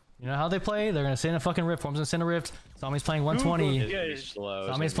live. You know how they play? They're gonna stay in a fucking rift. Form's gonna stay in a rift. Zombie's playing 120. Yeah, It's slow.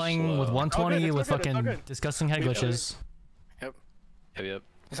 Zombie's playing with 120 it's with all good, it's all fucking good. disgusting head glitches. Yep.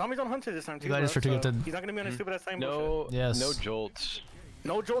 Zombie's on Hunter this time too. You guys bro, are too gifted. He's not gonna be on a stupid ass time. No. Yes. No jolts.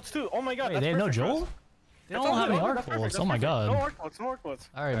 No jolts too. Oh my god. Wait, That's they have no perfect, Joel? bro. They don't have any arc bolts. Oh my god. No arc bolts.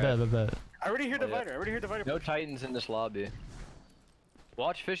 Alright, bet. I already hear divider. No Titans in this lobby.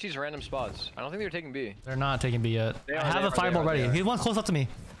 Watch Fishy's random spots. I don't think they're taking B. They're not taking B yet. They I are, have they a are, fireball they are. ready. He wants close up to me.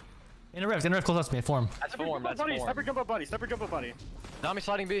 In a rift, close up to me. Form. That's form. Step jump up body. Zombie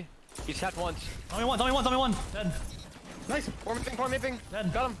sliding B. He's tapped once. Tell me one. Dead. Nice. Form thing.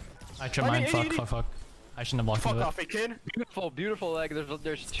 Dead. Got him. I tried mine. Fuck. I shouldn't have walked Fuck into off, kid. Beautiful leg.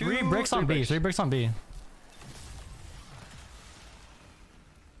 There's two. 3 bricks on B. 3 bricks on B.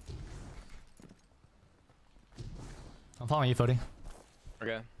 I'm following you, Fody.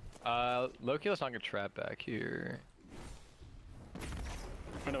 Okay. Loki, let's not get trapped back here.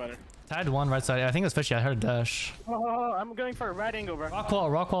 Tied 1 right side. I think it's Fishy. I heard a dash. Oh, I'm going for a right angle, bro.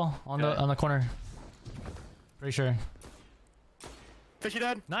 Rock wall on the corner. Pretty sure. Fishy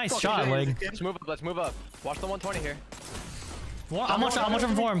dead. Nice shot, leg. Let's move up. Watch the 120 here. How much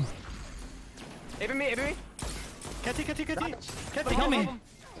of form? Aim me. Can't Help me.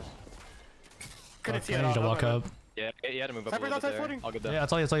 Couldn't see I it need to all. walk up. Yeah, you had to move up a Cypher's little bit outside there. floating. I'll get that. Yeah, I'll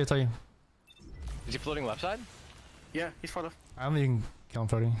tell you. Is he floating left side? Yeah, he's far left. I don't think you can kill him,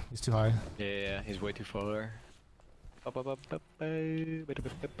 Fody. He's too high. Yeah, he's way too far. I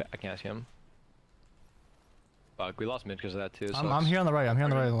can't see him. Fuck, we lost mid because of that too. I'm here on the right. I'm here on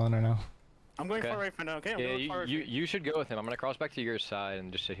the right alone right now. I'm going far right for now, okay? I'm going far right. You should go with him. I'm gonna cross back to your side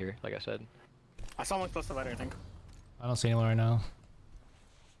and just sit here, like I said. I saw one close to divider, I think. I don't see anyone right now.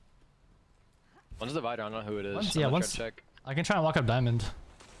 One's divider. I don't know who it is. One's- I'm yeah, gonna one's- try to check. I can try and walk up diamond.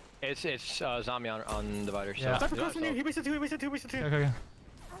 It's zombie on divider. Yeah. So, Cypher close to you. He wasted two. Okay.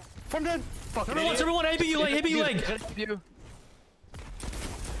 Form dead. Fuck. Everyone, AB you leg. You.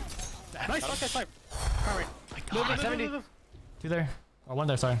 Nice. Fuck that snipe. Alright. God. 70. 2 there. Oh, 1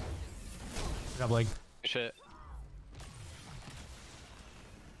 there, sorry. Grab leg. Shit.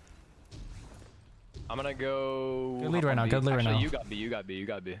 I'm gonna go. Good lead right now, good lead right now. You got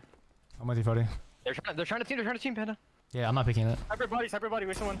B. I'm with you, Fody. They're trying to team Panda. Yeah, I'm not picking it. Cypher body,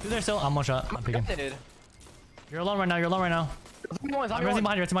 wait someone. 2 there still. I'm 1 shot. I'm picking. You're alone right now. I'm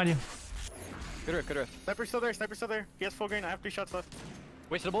resing behind you. Good riff. Sniper's still there. He has full green. I have 3 shots left.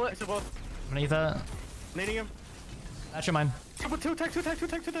 Wasted a bullet. Wasted both. I'm gonna eat that. Nading him. That's your mine. Two tag.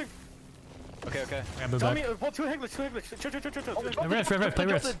 Okay. I gotta move Tell back. me, well, 2 Heglets. Chill. Rift. Play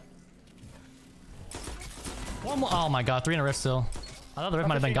rift. One more. Oh my god, 3 in a rift still. I thought the rift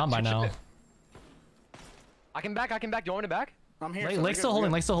might have been gone by now. I can back. Do you want me to back? I'm here. Lake's still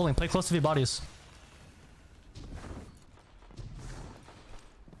holding. Play close to the bodies.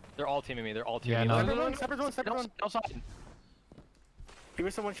 They're all teaming me. Yeah, no. Sniper's one. Outside. He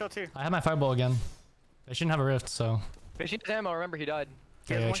wasted 1 shot too. I have my fireball again. They shouldn't have a rift, so. Fishy has ammo. Remember, he died.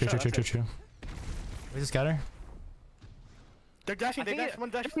 Yeah, true. Where's the scatter? They're dashing. They dash. One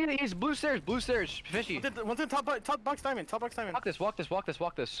dash. He's blue stairs. Fishy. One's in top box diamond.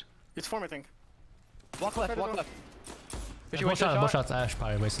 Walk this. It's form, I think. Walk left. Fishy, Both shots. Ash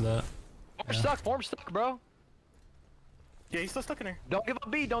probably wasted that. Form stuck, bro. Yeah, he's still stuck in there. Don't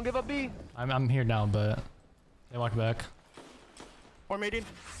give up B. I'm here now, but they walked back. Or mating.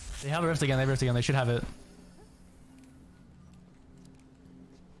 They have a rift again. They should have it.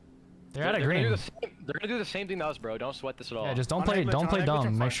 They're out of green. They're gonna do the same thing to us, bro. Don't sweat this at all. Yeah, just don't play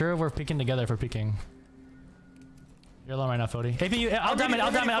dumb. Make sure we're peeking together for peeking. You're alone right now, Fody. AP, out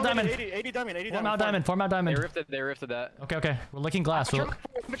diamond. 80 diamond. Form out diamond. They rifted that. Okay. We're licking glass. I'm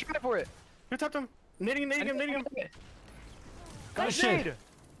trying for it. Who tapped him? Nading him. Good shit.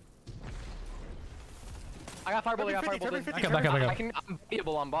 I got fireball. Back up.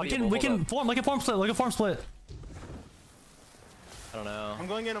 I'm bodyable. We can form. Look at form split. I don't know. I'm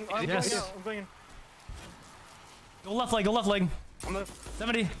going in. I'm going in. Go left leg. I'm left.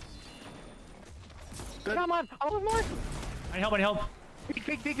 70. Good. Come on. I want more. I need help.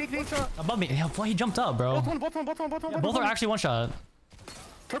 Big. Above me. Why he jumped up, bro? Both one. Both are actually 1 shot.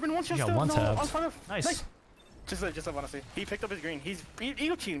 Turban 1 shot You got still. 1 No, tapped. on front of. Nice. Just live, honestly. He picked up his green.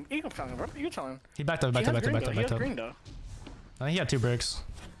 Eagle chilling, bro. Eagle chilling. He backed up, backed up, backed up, backed up, He has backed up. green though. I think he had 2 bricks.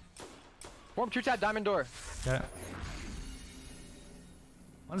 Form true tap diamond door. Okay.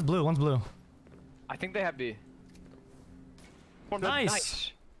 One's blue, one's blue. I think they have B. Nice.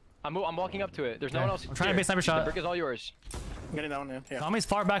 Nice. I'm walking up to it. There's no one else. I'm trying to base sniper shot. The brick is all yours. I'm getting that one in. Yeah. Tommy's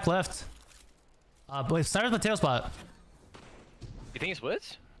far back left. Wait, sniper's potato spot. You think he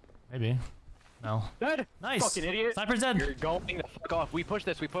splits? Maybe. No. Dead. Nice. Fucking idiot. Sniper's dead. You're going the fuck off. We push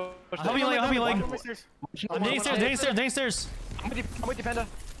this. We push this. I'll help you, I'll help you, I'm Dating stairs. I'm with you, Panda.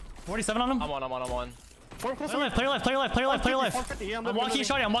 47 on him. I'm on. Form close. Player left. Yeah,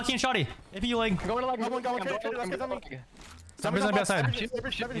 I'm walking in shoddy. AP you leg. Going to like. Sniper's gonna be outside.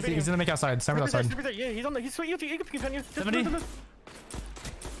 He's gonna make outside. Sniper's outside. Yeah, he's on the. He's sweet. You can continue. 70.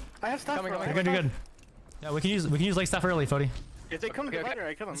 I have staff. Coming, bro. You're good. Yeah, we can use leg staff early, Fody. If they come to the divider,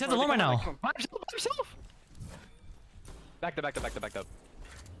 I kill them. He's at the low right now. By yourself. Backed up. I'm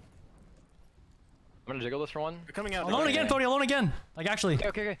gonna jiggle this for one. They're coming out. Alone again, Fody. Alone again. Like actually.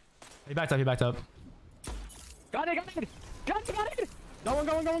 Okay. He backed up. Got it. Go on.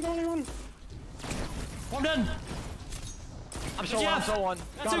 I'm dead. I'm so on.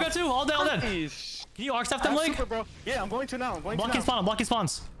 Got two. All dead. Please. Can you arc staff them, leg? Super, bro. Yeah, I'm going to now. I'm blocking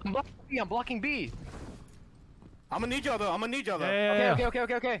spawns. I'm blocking B. I'm gonna need y'all though. Yeah.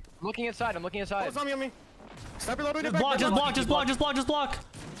 Okay. I'm looking inside. Oh, zombie on me. Sniper loaded. Just block.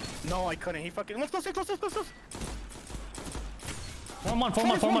 No, I couldn't. He fucking. Let's go. Form one. Fuck.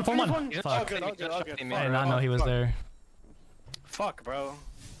 All good. I did not know he was there. Fuck, bro.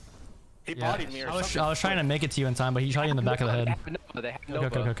 He Yeah. bodied me or I was something. trying to make it to you in time, but he shot you in the back of the head. They have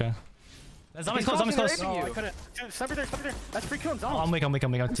Nova. Okay. That zombie's close. No, I couldn't. Dude, sniper there. That's free killing Oh, zombies. I'm weak.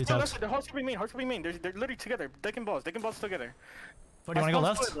 2 taps. They're hard main. They're literally together. They can balls together. What, do you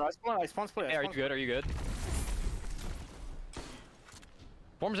want to go left? I spawn split. Hey, are you good?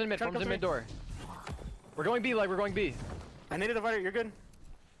 Forms in mid door. We're going B, I need a divider. You're good.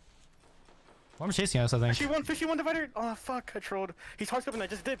 Form's chasing us, I think. Fishy one divider. Oh fuck, I trolled. He's hard scoping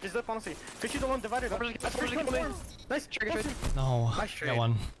that. Just dip, honestly. Fishy the one divider. That's free kill. Nice. No. Nice trade. Got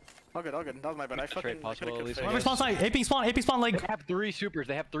one. All good. That was my bad. I fucking. possible, at least. Form spawn side. AP spawn leg. They have 3 supers.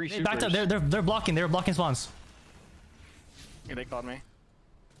 Hey, backed up. They're blocking. They're blocking spawns. Yeah, they called me.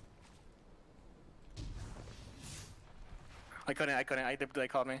 I couldn't. They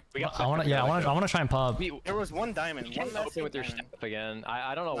called me. I wanna try and pop. There was one diamond. You can't open with your diamond. step again.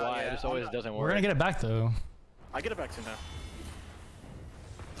 I don't know why. yeah, It just always doesn't work. We're gonna get it back though. I get it back soon now.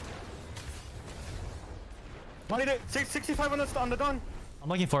 65 on the dawn. I'm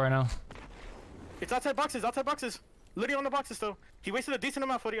looking for it right now. It's outside boxes. Literally on the boxes though. He wasted a decent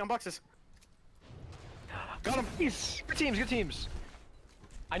amount for on boxes. Got him. Yes. Good teams.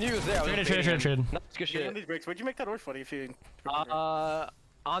 I knew he was there. Trade. Nice, good shit. These breaks. Where'd you make that orb for? If you.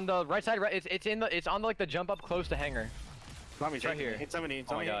 On the right side, right. It's on like the jump up close to hangar. Zombie's right here. Hit 70.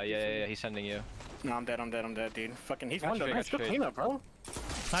 Oh my god, yeah. He's sending you. No, I'm dead, dude. Fucking, he's Got one though. straight, Nice, good straight. cleanup, bro.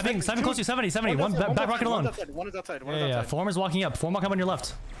 Sniping close to 70. One back rocket alone. One is outside. Yeah. Form is walking up. Form walking up on your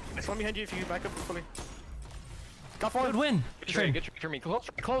left. It's one behind you if you back up fully. Got forward. Good win. Good trade for me.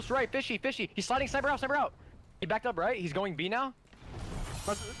 Close right. Fishy. He's sliding sniper out. He backed up right. He's going B now.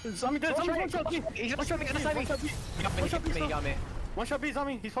 Zombie dead. Zombie one shot B. He's one shot B. He got me. One shot B,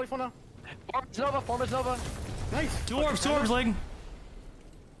 zombie. He's probably full now. Form is Nova. Nice. Two orbs, leg.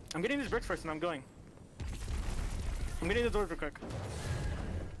 I'm getting these bricks first and I'm going. I'm getting the doors real quick.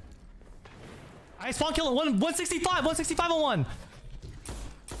 I spawn kill 165 on one.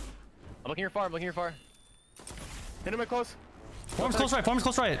 I'm looking your far. Hit him at close. Form's close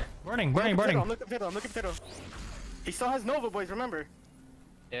right. Burning. I'm looking potato. He still has Nova, boys, remember.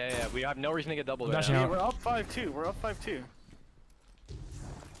 Yeah. We have no reason to get doubled Got right you. now. We're up 5-2.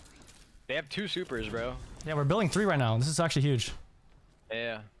 They have 2 supers, bro. Yeah, we're building 3 right now. This is actually huge.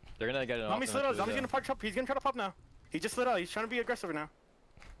 Yeah. They're gonna get it off. Zombie slid out. Zombie's gonna pop. He's gonna try to pop now. He just slid out. He's trying to be aggressive right now.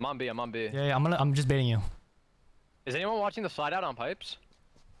 I'm on B. Yeah, I'm just baiting you. Is anyone watching the slide out on pipes?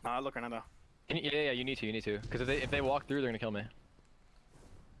 Nah, look right now though. Yeah, you need to. Because if they walk through, they're gonna kill me.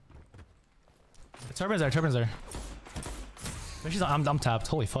 The turbines there. I'm tapped.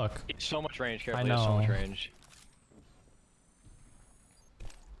 Holy fuck. It's so much range, careful. I know. So much range.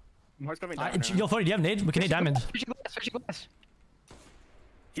 Mark's coming down. Yo, Fody, do you have nade? We can nade diamond. Fishing glass.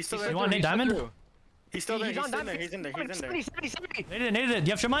 He's still You there. want nade diamond? He's still there. He's on diamond. He's in there. 70. Naded it. Do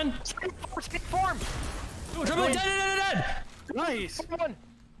you have ship mine? Form. Ooh, triple dead. Nice.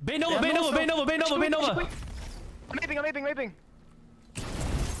 Bait Nova. I'm aping. I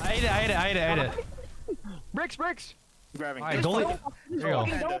ate it. Bricks. Grabbing. Alright, goalie. There you go.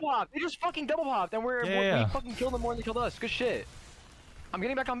 Fucking double pop. They just fucking double popped, and we fucking killed them more than they killed us. Good shit. I'm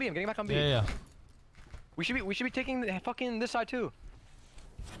getting back on B. I'm getting back on B. Yeah. We should be taking the fucking this side too.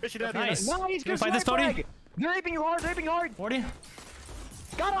 Nice. Nice. Good fight this, Cody. They're raping you hard. They're raping you hard. 40.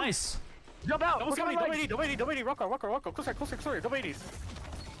 Got him. Nice. Jump out. Double 80. Rock. Closer. Double 80s.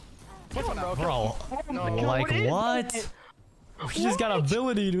 What's on, bro? Bro, No. like What is what? that? We just got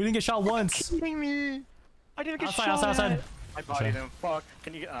ability, dude. We didn't get shot once. Kidding me? I didn't get Outside, shot. outside. I bodied him. Fuck.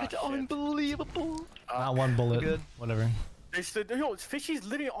 Can you get? It's unbelievable. Not one bullet. good. Whatever. Yo, Fishy's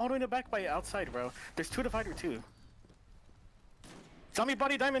literally all in the back by outside, bro. There's 2 divider too. Zombie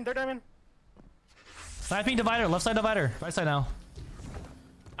body diamond. They're diamond. Sniping divider. Left side divider. Right side now.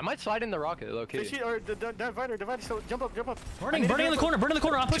 I might slide in the rocket, low key. Fishy or the divider. So jump up. Burning in the corner.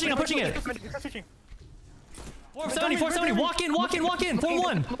 I'm pushing it. 470. Walk in.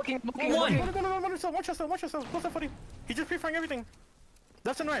 4-1. 4-1. Watch yourself. Close up, buddy. He's just pre-firing everything.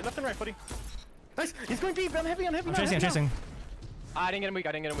 Left and right, buddy. Nice. He's going deep. I'm heavy. I'm chasing. I didn't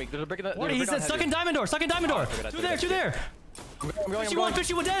get him weak. There's a brick in the. What? He said stuck in diamond door. Two there. I'm going.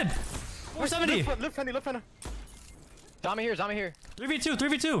 51 dead. 470. Left hand. Zombie here.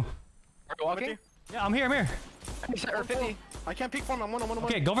 3v2. Are you walking? Yeah, I'm here. Or 50. I can't peek for him. I'm one.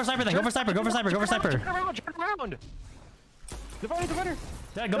 Okay, go for sniper then. Go for sniper. Turn around. Divider.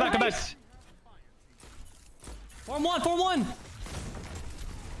 Yeah, go back. Nice. 4-1.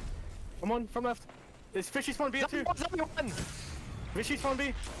 I'm on from left. Is Fishy spawn B too? Zombie one. Fishy spawn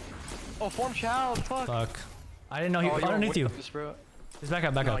B. Oh, form child. Fuck. I didn't know he was underneath you. He's back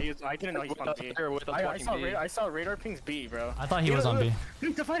up. No, I didn't know he spawned B. I saw radar pings B, bro. I thought he was on B.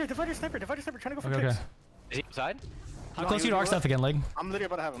 Divider sniper trying to go for Okay. tricks. Is he outside? How close are you to arc stuff again, leg? I'm literally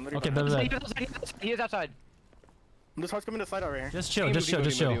about to have him. Okay, He is outside. I'm just coming to slide over here. Just chill.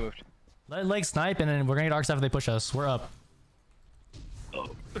 Let leg snipe and then we're gonna get arc stuff if they push us. We're up.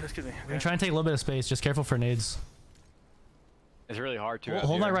 Excuse me. We're gonna try and take a little bit of space. Just careful for nades. It's really hard to.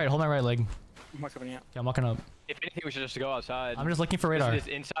 Hold my right leg. I'm not coming out. Okay, I'm walking up. If anything, we should just go outside. I'm just looking for radar. This is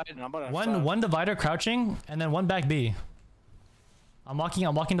inside. One divider crouching and then one back B. I'm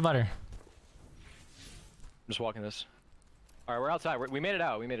walking divider. I'm just walking this. Alright, we're outside. We made it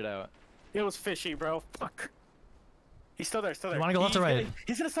out. It was Fishy, bro. Fuck. He's still there. You wanna go left or right?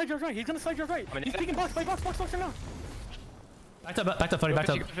 He's gonna slide your right. He's peeking box right now. Back up, Fuddy, back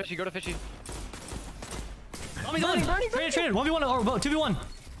up. Go to Fishy. Oh, he's on! Traded! 1v1 or 2v1.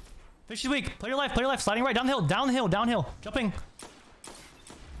 Fishy's weak. Play your life. Sliding right, downhill. Jumping.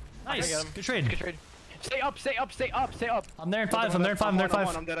 Nice. Good trade. Stay up. I'm there in 5. I'm there in 5.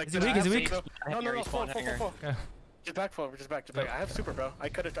 Is he weak? No. Full. Okay. Just back. I have super, bro. I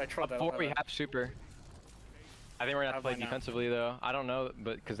tried that. Before we have super. I think we're gonna have to play defensively though. I don't know,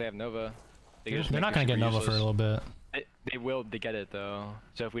 but because they have Nova. They're not gonna get Nova for a little bit. They will get it though.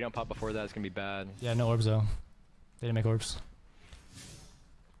 So if we don't pop before that, it's gonna be bad. Yeah, no orbs though. They didn't make orbs.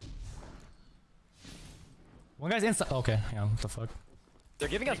 One guy's inside. Okay, yeah, what the fuck? They're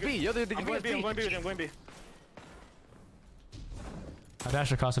giving us B. Yo, they're giving us B. I'm going B. I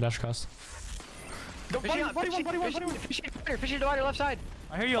dashed across. Body one. Fishy divider left side.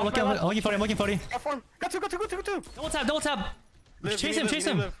 I hear you. I'm looking for you. Got two. Double tap. Chase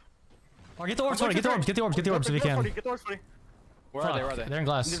him. Or get the orbs if you can. Get the orbs, buddy. Where are they? They're in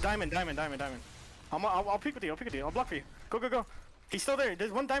glass. There's diamond. I'll peek with you. I'll block for you. Go. He's still there.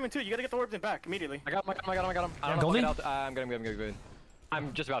 There's one diamond too. You gotta get the orbs in back immediately. I got him. I don't know Goldie? I'm good.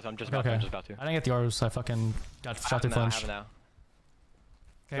 I'm just about to. Okay. I didn't get the orbs. I fucking got shot through flinch. I have it now.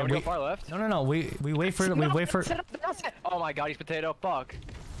 Okay, we go far left? No. We wait for it. Oh my god, he's potato. Fuck.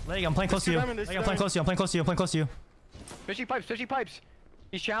 Leg, I'm playing close to you. I'm playing close to you. Fishy pipes.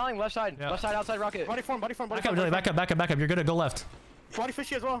 He's channeling left side. Yeah. Left side outside rocket. Body form. Back up, Dilly. Back up. You're good to go left. Body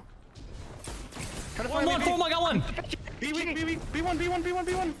Fishy as well. One, I got one.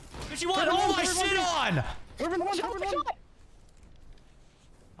 B1. Fishy one. Oh my shit on. Urban one.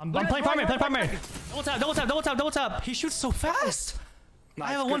 I'm playing primary. Double tap. He shoots so fast. Nice,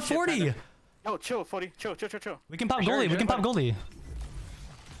 I have a 140. Yo, chill, 40. Chill. We can pop goalie.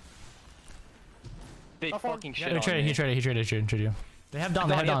 They fucking shit He traded you. They have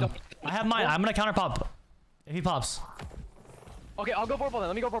Dawn. I have mine. I'm gonna counter pop. If he pops. Okay, I'll go purple then.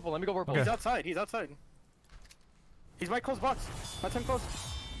 Let me go purple. Okay. He's outside. He's right close box. That's him close.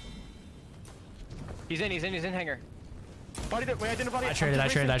 He's in hangar. Body it. Wait, I didn't body it. I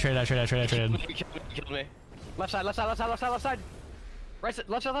traded. He killed me. Left side. Right side, left side.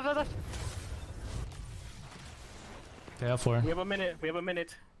 Okay, up 4. We have a minute.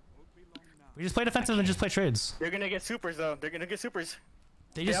 We just play defensive and just play trades. They're gonna get supers though. They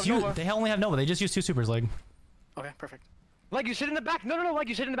only have Nova. They just use 2 supers, like. Okay, perfect. Like you sit in the back. No. Like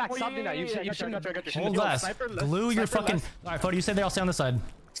you sit in the back. Oh, Stop doing that. You sit in the back. Hold last. Glue your fucking. All right, Fody, you said they all stay on this side.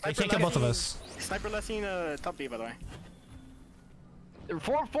 They can't kill both of us. Sniper lessing top B, by the way.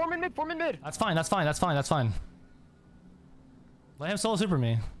 Form in mid. That's fine. Let him solo super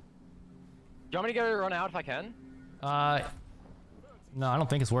me. Do you want me to get a run out if I can? No, I don't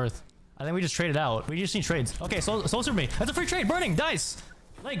think it's worth. I think we just traded out. We just need trades. Okay, solo super me. That's a free trade. Burning dice.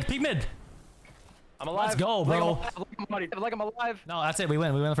 Leg peek mid. I'm alive. Let's go, bro. Like I'm alive. No, that's it. We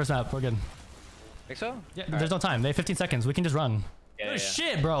win. We win the first map. We're good. Think so? Yeah. There's no time. They have 15 seconds. We can just run. Yeah.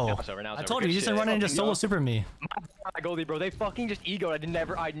 Shit, bro. Now it's over. I told you. You just didn't run in and just solo super me. My Goldie, bro. They fucking just egoed.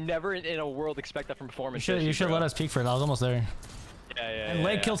 I'd never in a world expect that from performance. You should let us peek for it. I was almost there. Yeah. And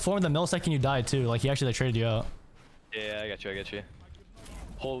leg killed Form the millisecond you died too. Like he actually traded you out. Yeah, I got you.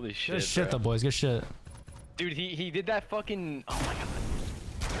 Holy shit. Good shit though, boys. Good shit. Dude, he did that fucking. Oh my god.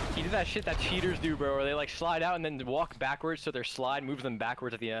 He did that shit that cheaters do, bro, where they like slide out and then walk backwards, so their slide moves them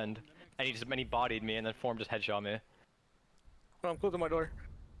backwards at the end. And he bodied me, and then Form just headshot me. Oh, I'm closing my door.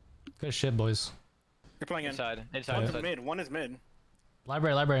 Good shit, boys. You're playing Inside. One is mid.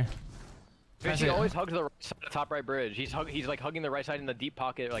 Library. He always hugs the right side of the top right bridge. He's like hugging the right side in the deep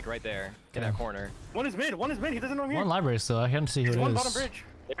pocket, like right there in that corner. One is mid. He doesn't know I'm here. One library still. I can't see who it is. One bottom bridge.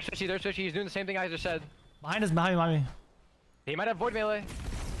 There's Fishy. He's doing the same thing I just said. Behind me. He might have void melee.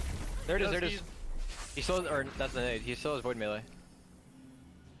 There it is. He still, or that's the nade. He still has void melee.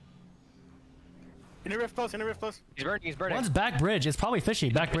 In the rift close. He's burning. One's back bridge. It's probably Fishy.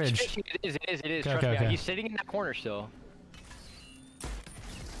 Back bridge. It is. Okay, Trust me. okay. He's sitting in that corner still.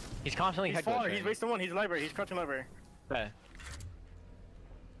 He's constantly head glitching. He's wasting one. He's library. He's crouching library. Okay.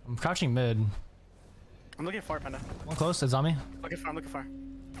 I'm crouching mid. I'm looking far, Panda. One close. It's zombie. I'm looking far.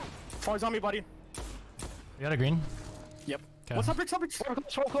 Far zombie body. You got a green? Yep. Okay. What's up, Rick?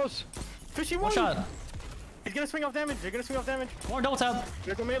 So close. Fishy One shot. He's gonna swing off damage. More double tap.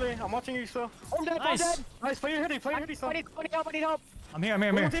 There's a melee. I'm watching you still. I'm dead. Nice. Nice. Play your hoodie. I need help. I'm here.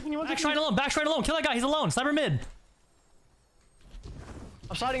 Back stride alone. Kill that guy. He's alone. Sniper mid.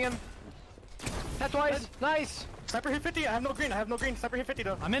 I'm sliding him. That's twice. Nice. Sniper hit 50. I have no green. Sniper hit 50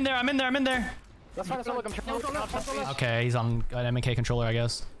 though. I'm in there. That's fine. Look, I'm trying to look. Okay, he's on an MK controller, I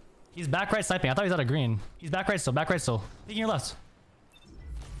guess. He's back right sniping. I thought he was out of green. He's back right still. Peeking your left.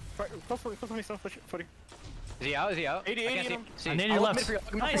 Close for me, 40. Is he out? 80, I can't him. see. I needed your left.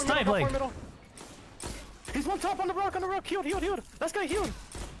 Nice snipe, leg. He's one top on the rock. Healed. Last guy healed.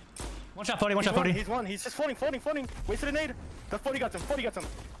 One shot, 40. He's one. He's just floating. Wasted a nade. That 40 got him.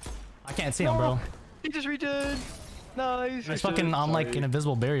 I can't see him, bro. He just regen. Nice. He's fucking on like an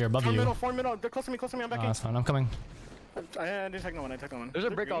invisible barrier above you. Form middle. They're close to me. I'm back in. That's fine. I'm coming. I didn't take no one. There's a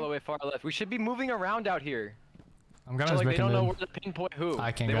brick all the way far left. We should be moving around out here. I'm grabbing So his like brick they don't know mid. where to pinpoint who.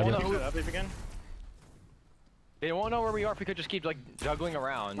 I can't They grab won't it. know who. They won't know where we are if we could just keep like juggling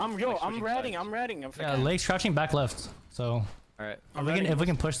around. I'm ratting. Yeah, Lake's crouching back left. So Alright. if we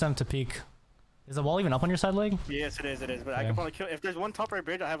can push them to peek. Is the wall even up on your side, leg? Yes, it is. But I can probably kill. If there's one top right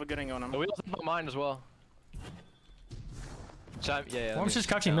bridge, I have a good angle on him. The wheels up on mine as well. So, yeah. Form's just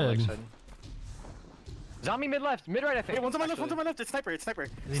crouching mid. Zombie mid left, mid right I think. Hey, one's on my left. It's sniper. Is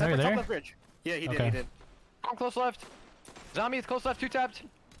he Sniper there? top left bridge. Yeah, he Okay. did. I'm close left. Zombie is close left, 2 tapped.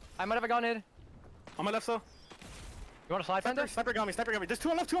 I might have a gun hit. On my left, so. You want to slide fender? Sniper got me. There's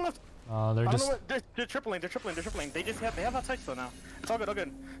two on left. Oh, they're I don't just. know what, they're tripling. They have outside still now. It's all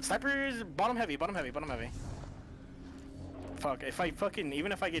good. Sniper's bottom heavy. Fuck,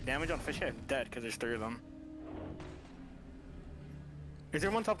 even if I get damage on Fishy, I'm dead because there's 3 of them. Is there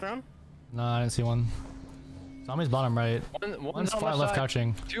one top round? No, I didn't see one. Zombie's bottom right. One's far left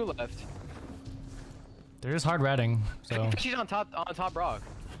crouching. 2 left. They're just hard ratting, so. She's on top rock.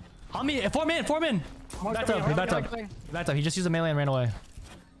 On me! Form in! He backed up. He just used a melee and ran away.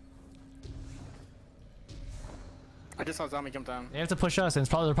 I just saw Zombie jump down. They have to push us, and they're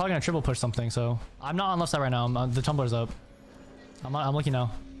probably gonna triple push something, so. I'm not on left side right now. The tumbler's up. I'm looking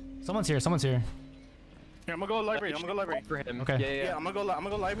now. Someone's here. Here, I'm gonna go library. For him. Okay. Yeah, I'm gonna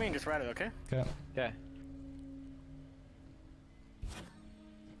go library and just rat it, okay? Okay.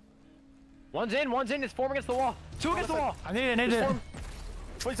 One's in, it's Form against the wall. 2 against the wall. I need it.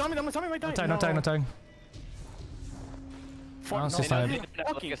 Wait, Zombie right there. No tag. No, still snipe.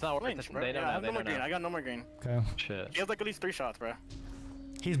 It's not working. They know I have now. no more green. I got no more green. Okay. Shit. He has like at least 3 shots, bro.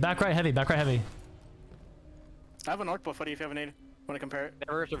 He's back right heavy. I have an arc buff, buddy, if you have a nade. Wanna compare it?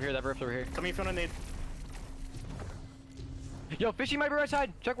 That rift over here. Tell me if you want a nade. Yo, Fishy might be right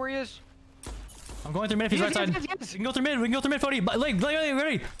side. Check where he is. I'm going through mid if he's right side. Yes. We can go through mid, Fody. Leg,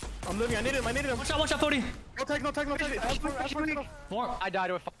 ready. I'm living. I need him. Watch out, Fody. No tag. Form. I died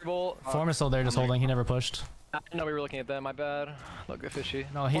to a firebolt. Form is still there, just holding. He never pushed. I didn't know we were looking at them. My bad. Look at fishy.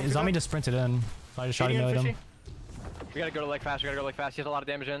 No, Zombie just sprinted in. So I just shot him with him. We gotta go to leg fast. We gotta go to leg fast. He has a lot of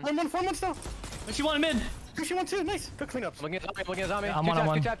damage in. Form one still. Fishy one mid. Fishy one too. Nice. Good cleanups. Looking at zombie. Looking at zombie. Yeah, I'm one on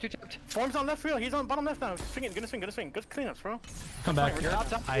one. Two tapped. Form's on left field. He's on bottom left now. Gonna swing. Good cleanups, bro. Come back. You're up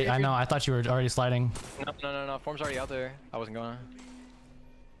top. I know. I thought you were already sliding. No. Form's already out there. I wasn't going.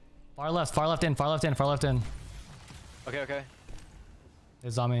 Far left in. Okay.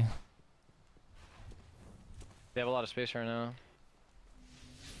 It's zombie. They have a lot of space right now.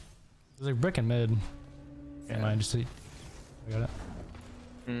 There's like brick in mid. Yeah. Never mind, just see. I got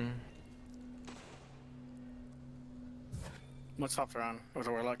it. Let's stop around with a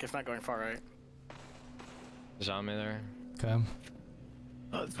warlock. It's not going far right. Zombie there. Okay.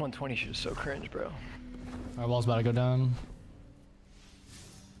 Oh, this 120 shit is so cringe, bro. Our wall's about to go down.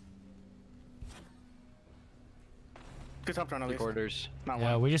 Two top around at least. Quarters. Not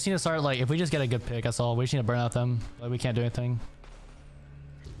Yeah, one. we just need to start like if we just get a good pick, that's all. We just need to burn out them. Like we can't do anything.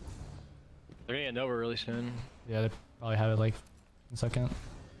 They're gonna get Nova really soon. Yeah, they probably have it like in a second.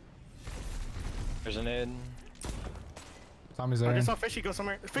 There's an nade. Zombies I there. just saw Fishy go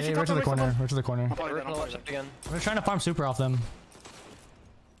somewhere. Fishy Hey, top right to the top, corner. Right to the corner. I'm probably dead, I'm probably dead. Again. We're trying to farm super off them.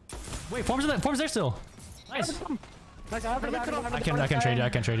 Wait, Form's there still. Nice. Nice, I I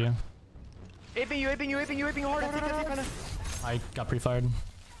can trade you. Aping you hard. I got pre-fired.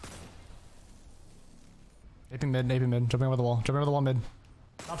 Aping mid. Jumping over the wall mid.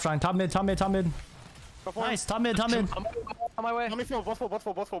 Top mid. Nice, top mid. On my way. Let me feel, both full.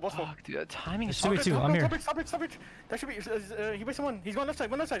 Fuck, dude, that timing is It's 2v2, I'm here. Stop it. That should be, he wasted one. He's going left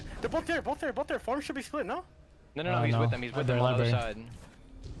side, They're both there. Form should be split, no? No, he's with them. He's with them on the other side.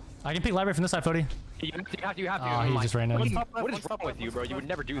 I can pick library from this side, Fody. You have to. Oh, he just ran in. What is wrong with you, bro? You would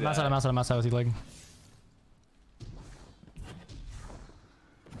never do I'm that. outside with you, leg.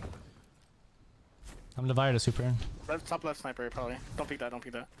 I'm divided a super. Top left sniper, probably. Don't peek that.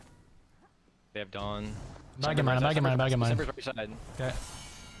 They have Dawn. Bag in mine. December's right side. Okay.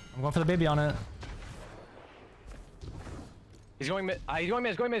 I'm going for the baby on it. He's going mid. He's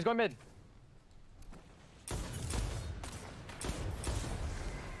going mid.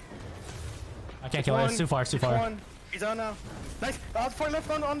 I can't kill it. It's too far. He's on now. Nice. Far left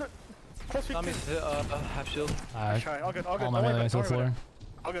on the close feet. Tommy's half shield. Nice try. All good. All my melee to the floor.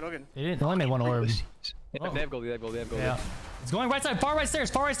 All good. They only made one orb. They have gold. Yeah. It's going right side. Far right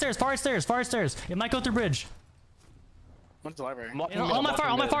stairs. It might go through bridge. What's the library? On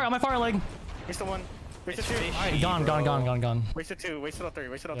my far leg. Wasted one. Wasted two. Alright, gone. Wasted two. Wasted all three.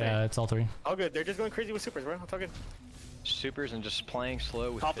 Yeah, it's all three. All good. They're just going crazy with supers, bro. It's all good. Supers and just playing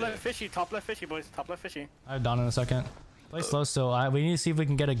slow with Top left fishy, boys. Top left fishy. I have Dawn in a second. Play slow still. We need to see if we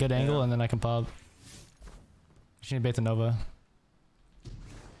can get a good angle and then I can pop. Just need to bait the Nova.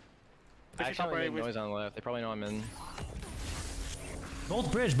 I actually make noise on the left. They probably know I'm in.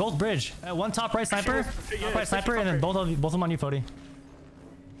 Both bridge. One top right sniper, and then both of them on you, Fody.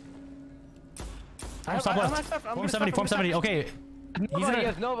 Top left. Form 70. Okay. He's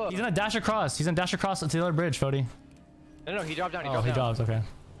gonna dash across. He's gonna dash across to the other bridge, Fody. No, he dropped down. He drops. Okay.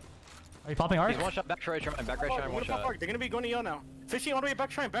 Are you popping arc? He's one shot back right shrine, one shot. They're gonna be going to Yo now. Fishy all the way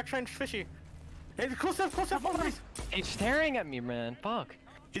back shrine, fishy. Hey, close up, He's staring at me, man. Fuck.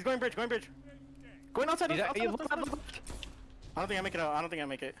 He's going bridge. Going outside. He's I don't think I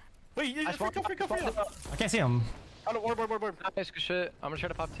make it. Wait, freak up. I can't see him. Oh, orb. Nice, good shit. I'm gonna try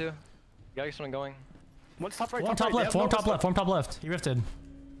to pop two. Gotta get something going. One's top right. Form top left. He rifted.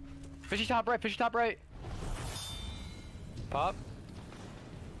 Fishy top right. Pop.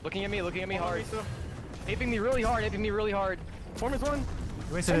 Looking at me hard. Aping me really hard. Form is one.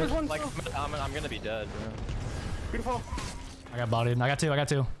 Wasted it. Like, I'm gonna be dead, bro. Beautiful. I got bodied. I got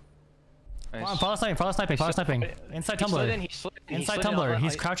two. Nice. Come on, follow sniping. Inside tumbler. Inside tumbler.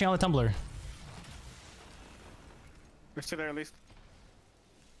 He's crouching on the tumbler. We're still there at least.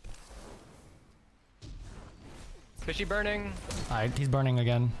 Fishy burning. Alright, he's burning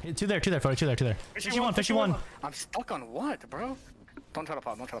again. Two there, Fody, two there. Fishy one. I'm stuck on what, bro? Don't try to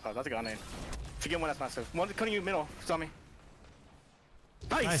pop. That's a god name. If you get one, that's massive. One cutting you middle. Saw me.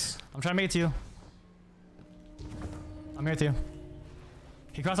 Nice. I'm trying to make it to you. I'm here with you.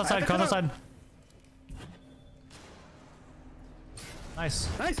 He crossed outside. Nice.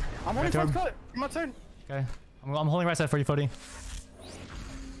 I'm holding front cut. I'm outside. Okay. I'm holding right side for you, Fody.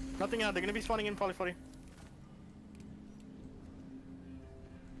 Nothing out. They're gonna be spawning in probably 40.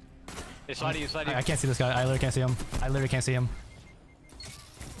 Hey, sliding. I can't see this guy. I literally can't see him.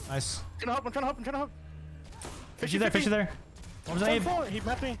 Nice. I'm trying to help. Fishy there. What was that? He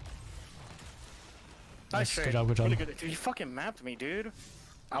mapped me. Nice. Good job. Really good. Dude, he fucking mapped me, dude.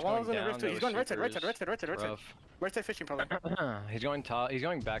 I was in the rift too. down, He's no going right side, right side, supers. right side, right side, right side. Rough. Right side fishing probably. He's going top. He's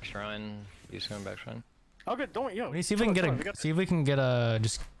going back shrine. He's going back shrine. Oh good, don't yo. We need to see if we can get a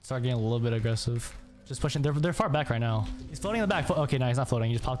just start getting a little bit aggressive. Just pushing. They're far back right now. He's floating in the back. Okay, no, he's not floating.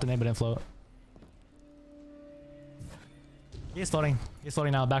 He just popped the name but didn't float. He is floating. He's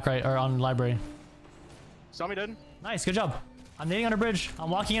floating now. Back right or on library. Zombie dead. Nice, good job. I'm nading under bridge. I'm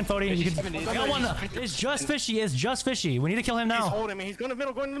walking in, Fody. You can, I got one. It's just fishy. It's just fishy. We need to kill him now. He's holding me. He's going to the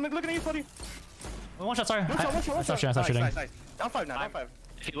middle. Going to the middle. Look at you, Fody. One shot. Sorry. One shot. I stopped shooting. Nice. Down 5 now. Down 5.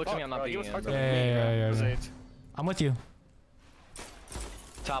 If he looks at me, I'm not beating him. Yeah. I'm with you.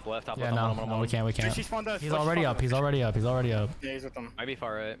 Top left. Top Yeah, left. no, we can't. He's already up. He's already up. Yeah, he's with them. Might be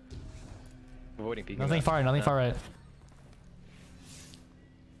far right. Avoiding peeking. Nothing far right.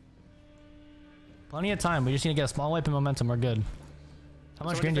 Plenty of time. We just need to get a small wipe and momentum. We're good. How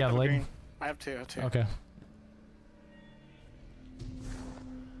much green do you have, Blade? I have 2. Okay.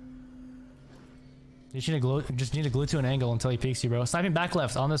 You just need to glue to an angle until he peeks you, bro. Sniping back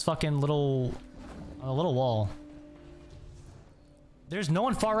left on this fucking little wall. There's no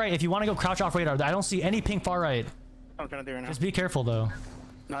one far right. If you want to go crouch off radar, I don't see any ping far right. I'm gonna do right now. Just be careful though.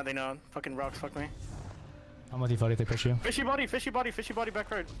 Nah, they know. Fucking rocks, fuck me. I'm with you, Fody, if they push you. Fishy body,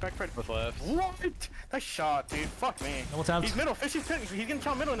 back right. With left. What? Nice shot, dude. Fuck me. Double taps. He's middle. Fishy's gonna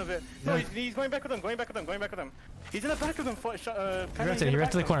count middle in a bit. No, he's going back with them. He's in the back of them. He ran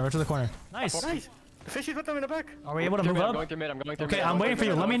to the corner. Nice. Nice. Fishy's with them in the back. Are we able to move up? I'm going through mid. Okay, I'm waiting for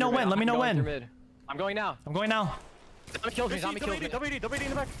you. Let me know when. I'm going now. Zombie kills me. Double 80 in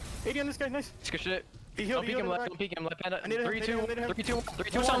the back. 80 on this guy. Nice. Good shit. He Don't healed. peek him left. Panda. 3, 2,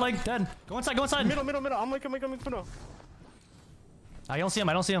 2 shot leg, dead. Go inside. Middle. I'm making middle. I don't see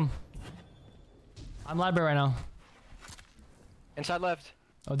him. I'm library right now. Inside left.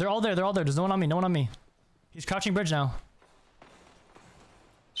 Oh, they're all there. There's no one on me. He's crouching bridge now.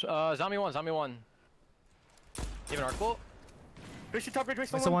 Zombie one. You have an arc bolt? Fishy top bridge.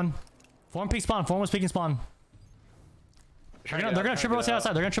 Waste the one. Form peek spawn. Form was peeking spawn. They're gonna triple go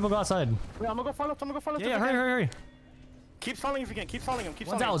outside. They're gonna triple go outside. Wait, I'm gonna go far left. Yeah, hurry. Keep stalling if you can. Keep stalling him.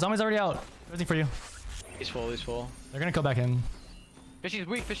 One's out. Zombie's already out. Everything for you. He's full. They're gonna go back in. Fishy's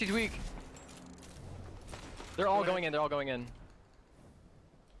weak. They're all going in. Down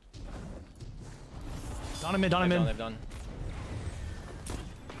in mid. They've done.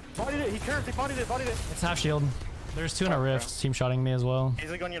 Bodied it. He curved. He bodied it. It's half shield. There's 2 in a rift. Team shotting me as well.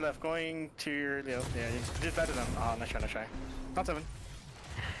 He's like on your left, going to your left. Yeah, just better than. Oh, nice try. Not 7.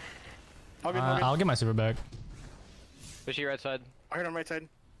 I'll get my super back. Fishy right side. I heard him right side.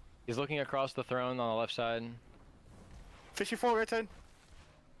 He's looking across the throne on the left side. Fishy full right side.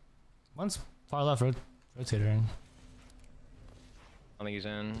 One's far left. Rotator. I don't think he's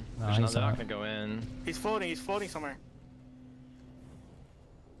in. No, They're he's not not. gonna go in. He's floating somewhere.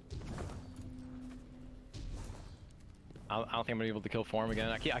 I don't think I'm gonna be able to kill Form again.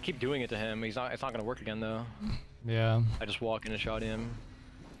 I keep doing it to him. It's not gonna work again though. Yeah. I just walk in and shot him.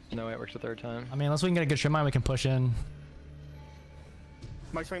 No way it works the 3rd time. I mean, unless we can get a good ship mine, we can push in.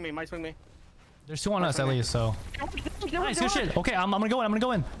 Might swing me. There's 2 on us at least, so. Nice, good shit. Okay, I'm gonna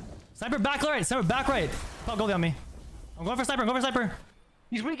go in. Sniper back right. Oh, go on me. I'm going for sniper.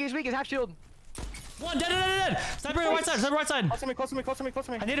 He's weak. He's half shield. One dead. Sniper right side. Close to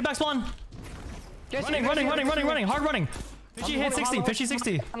me. I need a back spawn. Running. Hard running. Fishy hit 60. Fishy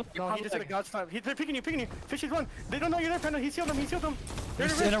 60. No, he just hit a god snipe. They're picking you. Fishy's run. They don't know you're there, Panduh. He's healed them.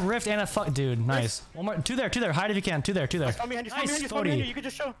 There's in a rift and a fuck, dude. Nice. One more. 2 there. Hide if you can. 2 there. Nice, behind you. You could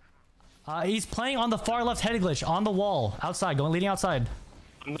just show. He's playing on the far left head glitch on the wall outside, leading outside.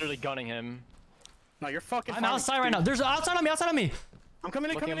 I'm literally gunning him. No, you're fucking. I'm outside right now. There's outside on me. I'm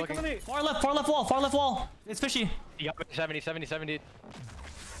coming in. Far left wall. It's Fishy. He got me 70.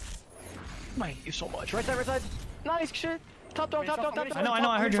 I hate you so much. Right side. Nice shit. Top. I know.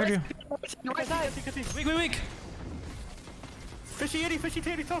 I heard you. Right side. Weak. Fishy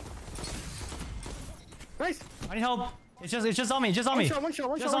 80, top. Nice. I need help. It's just on me. One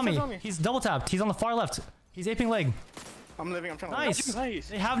shot. He's double tapped. He's on the far left. He's aping leg. I'm living. I'm trying to. Nice.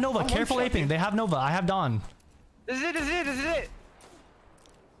 They have Nova. Careful aping. They have Nova. I have Dawn. This is it.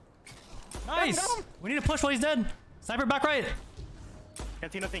 Nice. We need to push while he's dead. Sniper back right.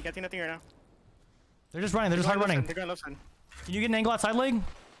 Can't see nothing right now. They're just running. They're just hard running. They're going left side. Can you get an angle outside leg?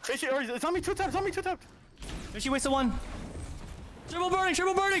 Fishy, or it's on me 2 tapped. Fishy wasted 1. Triple burning.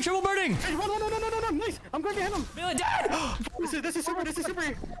 Hey, no. Nice. I'm going behind him. Melee dead. This is super.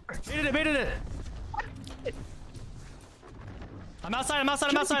 Baited it. I'm outside.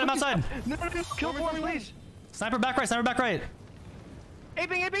 No. Kill Form, please. Sniper back right.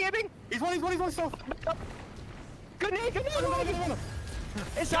 Aping. He's one. So. Good nade.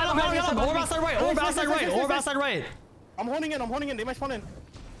 It's Got him. Orb outside right. Orb outside right. Orb outside right. I'm holding in. They might spawn in.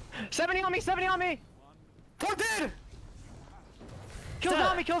 70 on me. 70 on me. 4 dead. Kill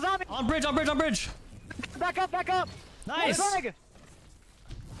zombie. Kill zombie. On bridge. Back up. Nice.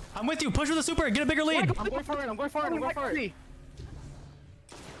 I'm with you. Push with the super. Get a bigger lead. I'm going for it.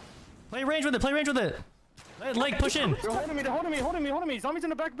 Play range with it. Leg, push in. They're holding me. Zombies in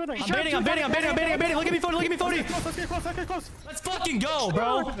the back building. I'm baiting. Look at me, Fody. Let's get close. Let's fucking go,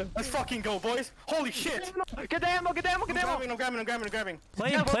 bro. Let's fucking go, boys. Holy shit. Get the ammo. I'm grabbing.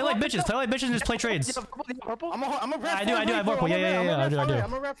 Play like bitches. And just play trades. Purple? I'm a rep. I do have purple. Yeah, I do.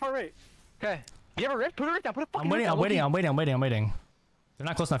 I'm a rep far right. Okay. You have a rift? Put it right down. Put a fucking I'm waiting. They're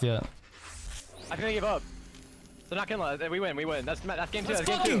not close enough yet. I think I give up. They're not gonna let. We win. That's game 2. Let's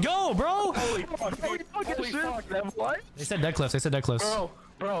fucking go, bro. Holy fuck. What? They said dead cliffs.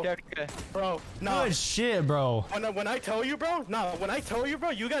 Bro. Okay. Bro. Nah. Good shit, bro. When I tell you, bro,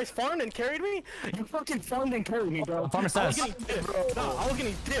 you guys farmed and carried me. You fucking farmed and carried me, bro. Farmer I was says. getting diffed. I was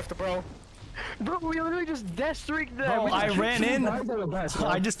getting diffed, bro. Bro, we literally just death streaked them. Bro, I ran in.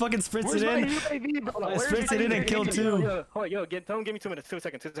 I just fucking sprinted in. I sprinted in and killed 2. Yo, tell him give me 2 minutes. 2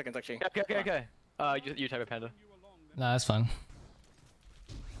 seconds actually. Okay. You type of Panda. Nah, that's fine.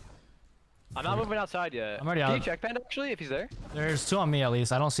 I'm not moving outside yet. I'm already Can out. you check Panda actually if he's there? There's 2 on me at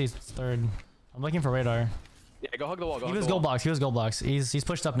least. I don't see 3rd. I'm looking for radar. Yeah, go hug the wall. He was gold box. He's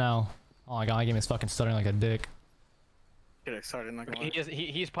pushed up now. Oh my god, my game is fucking stuttering like a dick. Get excited, not gonna lie.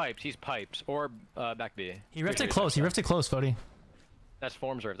 He's pipes. Or back B. He rifted close, Fody. That's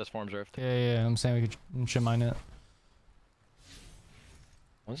Form's Rift. Yeah, I'm saying we should mine it.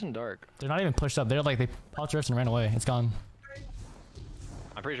 One's in dark. They're not even pushed up. They popped rifts and ran away. It's gone.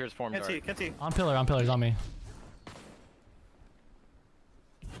 I'm pretty sure it's Form dark. Can't see. On pillars on me.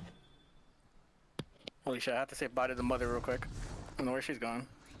 Holy shit, I have to say bye to the mother real quick. I don't know where she's gone.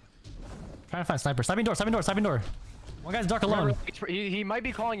 Trying to find sniper. Sniping door. One guy's dark alone. He might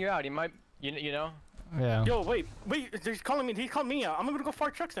be calling you out. He might, you know. Yeah. Yo, wait. He's calling me out. I'm gonna go far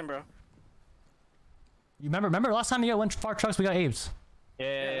trucks then, bro. You remember last time you went far trucks, we got apes.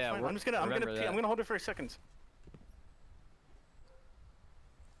 Yeah. I'm gonna hold it for a second.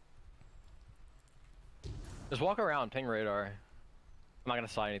 Just walk around, ping radar. I'm not gonna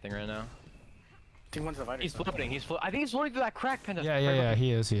slide anything right now. I think one's divided. He's floating. I think he's floating through that crack, Panda. Yeah.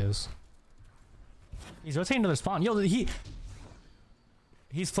 He is. He's rotating to the spawn. Yo, he's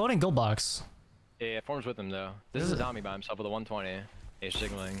floating gold box. Yeah, Form's with him though. This is a zombie by himself with a 120. He's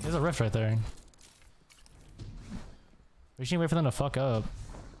signaling. There's a rift right there. We should wait for them to fuck up.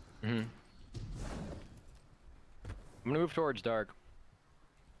 I'm gonna move towards dark.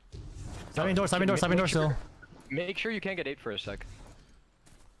 Side door still. Make sure you can't get 8 for a sec.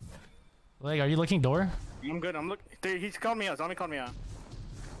 Like, are you looking door? I'm good. I'm looking. He's called me out. Zombie called me out.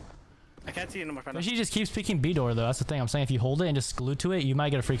 I can't see it, my friend. She just keeps picking B door though. That's the thing. I'm saying if you hold it and just glue to it, you might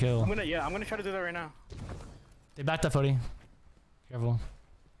get a free kill. I'm gonna try to do that right now. They backed up, Fody. Careful.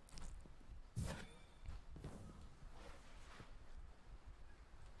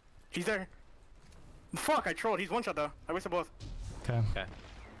 He's there. Fuck, I trolled. He's one shot though. I wasted both. Okay.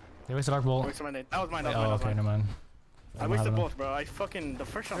 They wasted arc bolt. I wasted my nade. That was mine. Oh, okay, never mind. I wasted both, bro. I fucking the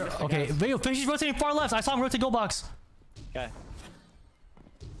first shot missed. Okay, he's rotating far left. I saw him rotate gold box. Okay.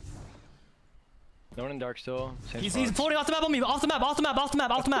 No one in dark still. He's floating off the map on me. Off the map.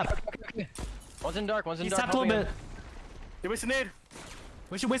 Okay. One's in dark. He's tapped a little bit. They wasted nade.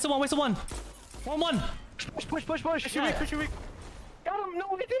 Wasted one. 1-1. Push. Push you weak. Got him. No,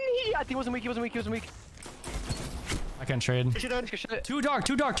 he didn't. I think he wasn't weak. I can't trade. Push you down. Shit. Too dark.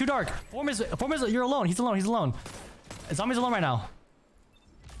 Form is. You're alone. He's alone. Zombie's alone right now.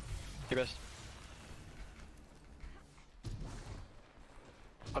 Your best.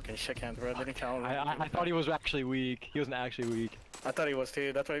 Fucking shit hands, bro. They didn't count. I thought he was actually weak. He wasn't actually weak. I thought he was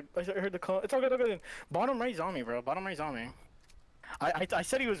too. That's why I heard the call. It's all good. Bottom right zombie, bro. Bottom right zombie. I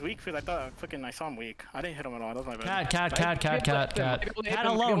said he was weak because I thought fucking I saw him weak. I didn't hit him at all. That was my bad. Cat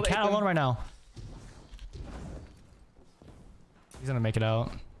alone right now. He's gonna make it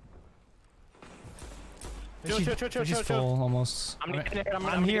out. Chill. She's full almost.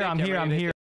 I'm here.